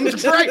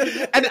 shines bright.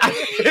 And I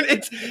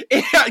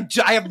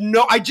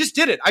just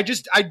did it. I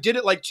did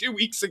it like 2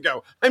 weeks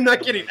ago. I'm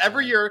not kidding.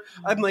 Every year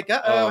I'm like,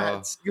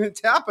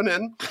 it's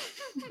happening.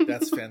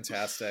 That's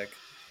fantastic.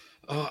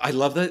 Oh, I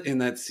love that in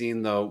that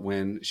scene though,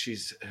 when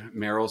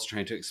Meryl's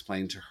trying to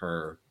explain to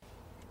her.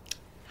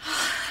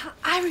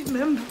 I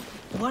remember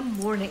one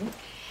morning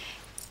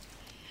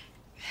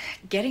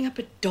getting up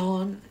at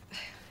dawn.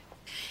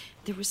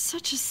 There was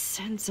such a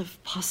sense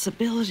of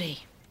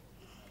possibility.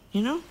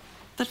 You know?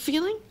 That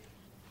feeling?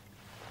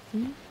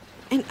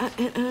 And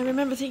I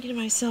remember thinking to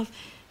myself,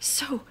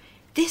 so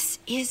this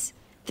is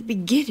the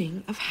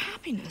beginning of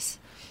happiness.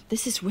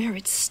 This is where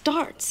it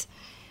starts.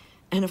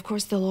 And of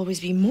course, there'll always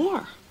be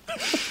more.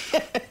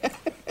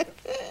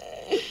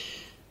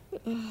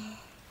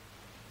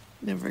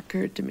 Never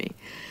occurred to me.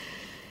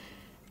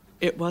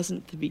 It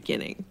wasn't the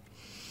beginning.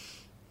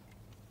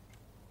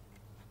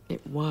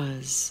 It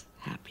was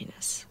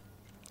happiness.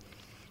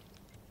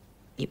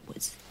 It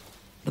was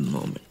the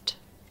moment.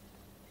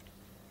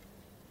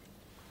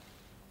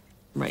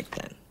 Right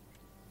then.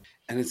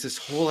 And it's this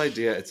whole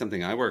idea, it's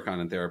something I work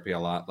on in therapy a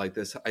lot, like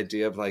this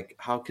idea of like,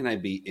 how can I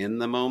be in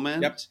the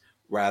moment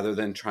rather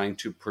than trying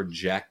to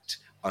project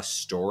a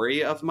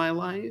story of my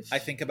life? I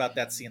think about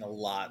that scene a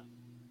lot.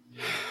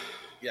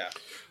 Yeah.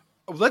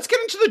 Let's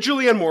get into the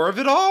Julianne Moore of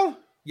it all.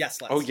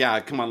 Yes, let's. Oh yeah,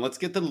 come on, let's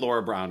get the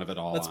Laura Brown of it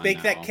all. Let's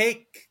bake that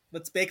cake.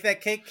 Let's bake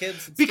that cake,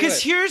 kids. Let's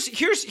because here's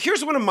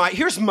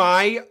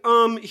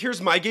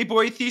my gay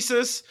boy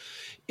thesis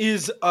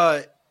is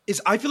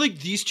I feel like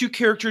these two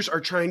characters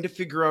are trying to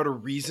figure out a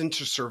reason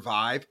to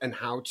survive and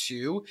how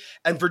to,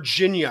 and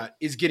Virginia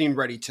is getting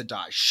ready to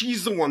die.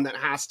 She's the one that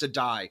has to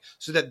die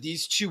so that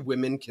these two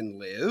women can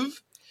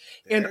live.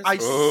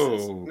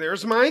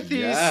 There's my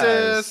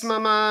thesis,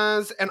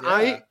 mamas. And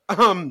I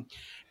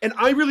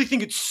really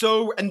think it's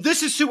so, and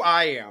this is who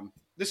I am.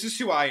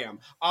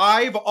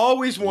 I've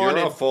always wanted.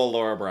 You're a full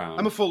Laura Brown.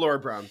 I'm a full Laura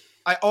Brown.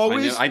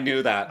 I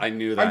knew that. I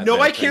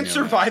know I can't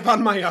survive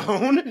on my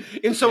own,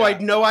 and so I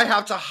know I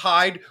have to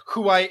hide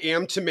who I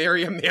am to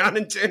marry a man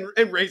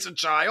and raise a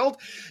child,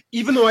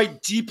 even though I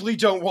deeply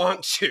don't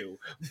want to.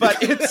 But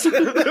it's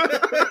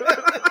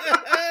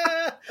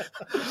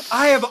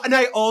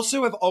I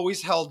also have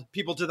always held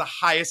people to the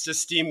highest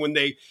esteem when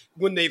they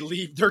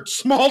leave their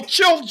small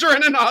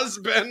children and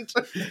husband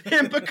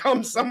and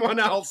become someone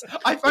else.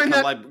 I find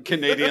that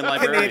Canadian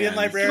librarians,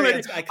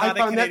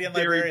 iconic Canadian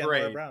librarian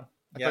Laura Brown.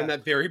 I find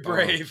that very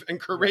brave and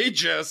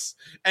courageous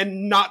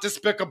and not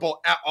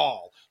despicable at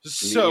all.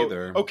 So,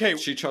 either. Okay.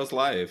 She chose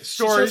life.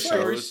 She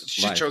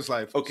chose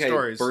life. Okay.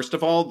 Stories. First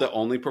of all, the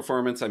only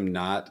performance I'm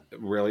not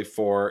really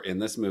for in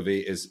this movie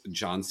is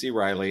John C.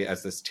 Reilly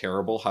as this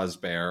terrible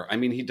husband. I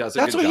mean, he does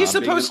That's what he's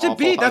supposed to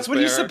be. That's what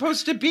he's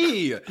supposed to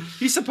be.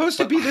 He's supposed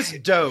to be this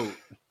dope.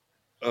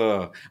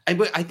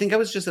 I think I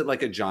was just at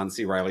like a John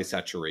C. Reilly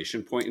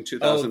saturation point in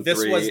 2003. Oh,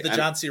 this was the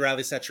John C.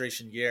 Reilly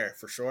saturation year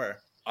for sure.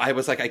 I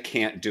was like, I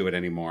can't do it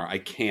anymore. I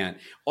can't.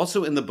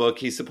 Also, in the book,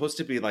 he's supposed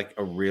to be like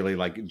a really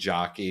like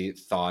jockey,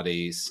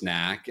 thoughty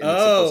snack.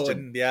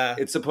 And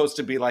it's supposed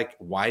to be like,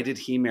 why did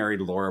he marry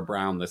Laura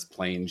Brown, this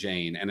plain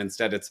Jane? And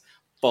instead, it's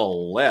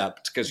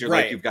flipped because you're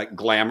like, you've got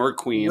glamour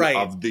queen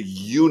of the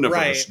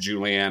universe,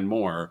 Julianne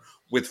Moore,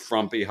 with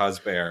frumpy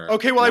husband.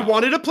 Okay, well, I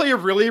wanted to play a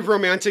really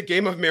romantic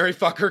game of Marry,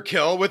 Fuck, or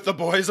Kill with the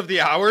boys of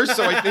the hour,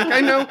 so I think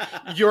I know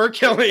you're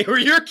killing who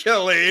you're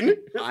killing.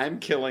 I'm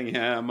killing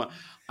him.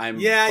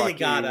 You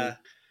gotta.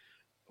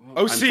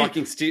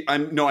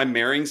 I'm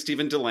marrying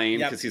Stephen Delane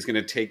because he's going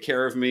to take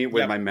care of me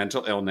with my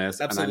mental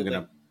illness, absolutely. And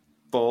I'm going to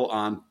full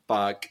on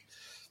fuck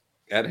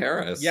Ed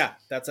Harris. Yeah,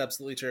 that's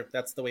absolutely true.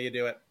 That's the way you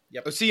do it.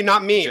 Yep. Oh, see,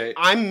 not me.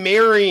 I'm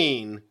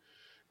marrying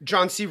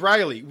John C.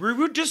 Reilly. We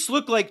would just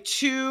look like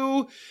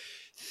two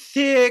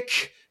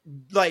thick,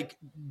 like,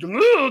 don't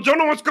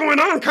know what's going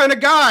on kind of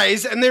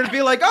guys, and they'd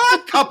be like,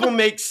 oh, a couple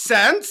makes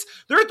sense.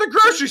 They're at the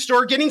grocery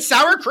store getting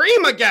sour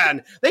cream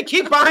again. They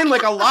keep buying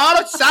like a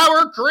lot of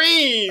sour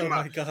cream. Oh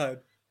my god.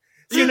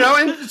 You know,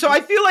 and so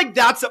I feel like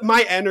that's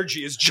my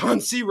energy is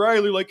John C.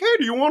 Reilly. Like, hey,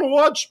 do you want to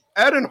watch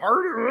Ed and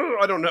Hardy?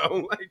 I don't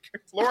know, like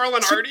Laurel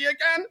and Hardy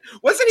again.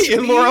 Wasn't he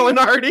in Laurel and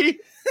Hardy?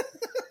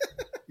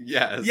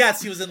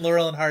 Yes, he was in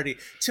Laurel and Hardy.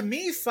 To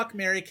me, Fuck,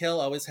 Marry,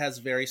 Kill always has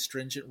very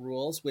stringent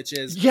rules, which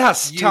is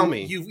tell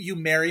me. You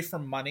marry for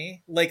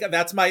money. Like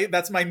that's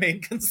my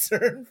main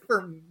concern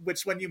for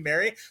which one you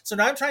marry. So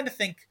now I'm trying to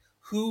think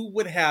who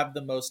would have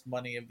the most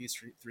money of these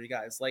three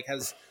guys. Like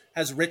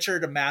has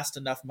Richard amassed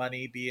enough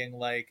money being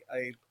like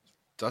a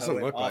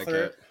doesn't look author?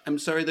 Like it. I'm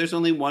sorry, there's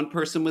only one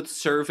person with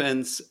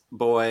servants,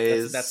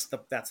 boys. That's the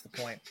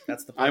point.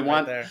 That's the point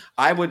right there.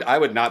 I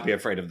would not be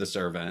afraid of the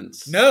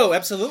servants. No,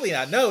 absolutely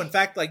not. No, in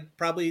fact, like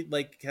probably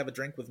like have a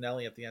drink with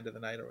Nellie at the end of the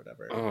night or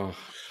whatever. Oh,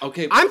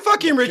 okay. I'm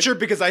fucking Richard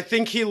because I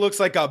think he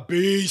looks like a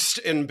beast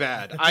in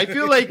bed. I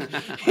feel like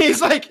he's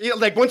like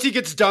once he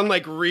gets done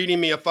like reading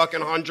me a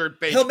fucking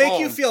 100-page he'll make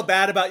poem. You feel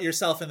bad about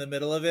yourself in the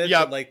middle of it.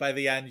 Yeah. But like by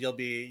the end you'll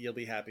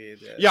be happy.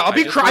 Yeah, I'll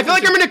be cry. I feel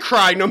like I'm gonna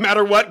cry no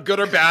matter what, good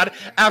or bad,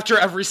 after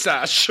every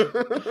sesh.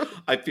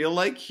 I feel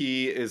like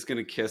he is going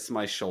to kiss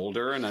my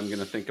shoulder and I'm going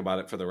to think about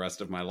it for the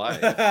rest of my life.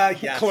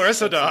 Yes,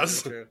 Clarissa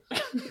does. True.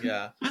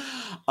 Yeah.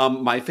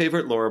 My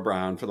favorite Laura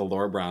Brown for the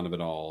Laura Brown of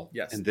it all.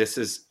 Yes. And this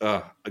is,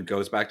 it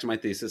goes back to my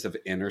thesis of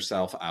inner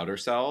self, outer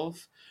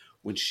self.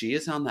 When she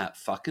is on that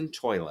fucking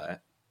toilet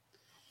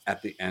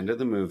at the end of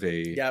the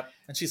movie. Yep.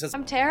 And she says,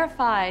 I'm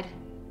terrified.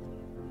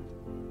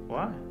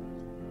 Why?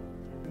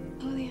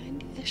 Oh, the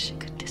idea she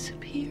could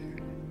disappear.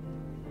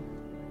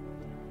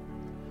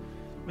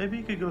 Maybe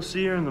you could go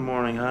see her in the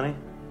morning, honey.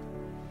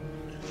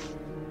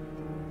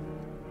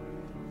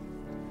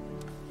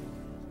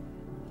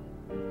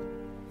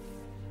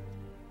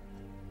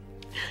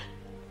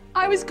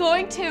 I was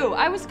going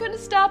to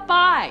stop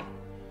by.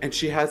 And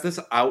she has this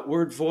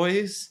outward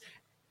voice.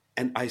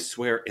 And I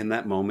swear in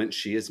that moment,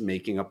 she is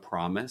making a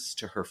promise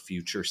to her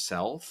future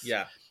self.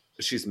 Yeah.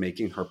 She's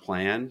making her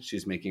plan.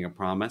 She's making a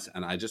promise.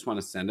 And I just want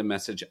to send a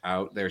message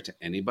out there to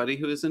anybody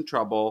who is in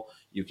trouble.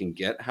 You can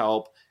get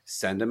help.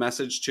 Send a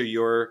message to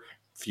your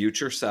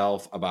future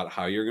self about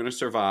how you're going to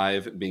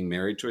survive being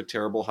married to a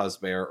terrible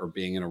husband or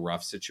being in a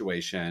rough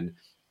situation.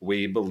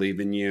 We believe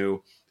in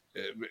you.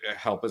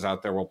 Help is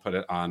out there. We'll put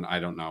it on, I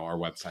don't know, our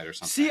website or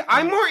something. See,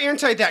 I'm more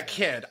anti that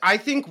kid. I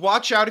think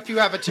watch out if you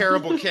have a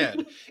terrible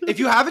kid. If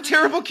you have a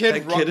terrible kid,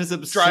 that kid is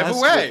obsessed drive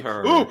away. With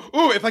her.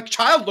 Ooh, if a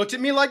child looked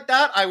at me like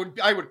that, I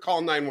would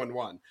call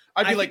 911.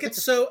 I'd be like,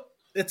 that's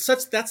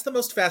the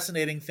most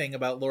fascinating thing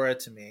about Laura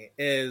to me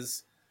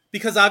is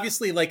because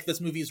obviously like this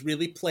movie is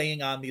really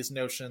playing on these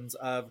notions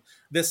of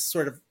this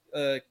sort of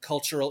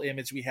cultural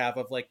image we have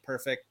of like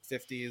perfect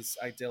 50s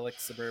idyllic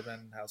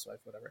suburban housewife,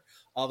 whatever,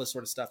 all this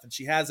sort of stuff. And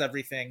she has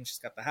everything. She's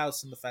got the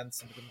house and the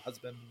fence and the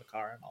husband and the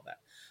car and all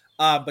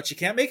that. But she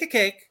can't make a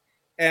cake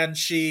and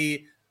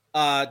she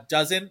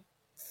doesn't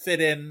fit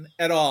in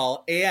at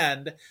all.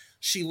 And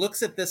she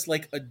looks at this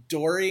like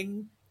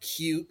adoring,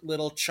 cute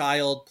little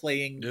child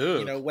playing,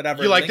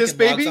 whatever. You like Lincoln this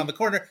baby? Logs on the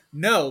corner.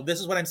 No, this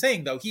is what I'm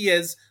saying though. He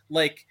is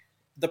like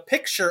the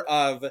picture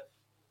of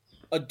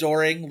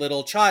adoring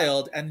little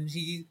child, and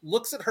he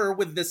looks at her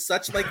with this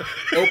such like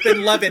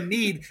open love and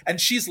need, and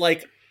she's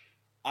like,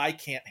 I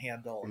can't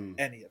handle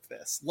any of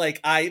this.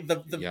 Like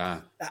the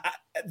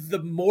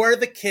more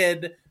the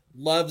kid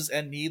loves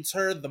and needs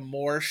her, the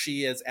more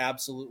she is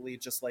absolutely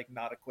just like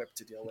not equipped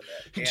to deal with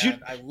it.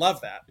 And I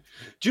love that.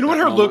 Do you know what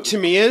her look to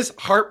me is?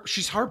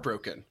 She's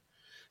heartbroken.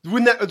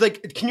 When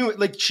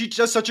that she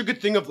does such a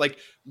good thing of like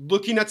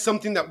looking at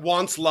something that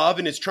wants love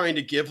and is trying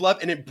to give love,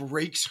 and it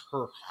breaks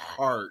her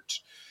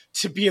heart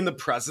to be in the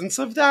presence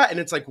of that. And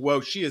it's like, whoa,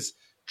 she is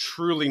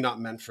truly not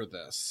meant for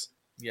this.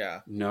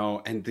 Yeah.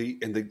 No, and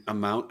the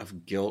amount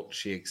of guilt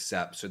she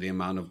accepts or the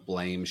amount of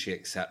blame she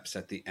accepts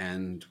at the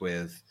end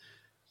with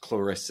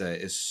Clarissa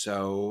is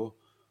so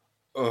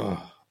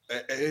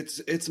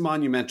it's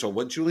monumental.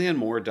 What Julianne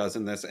Moore does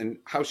in this and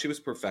how she was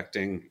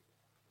perfecting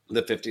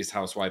the 50s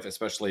housewife,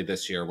 especially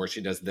this year, where she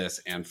does this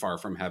and Far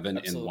From Heaven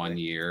in 1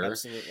 year,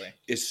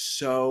 is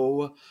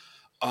so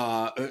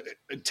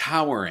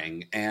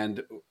towering.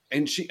 And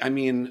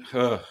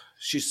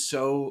she's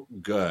so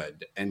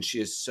good. And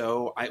she is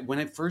so, when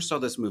I first saw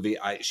this movie,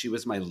 she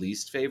was my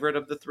least favorite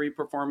of the three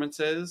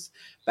performances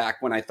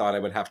back when I thought I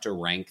would have to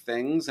rank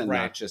things and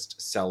not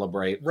just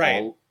celebrate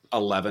all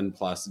 11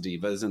 plus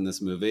divas in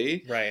this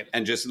movie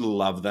and just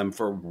love them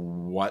for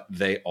what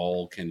they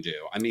all can do.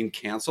 I mean,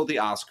 cancel the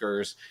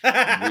Oscars,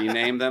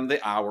 rename them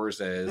the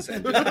Hourses,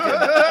 and just give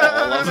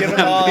all of them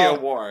the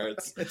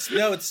awards.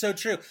 It's so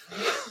true.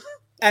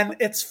 And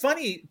it's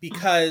funny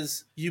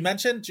because you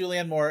mentioned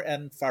Julianne Moore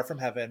and Far From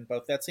Heaven,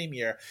 both that same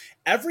year.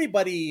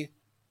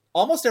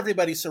 Almost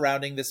everybody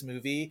surrounding this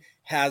movie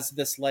has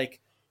this like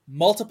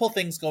multiple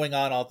things going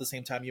on all at the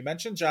same time. You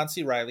mentioned John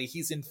C. Reilly.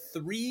 He's in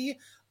 3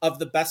 of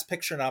the Best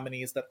Picture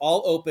nominees that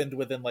all opened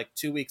within like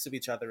 2 weeks of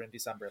each other in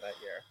December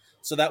that year.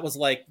 So that was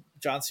like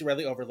John C.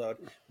 Reilly overload.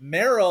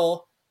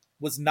 Meryl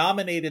was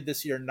nominated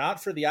this year,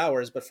 not for The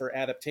Hours, but for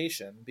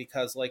adaptation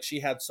because like she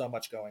had so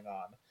much going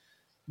on.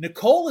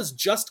 Nicole is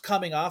just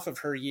coming off of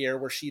her year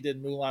where she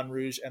did Moulin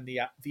Rouge and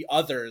the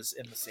others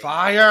in the same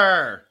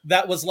Fire.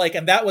 That was like,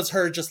 and that was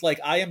her just like,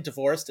 I am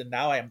divorced and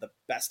now I am the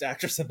best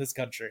actress in this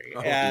country.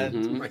 Oh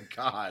my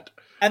God.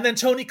 And then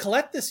Toni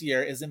Collette this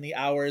year is in The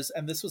Hours,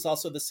 and this was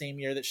also the same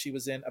year that she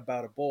was in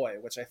About a Boy,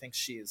 which I think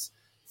she's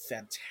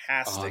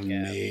fantastic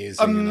in.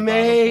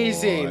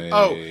 Amazing.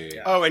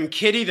 Oh, and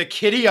Kitty, the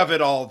kitty of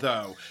it all,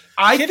 though.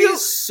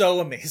 Kitty's so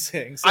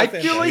amazing. I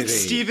feel like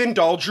Stephen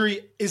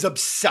Daldry is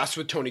obsessed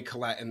with Toni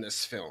Collette in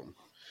this film.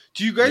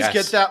 Do you guys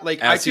get that? Like,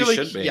 as I feel he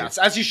like should be. yes,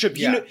 as he should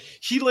be. Yeah.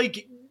 You know,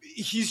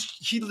 he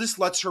just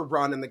lets her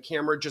run, and the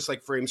camera just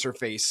like frames her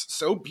face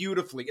so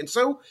beautifully and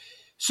so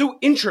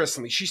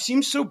interestingly. She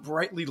seems so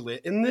brightly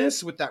lit in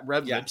this with that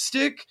red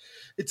lipstick.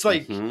 It's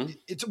like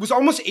it was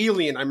almost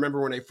alien. I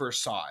remember when I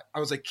first saw it,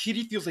 I was like,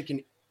 Kitty feels like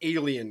an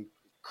alien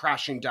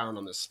crashing down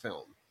on this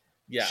film.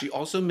 Yeah. She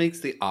also makes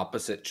the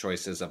opposite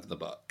choices of the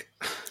book.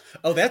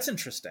 Oh, that's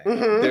interesting.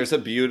 There's a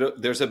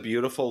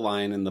beautiful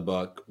line in the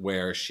book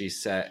where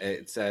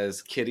it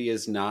says Kitty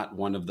is not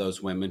one of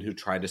those women who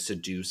try to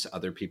seduce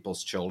other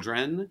people's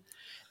children.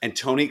 And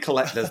Toni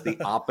Collette does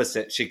the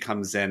opposite. She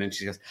comes in and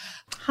she goes,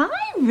 "Hi,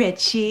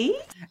 Richie."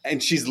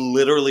 And she's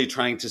literally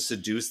trying to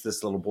seduce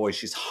this little boy.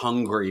 She's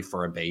hungry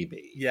for a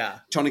baby. Yeah.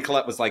 Toni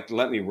Collette was like,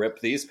 let me rip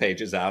these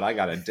pages out. I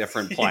got a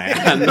different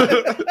plan.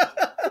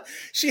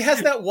 She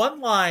has that one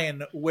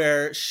line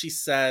where she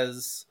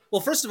says,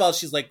 well, first of all,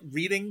 she's like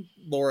reading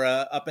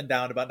Laura up and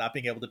down about not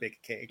being able to bake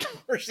a cake.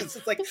 Where she's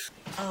just like,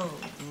 "Oh,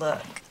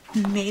 look,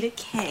 made a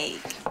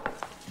cake."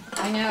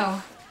 I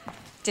know.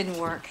 Didn't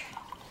work.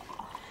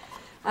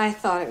 I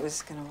thought it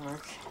was gonna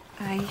work.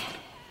 I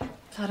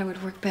thought it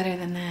would work better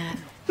than that.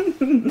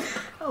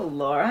 Oh,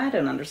 Laura, I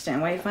don't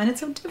understand why you find it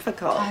so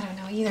difficult. I don't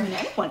know either. I mean,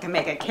 anyone can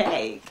make a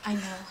cake. I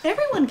know.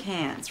 Everyone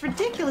can. It's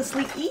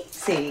ridiculously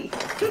easy.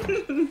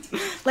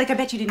 Like, I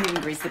bet you didn't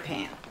even grease the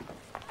pan.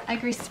 I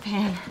greased the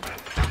pan.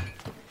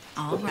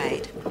 All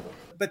right.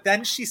 But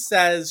then she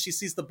says, she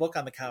sees the book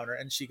on the counter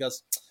and she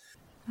goes,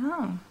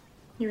 "Oh,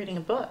 you're reading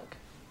a book."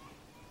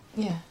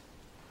 Yeah.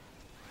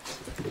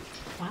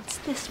 What's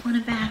this one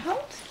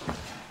about?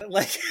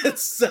 Like,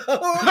 it's so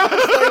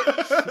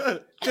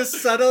just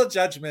subtle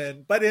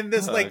judgment, but in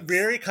this like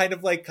very kind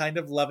of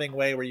loving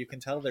way where you can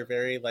tell they're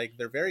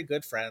very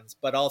good friends,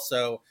 but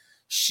also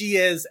she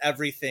is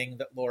everything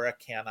that Laura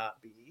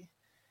cannot be.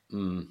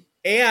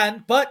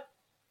 But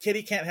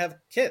Kitty can't have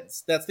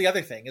kids. That's the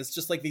other thing. It's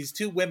just like these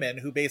two women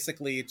who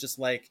basically just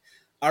like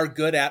are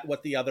good at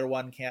what the other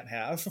one can't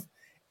have.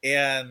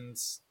 And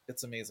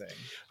it's amazing.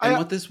 And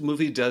what this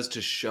movie does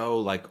to show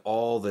like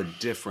all the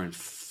different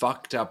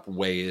fucked up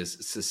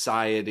ways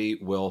society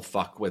will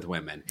fuck with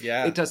women.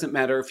 Yeah. It doesn't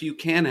matter if you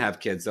can have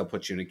kids, they'll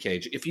put you in a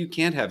cage. If you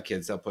can't have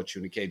kids, they'll put you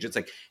in a cage. It's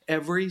like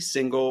every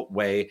single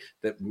way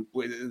that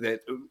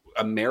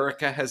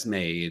America has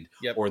made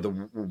or the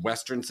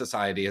Western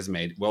society has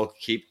made, we'll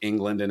keep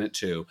England in it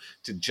too,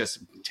 to just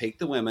take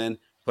the women,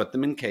 put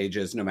them in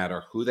cages, no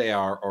matter who they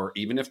are, or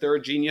even if they're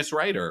a genius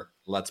writer,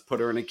 let's put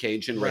her in a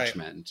cage in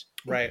Richmond.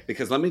 Right.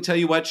 Because let me tell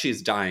you what,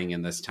 she's dying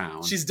in this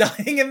town. She's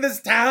dying in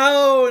this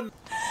town.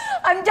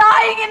 I'm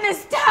dying in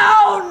this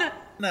town.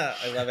 No,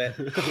 I love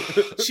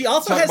it. She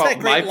also Talk has about that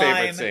great my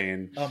favorite line.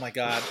 scene. Oh my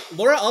God.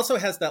 Laura also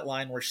has that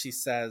line where she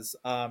says,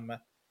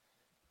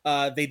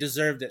 they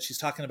deserved it. She's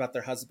talking about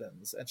their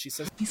husbands. And she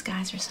says, "These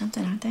guys are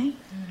something, aren't they?"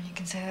 You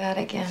can say that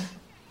again.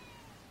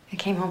 They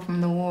came home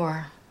from the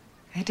war.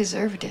 They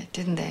deserved it,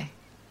 didn't they?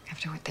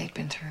 After what they'd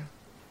been through.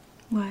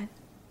 What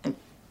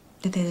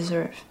did they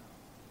deserve?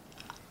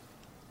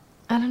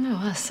 I don't know,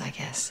 us, I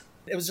guess.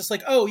 It was just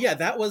like, oh yeah,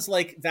 that was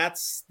like,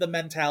 that's the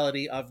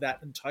mentality of that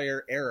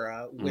entire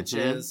era, which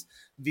is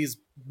these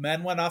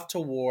men went off to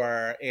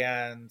war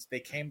and they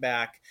came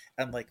back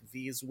and like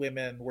these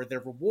women were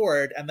their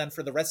reward. And then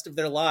for the rest of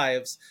their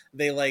lives,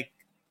 they like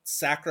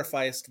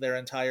sacrificed their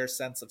entire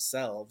sense of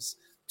selves.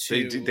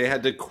 They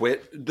had to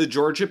quit the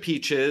Georgia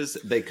Peaches.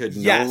 They could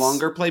no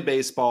longer play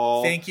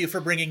baseball. Thank you for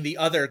bringing the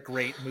other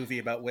great movie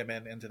about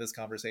women into this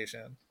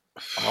conversation.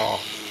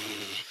 Oh,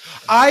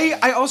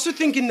 I also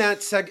think in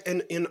that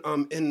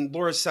in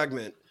Laura's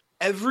segment,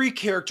 every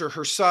character,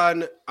 her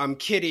son,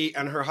 Kitty,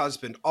 and her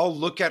husband, all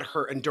look at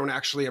her and don't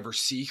actually ever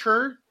see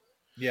her.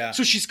 Yeah.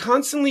 So she's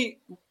constantly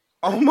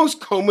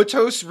almost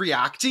comatose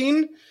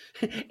reacting.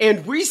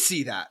 And we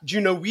see that.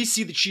 We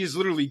see that she is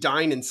literally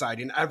dying inside,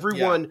 and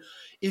everyone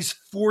is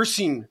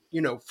forcing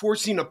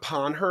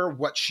upon her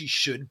what she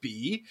should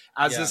be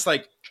as this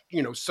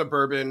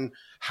suburban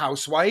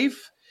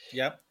housewife.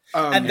 Yep.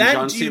 And then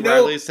John C.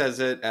 Reilly says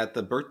it at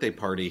the birthday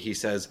party. He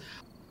says,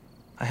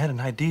 "I had an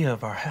idea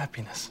of our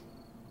happiness."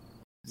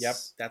 Yep,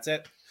 that's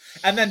it.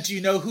 And then do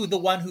you know who the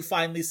one who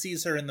finally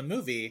sees her in the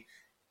movie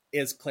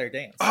is? Claire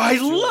Danes. I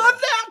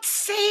love that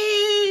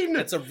scene!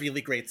 It's a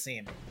really great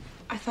scene.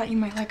 I thought you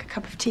might like a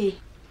cup of tea.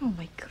 Oh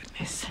my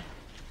goodness.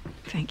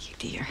 Thank you,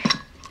 dear.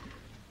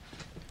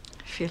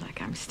 I feel like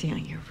I'm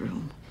stealing your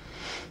room.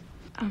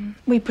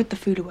 We put the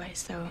food away,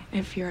 so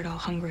if you're at all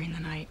hungry in the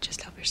night,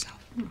 just help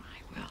yourself. I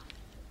will.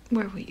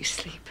 Where will you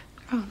sleep?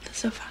 Oh, the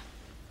sofa.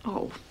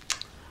 Oh,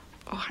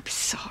 Oh, I'm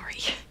sorry.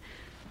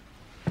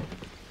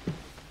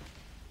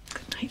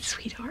 Good night,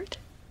 sweetheart.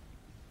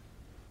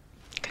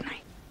 Good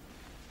night.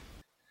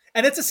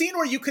 And it's a scene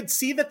where you could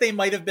see that they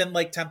might have been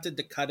like tempted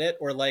to cut it,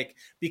 or like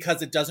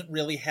because it doesn't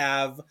really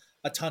have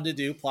a ton to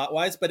do plot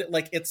wise, but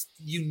it's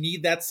you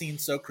need that scene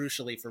so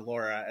crucially for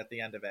Laura at the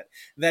end of it,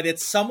 that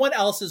it's someone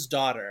else's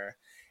daughter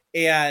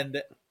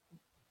and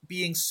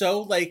being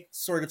so like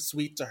sort of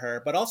sweet to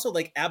her, but also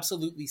like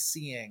absolutely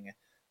seeing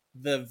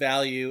the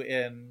value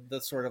in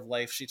the sort of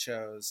life she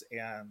chose.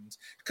 And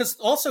because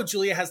also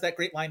Julia has that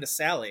great line to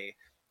Sally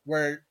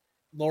where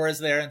Laura's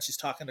there and she's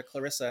talking to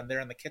Clarissa and they're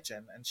in the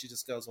kitchen and she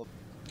just goes, well,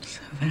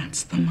 So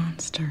that's the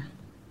monster.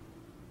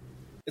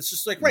 it's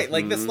just like, right,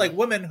 like this like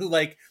woman who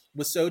like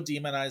was so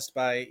demonized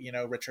by, you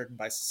know, Richard and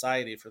by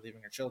society for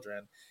leaving her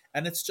children,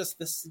 and it's just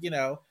this, you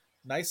know,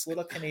 nice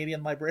little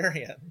Canadian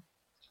librarian.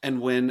 And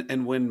when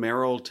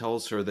Meryl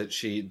tells her that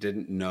she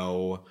didn't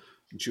know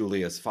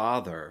Julia's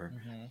father,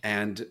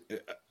 and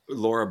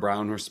Laura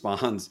Brown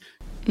responds,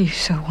 You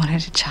so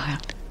wanted a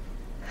child.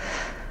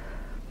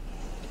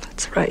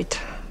 That's right.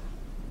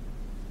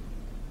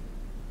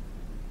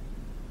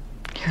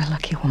 You're a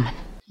lucky woman.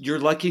 you're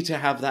lucky to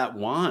have that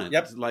want.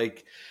 Yep.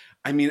 Like,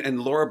 I mean,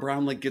 and Laura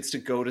Brown like gets to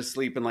go to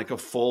sleep in like a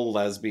full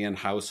lesbian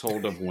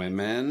household of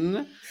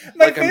women.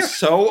 Like, I'm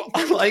so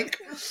like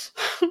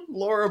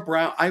Laura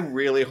Brown. I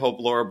really hope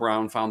Laura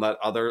Brown found that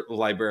other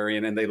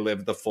librarian and they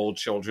lived the full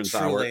children's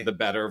hour, the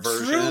better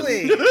version.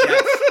 Truly,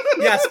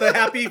 yes, the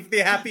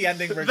happy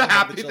ending version. The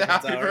happy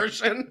hour.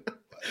 version.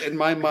 In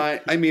my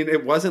mind, I mean,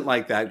 it wasn't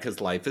like that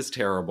because life is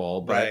terrible.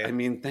 But Right. I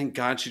mean, thank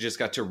God she just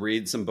got to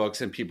read some books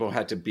and people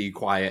had to be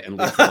quiet and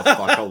leave her the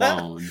fuck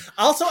alone.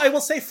 Also, I will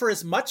say, for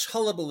as much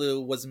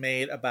hullabaloo was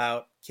made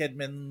about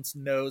Kidman's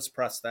nose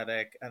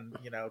prosthetic and,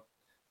 you know,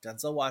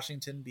 Denzel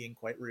Washington being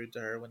quite rude to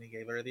her when he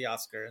gave her the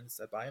Oscar and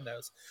said, buy a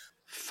nose.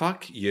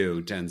 Fuck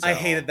you, Denzel. I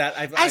hated that.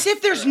 As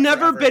if there's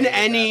never been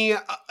any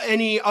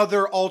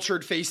other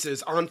altered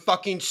faces on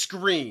fucking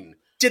screen.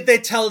 Did they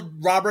tell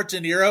Robert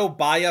De Niro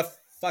buy a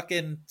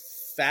fucking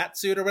fat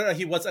suit or whatever?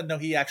 He wasn't. No,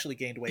 he actually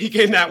gained weight. He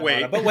gained that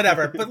weight. But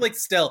whatever. But like,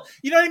 still,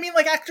 you know what I mean?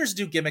 Like, actors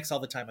do gimmicks all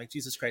the time. Like,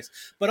 Jesus Christ.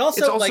 But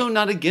also, it's also like,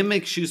 not a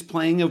gimmick. She's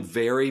playing a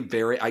very,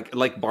 very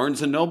like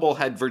Barnes and Noble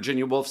had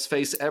Virginia Woolf's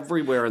face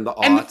everywhere in the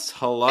aughts.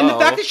 Hello. And the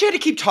fact that she had to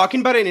keep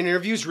talking about it in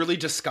interviews really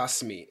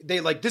disgusts me. They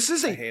like, this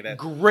is a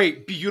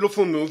great,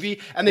 beautiful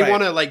movie, and they Right.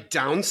 want to like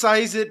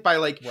downsize it by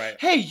like,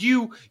 hey,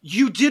 you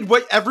did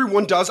what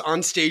everyone does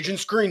on stage and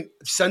screen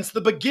since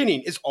the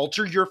beginning, is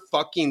alter your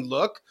fucking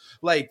look.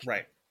 Like,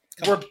 right.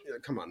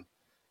 Come on.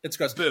 It's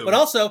gross. Boo. But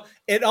also,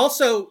 it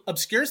also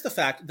obscures the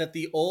fact that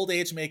the old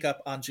age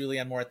makeup on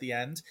Julianne Moore at the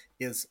end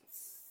is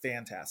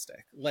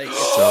fantastic. Like,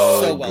 it's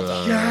so well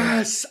done.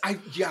 Yes.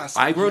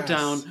 I wrote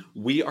down,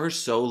 we are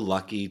so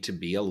lucky to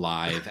be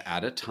alive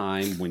at a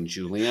time when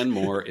Julianne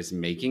Moore is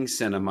making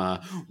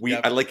cinema.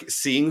 I like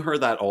seeing her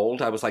that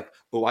old. I was like,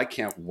 oh, I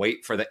can't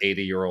wait for the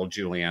 80-year-old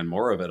Julianne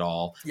Moore of it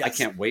all. Yes. I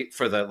can't wait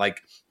for the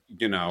like,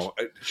 you know,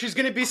 she's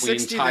going to be Queen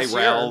 60 Tyrell this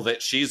year.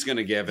 that she's going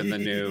to give in the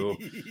new,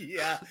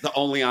 Yeah. the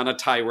Oleana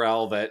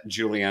Tyrell that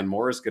Julianne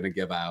Moore is going to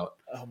give out.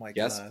 Oh my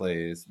Yes, God.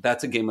 please.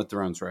 That's a Game of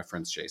Thrones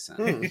reference, Jason.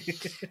 Hmm.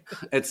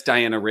 It's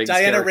Diana Rigg's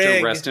Diana character.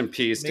 Rigg. Rest in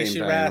peace, May Dame she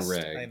Diana rest.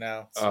 Rigg. I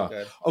know. So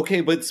good.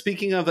 Okay, but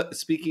speaking of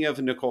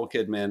Nicole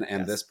Kidman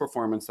and this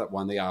performance that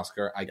won the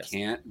Oscar, I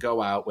can't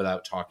go out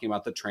without talking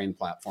about the train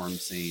platform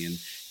scene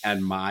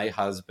and my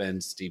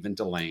husband Stephen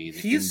Delane.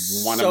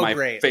 He's in one so of my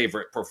great.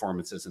 favorite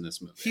performances in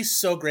this movie. He's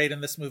so great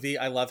in this movie.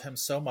 I love him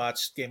so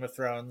much. Game of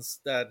Thrones,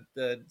 the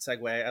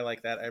segue. I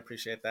like that. I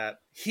appreciate that.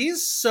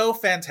 He's so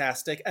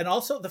fantastic. And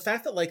also the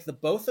fact that like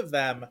the both of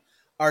them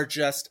are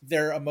just,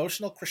 their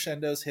emotional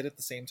crescendos hit at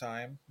the same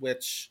time,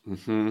 which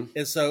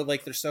is so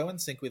like, they're so in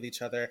sync with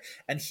each other.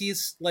 And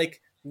he's like,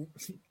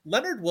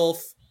 Leonard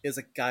Wolf is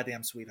a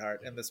goddamn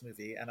sweetheart in this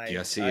movie. And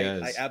Yes, he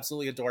is. I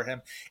absolutely adore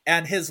him.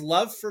 And his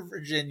love for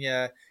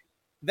Virginia,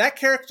 that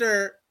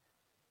character,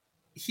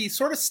 he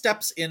sort of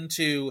steps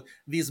into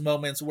these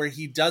moments where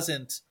he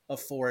doesn't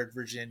afford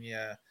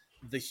Virginia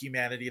the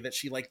humanity that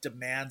she like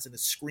demands and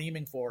is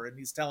screaming for, and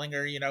he's telling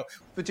her, you know,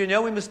 Virginia,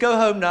 we must go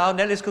home now.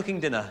 Nellie's cooking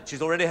dinner.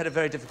 She's already had a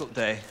very difficult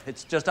day.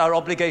 It's just our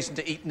obligation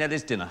to eat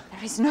Nellie's dinner.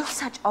 There is no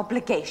such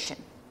obligation.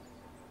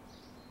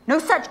 No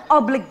such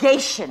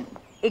obligation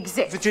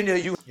exists. Virginia,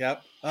 you...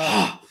 Yep.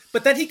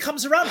 But then he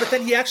comes around, but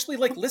then he actually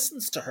like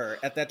listens to her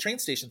at that train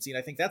station scene.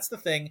 I think that's the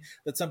thing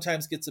that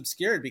sometimes gets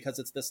obscured because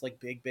it's this like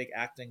big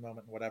acting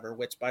moment, whatever,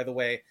 which by the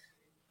way,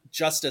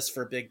 justice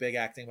for big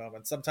acting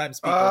moments. Sometimes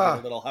people get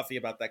a little huffy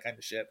about that kind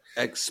of shit.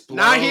 Explode.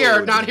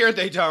 Not here.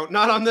 They don't.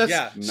 Not on this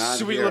Not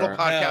sweet here. little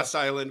podcast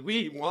island.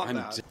 We want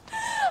that.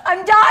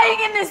 I'm dying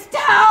in this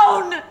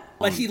town.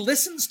 But he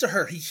listens to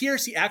her.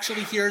 He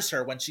actually hears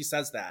her when she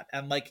says that.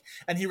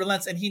 And he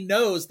relents, and he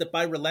knows that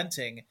by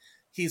relenting,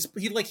 he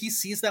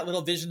sees that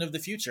little vision of the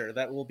future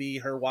that will be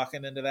her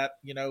walking into that,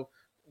 you know,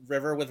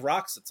 river with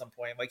rocks at some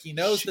point. Like, he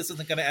knows this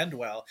isn't going to end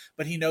well,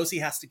 but he knows he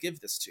has to give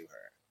this to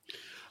her.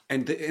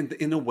 And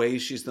in a way,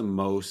 she's the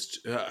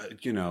most,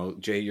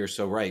 Jay, you're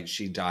so right.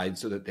 She died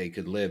so that they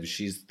could live.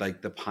 She's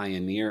like the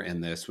pioneer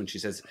in this when she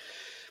says,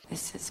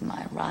 "This is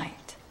my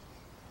right.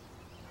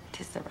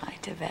 It is the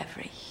right of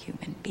every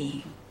human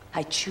being.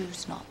 I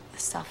choose not the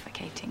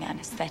suffocating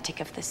anesthetic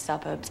of the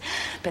suburbs,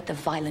 but the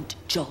violent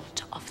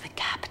jolt of the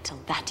capital.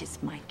 That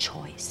is my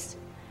choice.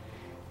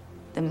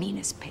 The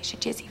meanest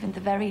patient, yes, even the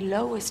very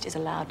lowest, is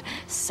allowed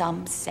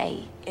some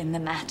say in the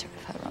matter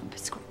of her own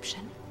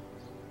prescription.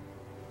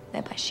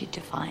 Thereby she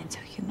defines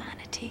her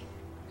humanity.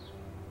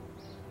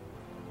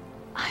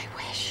 I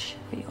wish,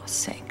 for your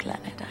sake,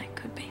 Leonard, I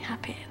could be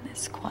happy in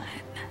this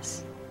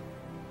quietness.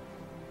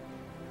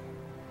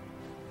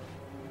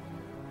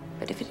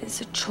 But if it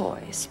is a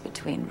choice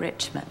between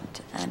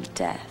Richmond and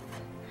death,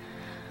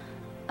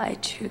 I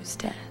choose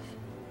death."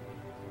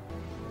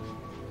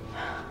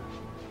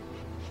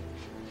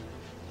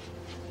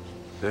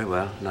 Very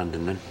well,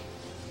 London then.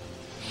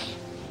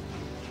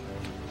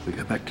 We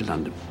go back to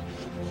London.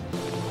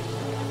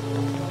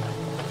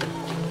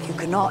 You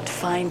cannot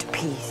find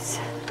peace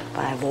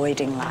by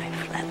avoiding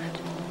life, Leonard.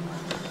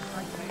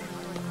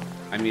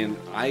 I mean,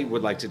 I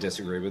would like to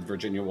disagree with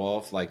Virginia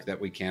Woolf, like that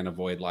we can't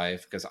avoid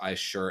life, because I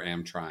sure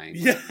am trying.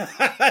 Yeah,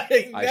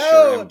 I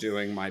sure am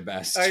doing my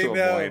best to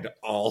avoid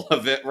all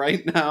of it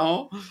right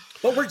now.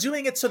 But we're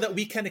doing it so that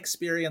we can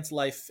experience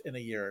life in a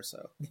year or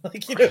so.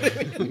 Like, you know what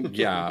I mean?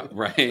 Yeah,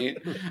 right.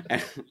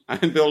 And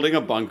I'm building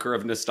a bunker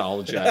of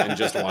nostalgia and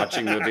just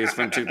watching movies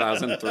from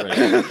 2003.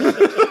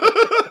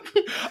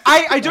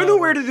 I don't know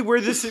where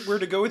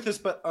to go with this,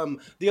 but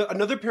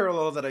another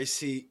parallel that I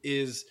see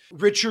is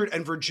Richard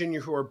and Virginia,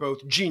 who are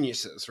both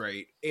geniuses,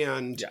 right?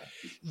 And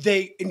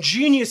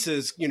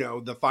geniuses,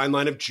 the fine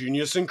line of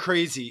genius and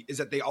crazy is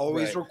that they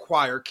always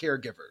require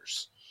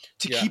caregivers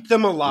to keep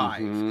them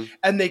alive,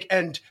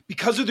 and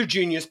because of their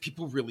genius,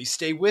 people really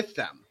stay with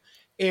them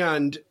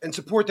and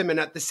support them, and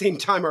at the same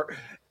time,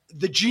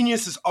 the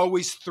genius is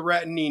always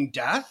threatening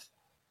death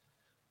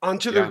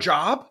onto their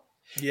job.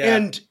 Yeah.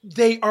 And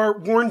they are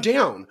worn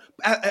down.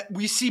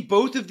 We see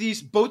both of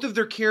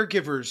their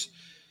caregivers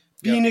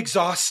being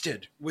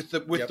exhausted with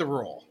the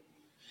role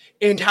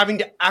and having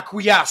to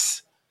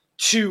acquiesce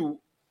to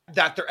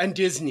that their end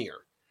is near.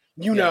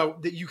 Know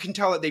that you can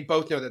tell that they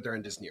both know that their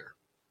end is near.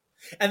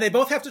 And they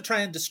both have to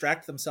try and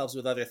distract themselves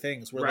with other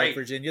things. Where like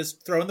Virginia's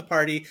throwing the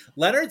party.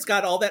 Leonard's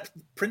got all that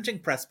printing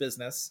press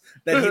business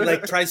that he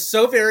like tries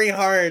so very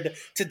hard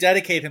to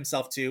dedicate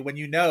himself to,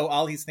 when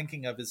all he's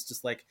thinking of is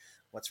just like,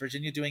 what's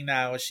Virginia doing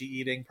now? Is she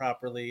eating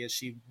properly? Has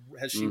she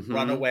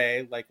run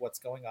away? Like, what's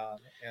going on?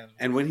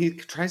 And when he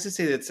tries to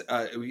say that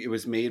it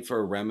was made for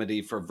a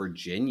remedy for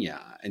Virginia,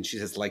 and she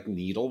says like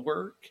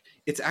needlework,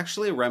 it's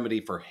actually a remedy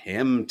for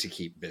him to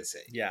keep busy.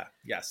 Yeah.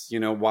 Yes.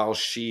 While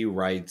she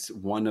writes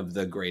one of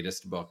the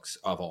greatest books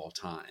of all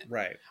time.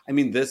 Right. I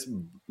mean,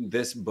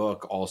 this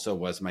book also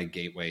was my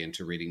gateway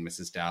into reading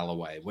Mrs.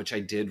 Dalloway, which I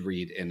did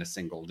read in a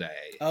single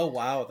day. Oh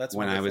wow, that's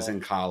when wonderful. I was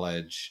in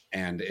college,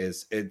 and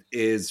it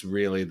is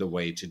really the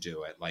way to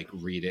do it. Like,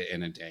 read it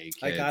in a day,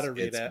 kids. I gotta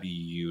read it. It's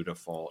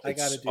beautiful. I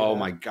gotta do oh that.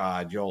 my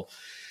God,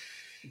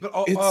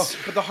 But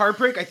the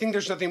heartbreak. I think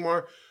there's nothing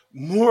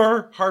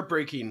more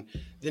heartbreaking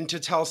than to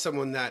tell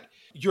someone that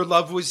your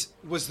love was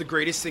the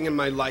greatest thing in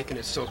my life and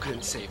it still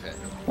couldn't save it.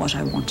 What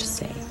I want to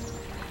say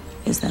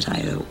is that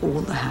I owe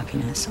all the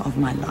happiness of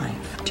my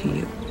life to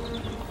you.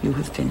 You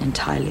have been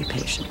entirely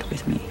patient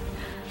with me.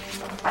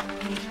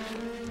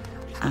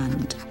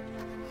 And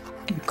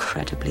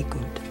incredibly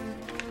good.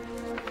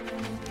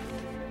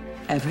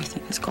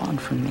 Everything has gone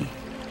from me,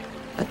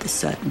 but the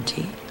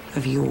certainty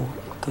of your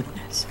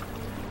goodness.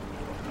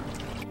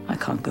 I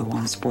can't go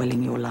on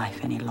spoiling your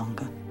life any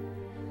longer.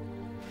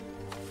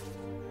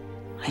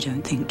 I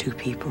don't think two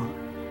people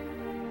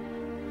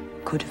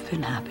could have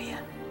been happier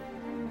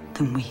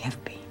than we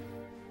have been.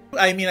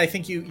 I mean, I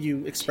think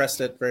you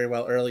expressed it very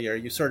well earlier.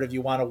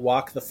 You want to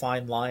walk the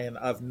fine line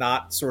of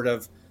not sort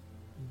of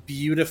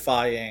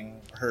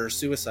beautifying her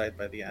suicide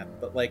by the end,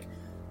 but like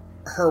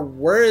her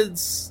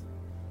words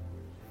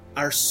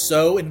are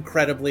so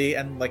incredibly,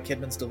 and like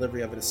Kidman's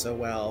delivery of it is so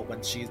well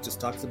when she just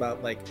talks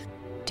about like,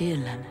 dear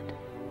Leonard,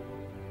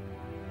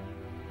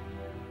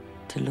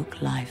 to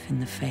look life in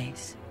the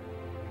face.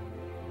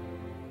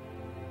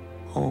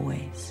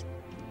 Always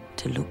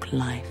to look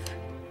life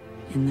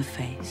in the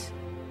face.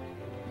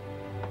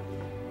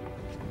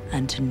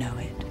 And to know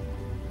it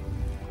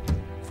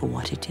for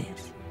what it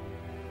is.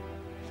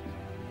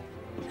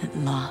 At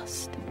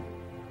last,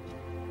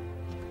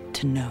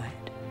 to know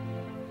it.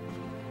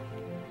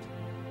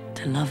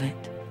 To love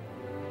it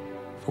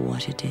for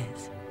what it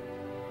is.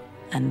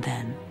 And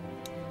then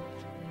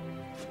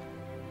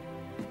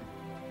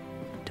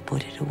to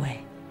put it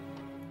away.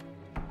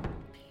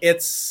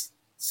 It's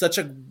such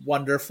a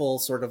wonderful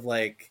sort of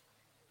like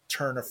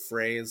turn of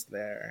phrase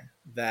there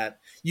that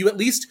you at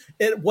least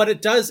what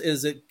it does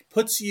is it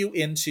puts you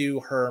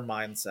into her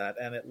mindset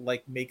and it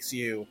like makes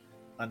you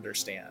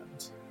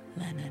understand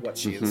Leonard. What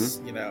she is,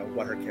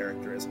 what her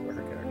character is and where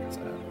her character is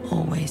at.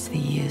 Always the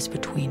years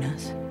between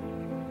us.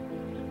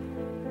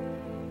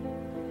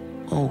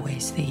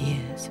 Always the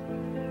years.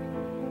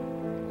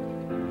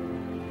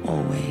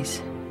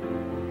 Always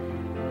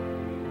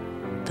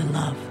the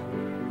love.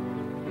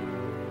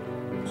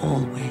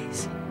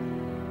 Always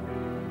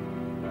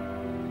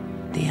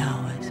the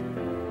hours.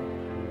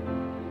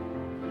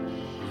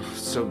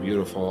 So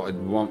beautiful.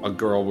 A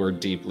girl we're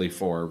deeply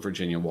for,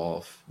 Virginia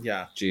Woolf.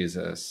 Yeah.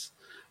 Jesus.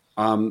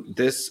 I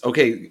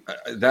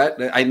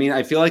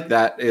feel like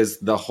that is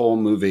the whole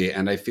movie,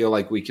 and I feel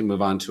like we can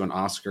move on to an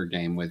Oscar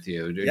game with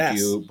you. Do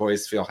you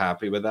boys feel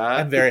happy with that?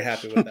 I'm very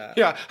happy with that.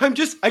 Yeah, I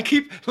just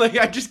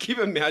keep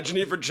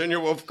imagining Virginia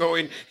Woolf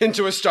going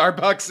into a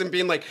Starbucks and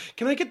being like,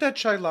 "Can I get that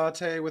chai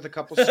latte with a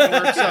couple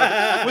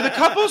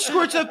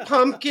squirts of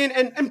pumpkin?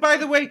 And by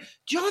the way,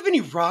 do y'all have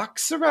any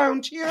rocks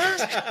around here,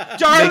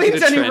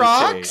 darlings? Any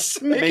rocks?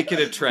 Make it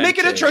a trendy. Make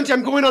it a trendy.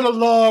 I'm going on a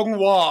long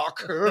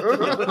walk."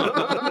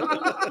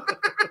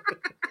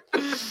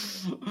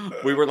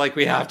 We were like,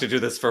 we have to do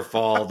this for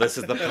fall. This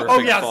is the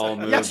perfect fall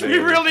movie. Yes, we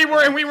really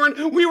were, and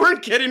we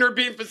weren't kidding or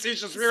being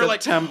facetious. We were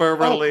September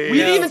release. We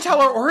didn't even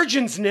tell our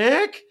origins,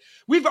 Nick.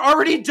 We've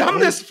already done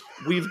this.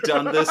 We've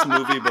done this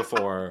movie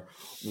before.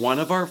 One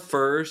of our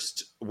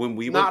first, when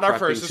we were not our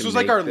first. This was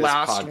like our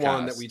last podcast,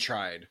 one that we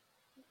tried.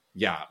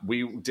 Yeah,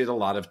 we did a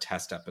lot of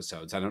test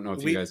episodes. I don't know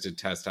if you guys did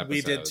test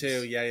episodes. We did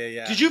too.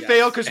 Yeah. Did you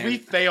fail? Because we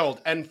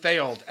failed and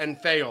failed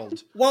and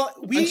failed. Well,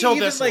 until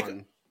this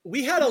one.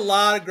 We had a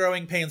lot of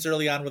growing pains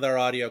early on with our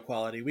audio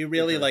quality. We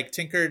really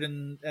tinkered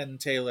and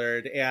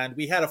tailored, and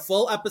we had a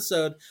full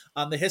episode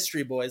on the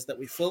History Boys that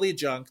we fully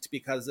junked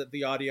because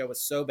the audio was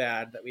so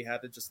bad that we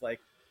had to just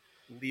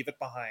leave it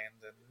behind,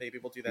 and maybe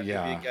we'll do that movie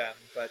again.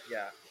 But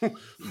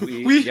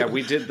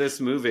we did this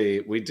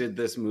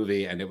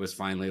movie, and it was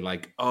finally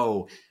like,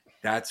 oh,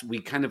 we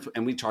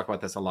talk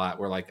about this a lot.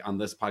 We're like, on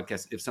this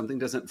podcast, if something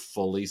doesn't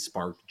fully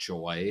spark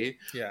joy,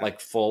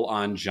 like full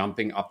on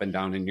jumping up and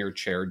down in your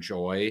chair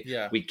joy,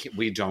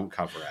 we don't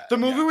cover it. The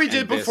movie we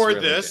did before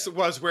this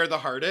was Where the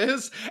Heart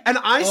Is, and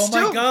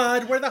my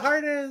God, Where the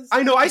Heart Is.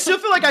 I know. I still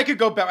feel like I could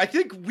go back. I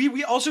think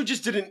we also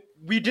just didn't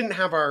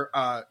have our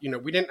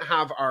we didn't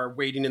have our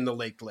wading in the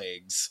lake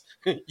legs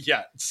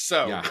yet.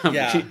 So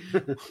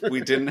we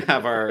didn't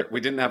have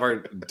our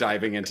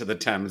diving into the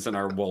Thames in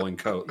our woolen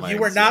coat legs. You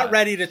were not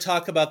ready to talk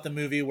about the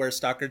movie where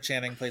Stockard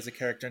Channing plays a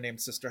character named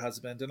Sister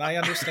Husband, and I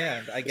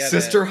understand. I get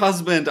Sister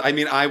Husband. I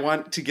mean, I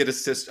want to get a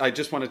sister. I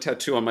just want a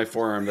tattoo on my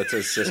forearm that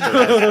says Sister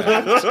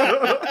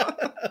Husband.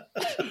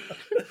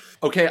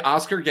 Okay,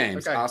 Oscar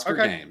games.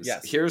 Games.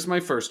 Yes. Here's my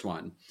first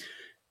one.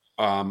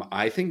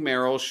 I think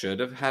Meryl should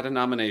have had a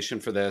nomination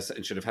for this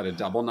and should have had a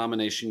double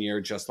nomination year,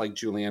 just like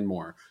Julianne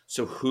Moore.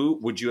 So who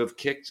would you have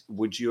kicked?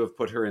 Would you have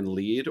put her in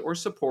lead or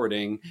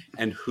supporting?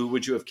 And who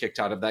would you have kicked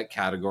out of that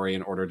category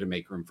in order to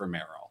make room for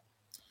Meryl?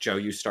 Joe,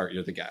 you start.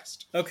 You're the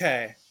guest.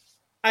 Okay.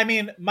 I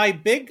mean, my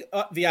big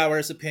The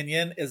Hour's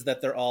opinion is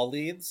that they're all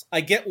leads.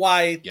 I get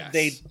why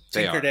they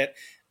tinkered it.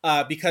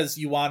 Because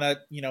you want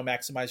to,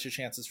 maximize your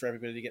chances for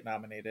everybody to get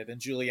nominated.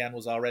 And Julianne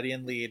was already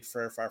in lead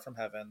for Far From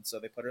Heaven, so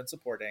they put her in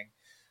supporting.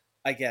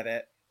 I get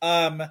it.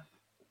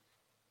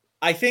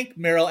 I think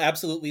Meryl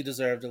absolutely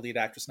deserved a lead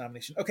actress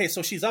nomination. Okay,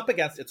 so she's up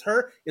against, it's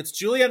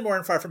Julianne Moore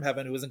in Far From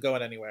Heaven, who isn't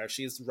going anywhere.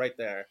 She's right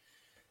there.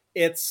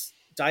 It's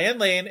Diane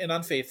Lane in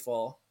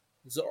Unfaithful.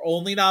 It's her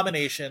only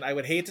nomination. I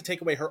would hate to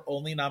take away her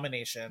only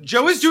nomination.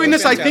 Joe is doing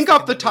this, I think,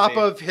 off the top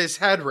of his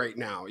head right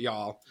now,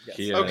 y'all.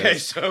 Yes. Okay,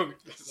 so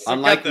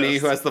unlike me,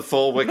 who has the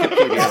full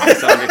Wikipedia of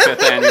the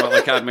 75th Annual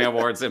Academy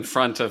Awards in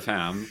front of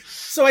him.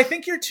 So I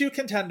think your two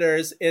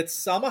contenders, it's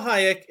Salma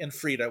Hayek and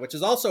Frida, which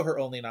is also her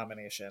only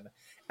nomination.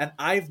 And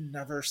I've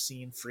never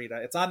seen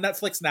Frida. It's on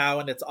Netflix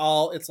now, and it's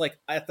like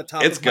at the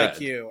top of my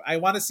queue. I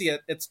want to see it.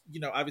 It's,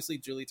 obviously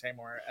Julie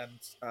Taymor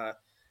and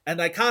an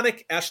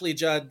iconic Ashley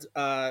Judd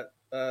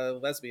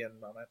lesbian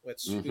moment,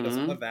 which who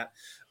doesn't love that?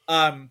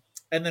 And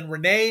then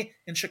Renee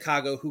in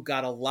Chicago, who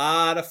got a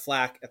lot of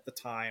flack at the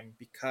time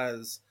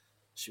because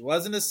she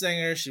wasn't a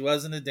singer, she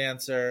wasn't a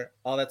dancer,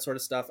 all that sort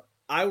of stuff.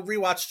 I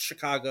rewatched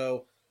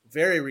Chicago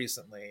very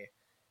recently,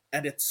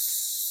 and it's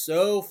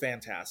so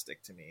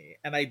fantastic to me.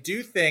 And I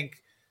do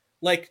think,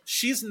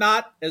 she's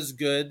not as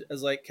good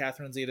as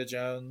Catherine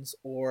Zeta-Jones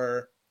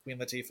or Queen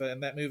Latifah in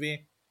that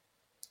movie,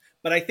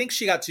 but I think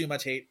she got too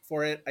much hate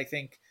for it. I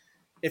think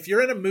if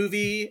you're in a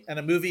movie and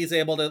a movie is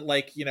able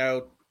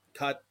to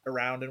cut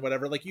around and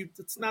whatever,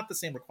 it's not the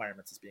same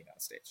requirements as being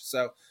on stage.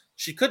 So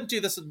she couldn't do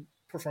this in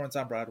performance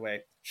on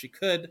Broadway. She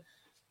could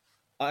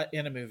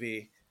in a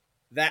movie.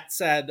 That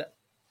said,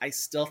 I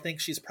still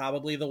think she's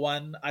probably the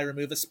one I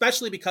remove,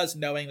 especially because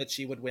knowing that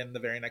she would win the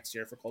very next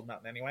year for Cold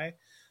Mountain anyway.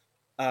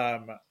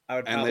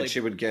 That she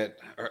would get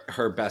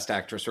her Best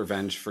Actress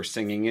revenge for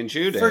singing in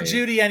Judy. For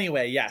Judy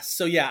anyway, yes.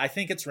 So yeah, I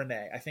think it's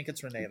Renee.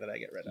 That I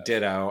get rid of.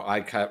 Ditto.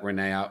 I cut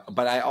Renee out.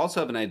 But I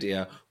also have an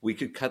idea. We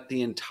could cut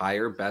the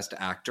entire Best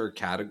Actor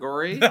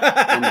category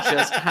and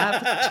just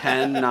have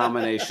 10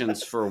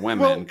 nominations for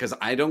women, because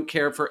I don't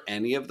care for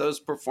any of those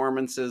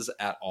performances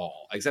at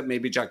all, except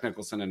maybe Jack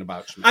Nicholson and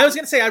About Schmidt. I was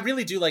going to say, I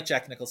really do like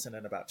Jack Nicholson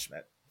and About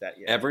Schmidt that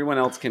year. Everyone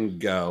else can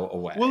go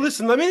away. Well,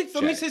 listen, let me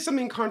say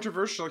something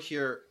controversial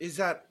here, is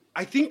that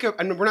I think,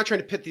 and we're not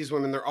trying to pit these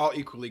women, they're all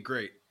equally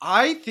great.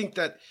 I think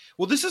that,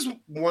 well, this is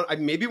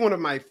maybe one of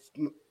my,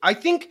 I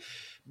think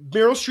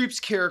Meryl Streep's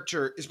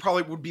character is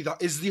probably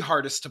is the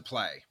hardest to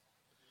play.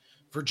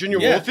 Virginia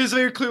Woolf is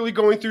very clearly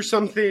going through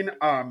something.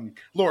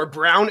 Laura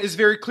Brown is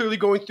very clearly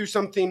going through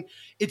something.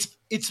 It's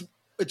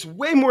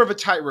way more of a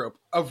tightrope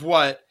of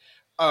what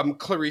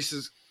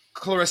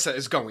Clarissa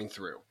is going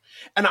through.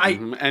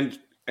 And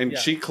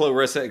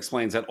Clarissa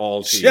explains it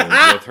all to you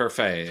with her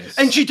face.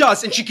 And she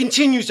does, and she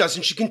continues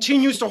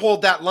to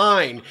hold that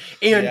line.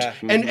 And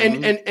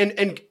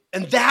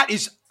that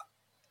is,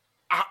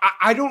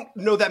 I don't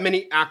know that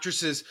many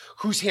actresses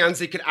whose hands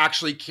they could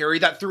actually carry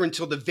that through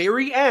until the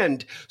very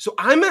end. So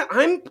I'm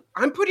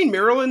putting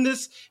Meryl in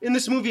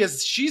this movie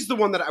as she's the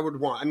one that I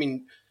would want. I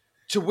mean,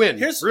 to win.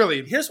 Here's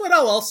what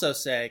I'll also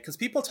say, because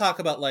people talk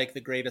about like the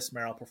greatest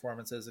Meryl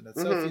performances, and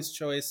it's Sophie's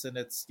Choice, and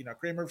it's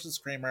Kramer versus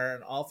Kramer,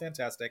 and all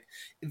fantastic.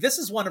 This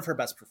is one of her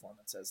best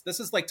performances. This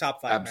is like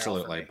top 5.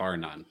 Absolutely, bar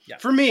none. Yeah,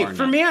 for me,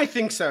 I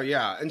think so.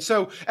 Yeah, and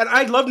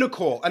I love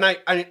Nicole, and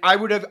I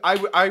would have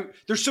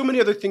there's so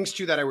many other things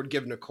too that I would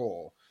give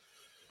Nicole.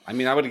 I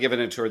mean, I would have given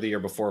it to her the year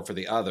before for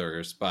the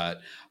others, but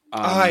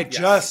I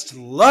just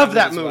love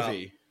that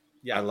movie. Well.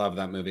 Yeah, I love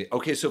that movie.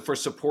 Okay, so for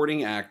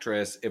supporting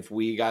actress, if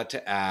we got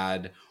to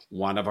add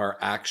one of our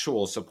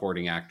actual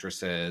supporting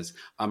actresses,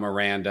 a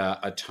Miranda,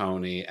 a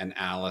Tony, and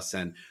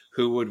Allison,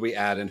 who would we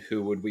add and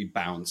who would we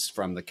bounce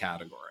from the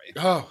category?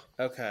 Oh,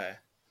 okay.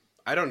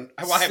 I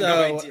have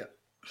no idea.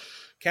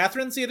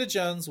 Catherine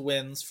Zeta-Jones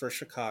wins for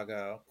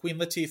Chicago. Queen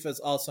Latifah is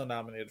also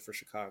nominated for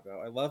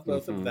Chicago. I love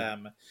both of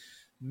them.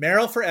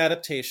 Meryl for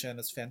adaptation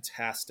is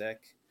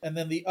fantastic. And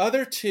then the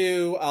other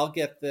two, I'll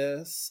get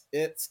this.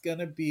 It's going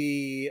to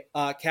be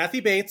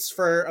Kathy Bates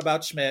for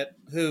About Schmidt,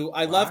 who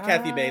I love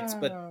Kathy Bates,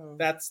 but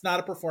that's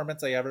not a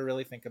performance I ever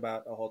really think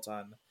about a whole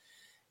ton.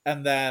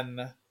 And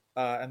then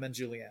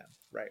Julianne,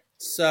 right?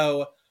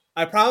 So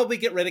I probably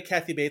get rid of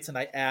Kathy Bates and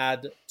I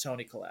add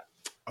Toni Collette.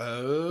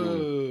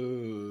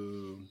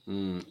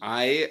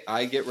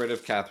 I get rid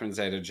of Catherine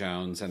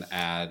Zeta-Jones and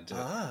add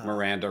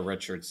Miranda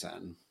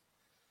Richardson.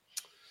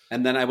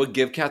 And then I would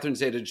give Catherine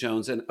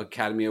Zeta-Jones an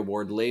Academy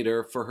Award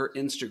later for her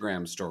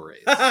Instagram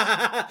stories.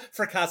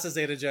 For Casa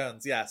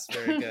Zeta-Jones, yes,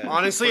 very good.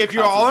 Honestly, if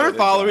you all are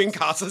following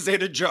Casa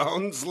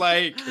Zeta-Jones,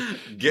 like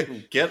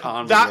get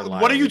on that. With your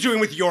life. What are you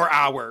doing with your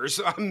hours,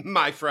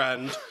 my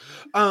friend?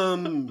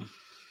 What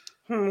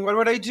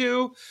would I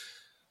do?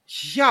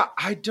 Yeah,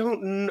 I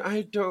don't.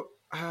 I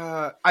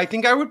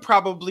think I would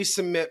probably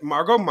submit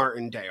Margot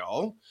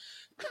Martindale.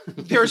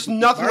 There's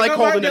nothing like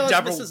holding a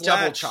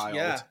devil child.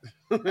 Yeah.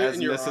 As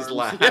Mrs.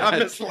 Ladd. Yeah,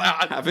 Miss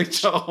Ladd. Having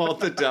to hold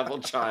the devil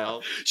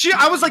child.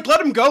 I was like, let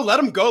him go, let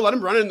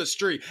him run in the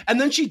street. And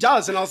then she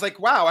does, and I was like,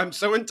 wow, I'm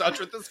so in touch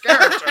with this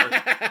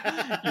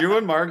character. You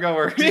and Margot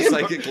are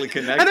psychically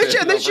connected.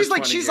 And then she's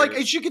like,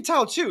 she could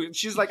tell too.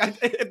 She's like,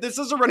 if this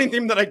is a running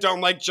theme that I don't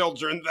like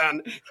children,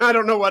 then I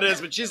don't know what is.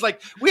 But she's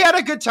like, we had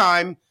a good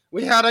time.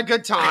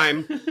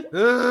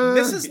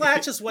 Mrs.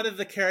 Latch is one of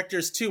the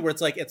characters too, where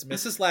it's like it's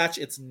Mrs. Latch,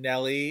 it's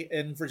Nellie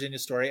in Virginia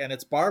Story, and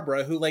it's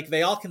Barbara, who like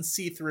they all can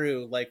see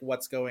through like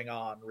what's going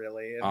on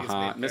really.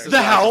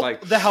 The help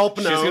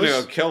knows. She's gonna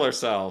go kill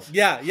herself.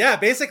 Yeah.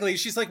 Basically,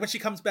 she's like when she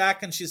comes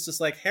back and she's just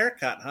like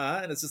haircut, huh?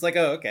 And it's just like,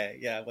 oh, okay,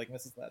 yeah, like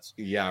Mrs. Latch.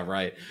 Yeah,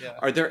 right. Yeah.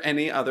 Are there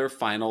any other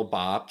final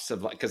bops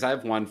of like? Because I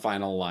have one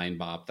final line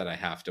bop that I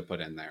have to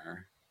put in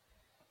there,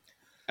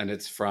 and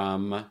it's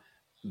from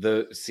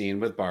the scene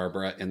with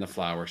Barbara in the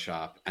flower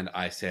shop, and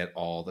I say it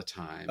all the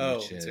time,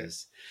 which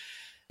is...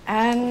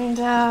 And,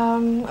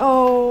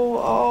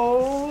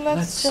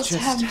 let's just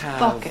have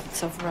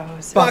buckets of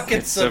roses.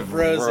 Buckets of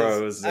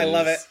roses. I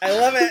love it.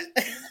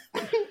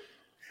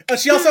 Oh,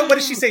 she also, what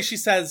does she say? She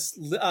says,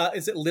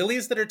 is it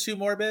lilies that are too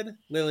morbid?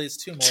 Lilies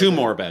too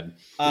morbid.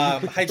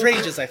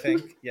 Hydrangeas, I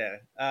think. Yeah.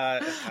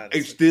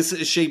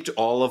 This shaped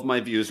all of my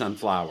views on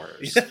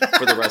flowers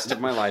for the rest of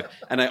my life.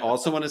 And I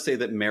also want to say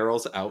that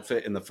Meryl's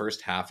outfit in the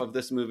first half of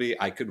this movie,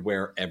 I could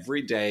wear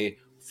every day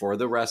for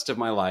the rest of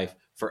my life,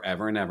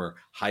 forever and ever.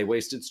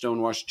 High-waisted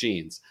stonewashed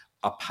jeans,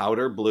 a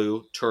powder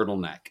blue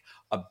turtleneck,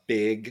 a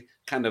big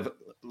kind of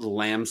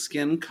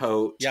lambskin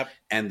coat,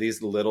 and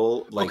these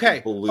little blue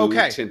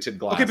tinted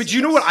glasses. Okay, but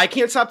you know what I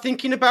can't stop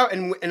thinking about,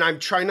 and I'm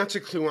trying not to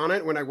clue on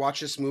it when I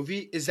watch this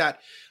movie, is that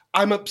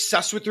I'm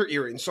obsessed with her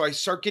earrings. So I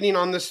start getting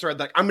on this thread,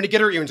 like, I'm going to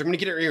get her earrings.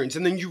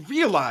 And then you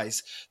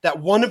realize that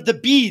one of the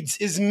beads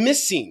is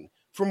missing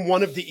from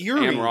one of the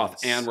earrings.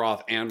 Ann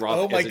Roth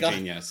oh my is a God.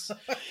 genius.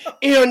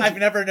 And I've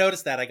never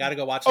noticed that. I got to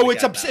go watch it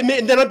again.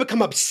 And then I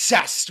become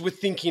obsessed with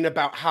thinking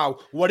about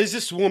what is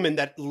this woman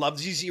that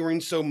loves these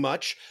earrings so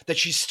much that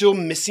she's still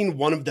missing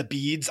one of the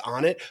beads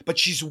on it, but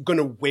she's going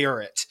to wear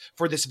it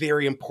for this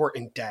very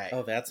important day.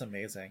 Oh, that's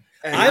amazing.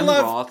 And Ann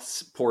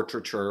Roth's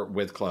portraiture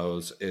with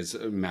clothes is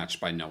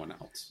matched by no one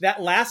else.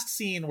 That last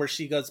scene where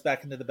she goes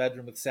back into the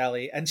bedroom with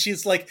Sally and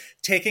she's like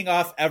taking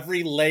off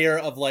every layer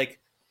of like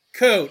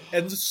coat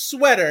and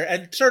sweater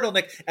and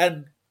turtleneck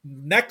and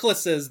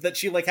necklaces that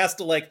she like has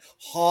to like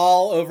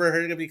haul over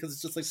her because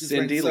it's just like she's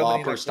Cyndi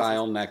wearing Lauper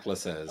style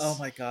necklaces. Oh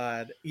my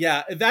god.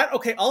 Yeah, that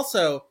okay,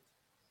 also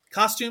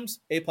costumes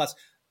A+.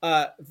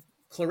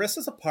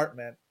 Clarissa's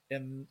apartment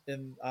in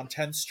on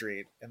 10th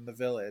Street in the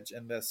Village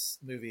in this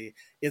movie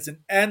is an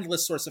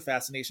endless source of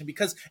fascination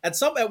because at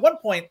one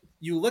point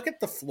you look at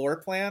the floor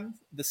plan,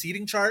 the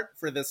seating chart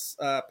for this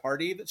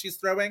party that she's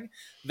throwing,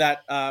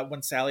 that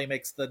when Sally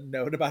makes the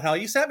note about how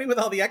you sat me with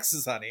all the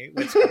X's, honey,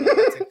 which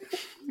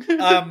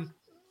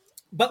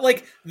but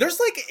like there's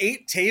like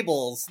 8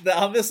 tables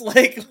on this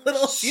like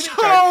little seating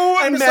chart.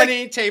 So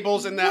many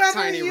tables in that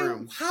tiny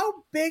room.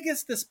 How big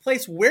is this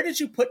place? Where did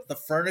you put the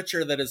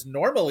furniture that is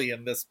normally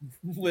in this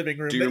living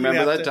room? Do you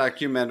remember that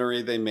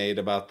documentary they made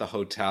about the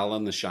hotel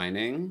in The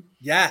Shining?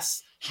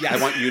 Yes.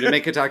 I want you to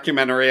make a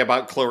documentary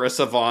about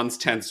Clarissa Vaughn's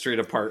 10th Street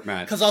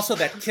apartment. Because also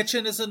that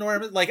kitchen is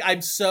enormous. Like I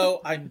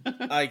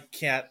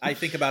can't. I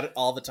think about it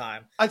all the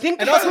time.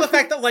 And also the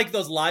fact that like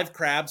those live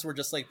crabs were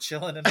just like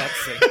chilling in that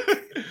sink.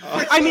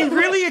 I mean,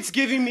 really, it's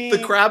giving me... The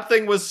crab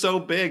thing was so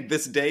big.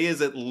 This day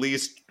is at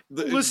least...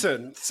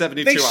 Listen,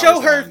 72 hours They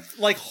show her long.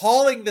 like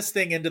hauling this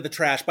thing into the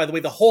trash. By the way,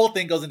 the whole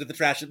thing goes into the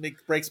trash.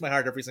 It breaks my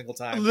heart every single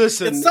time.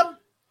 Listen.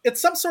 It's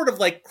some sort of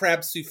like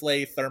crab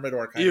souffle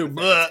thermidor kind of thing.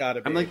 It's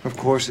gotta be. I'm like, Of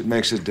course it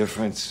makes a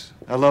difference.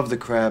 I love the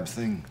crab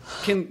thing.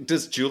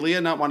 Does Julia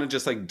not want to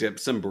just like dip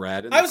some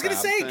bread in I the was gonna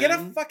crab say, thing? get a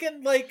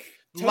fucking like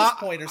toast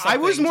point or something. I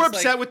was more Just,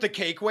 upset like, with the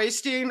cake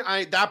wasting.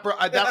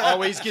 That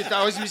always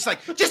just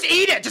like, just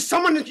eat it. Just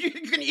someone you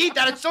can eat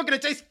that. It's still gonna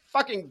taste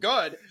fucking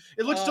good.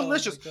 It looks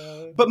delicious.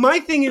 But my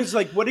thing is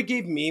like, what it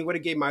gave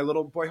my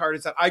little boy heart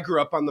is that I grew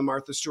up on the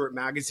Martha Stewart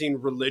magazine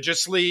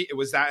religiously. It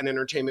was that and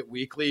Entertainment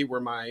Weekly were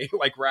my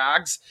like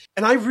rags.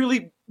 And I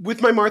really,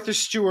 with my Martha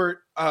Stewart,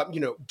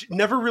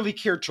 never really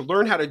cared to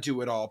learn how to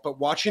do it all. But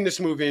watching this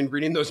movie and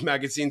reading those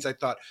magazines, I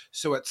thought,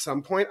 so at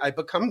some point I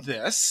become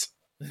this.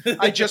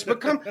 I just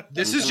become,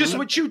 this is just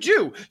what you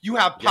do. You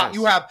have pot,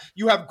 you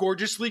have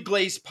gorgeously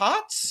glazed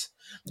pots.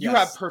 You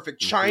have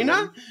perfect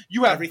china.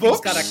 You have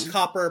everything's books. got a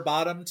copper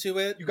bottom to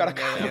it. You got a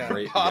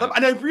copper bottom,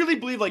 and I really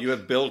believe like you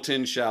have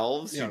built-in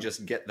shelves. You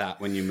just get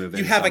that when you move in.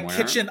 You have somewhere. a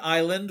kitchen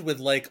island with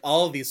like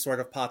all of these sort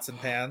of pots and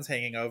pans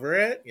hanging over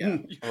it. Yeah,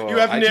 you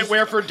have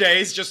knitwear for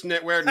days. Just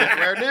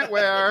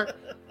knitwear.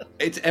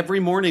 It's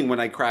every morning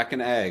when I crack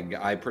an egg,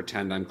 I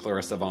pretend I'm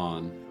Clarissa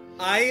Vaughn.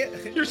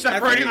 You're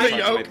separating the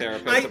yolk. My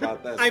therapist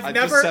about this. I've I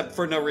never just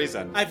for no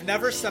reason. I've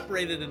never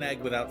separated an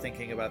egg without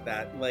thinking about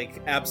that. Like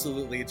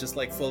absolutely, just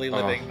like fully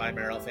living my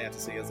marital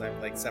fantasy as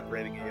I'm like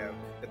separating a yolk.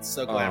 It's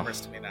so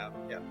glamorous to me now.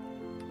 Yeah.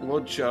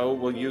 Well, Joe,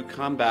 will you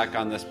come back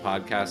on this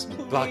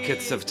podcast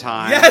buckets of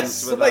times?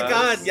 Yes. With Oh my us?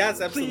 God. Yes.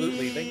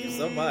 Absolutely. Thank you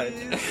so much.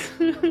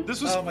 This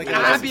was oh my God,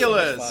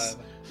 fabulous.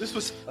 This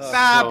was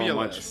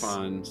fabulous.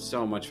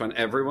 So much fun.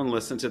 Everyone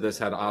listen to this,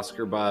 had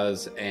Oscar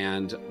buzz,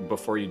 and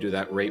before you do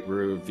that, rate,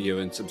 review,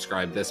 and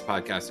subscribe this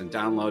podcast and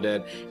download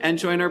it, and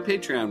join our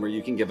Patreon where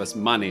you can give us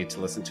money to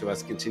listen to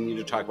us continue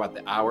to talk about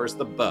the hours,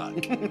 the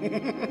buck.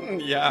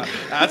 Yeah,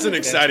 that's an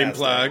exciting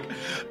plug.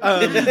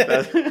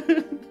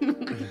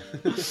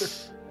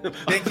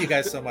 Thank you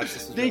guys so much.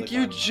 This was Thank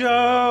really you,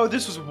 Joe.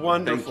 This was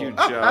wonderful. Thank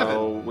you,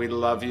 Joe. We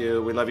love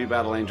you. We love you,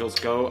 Battle Angels.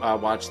 Go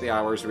watch the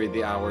hours, read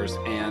the hours,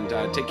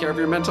 and take care of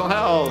your mental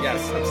health.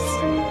 Yes.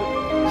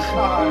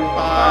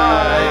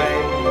 Bye.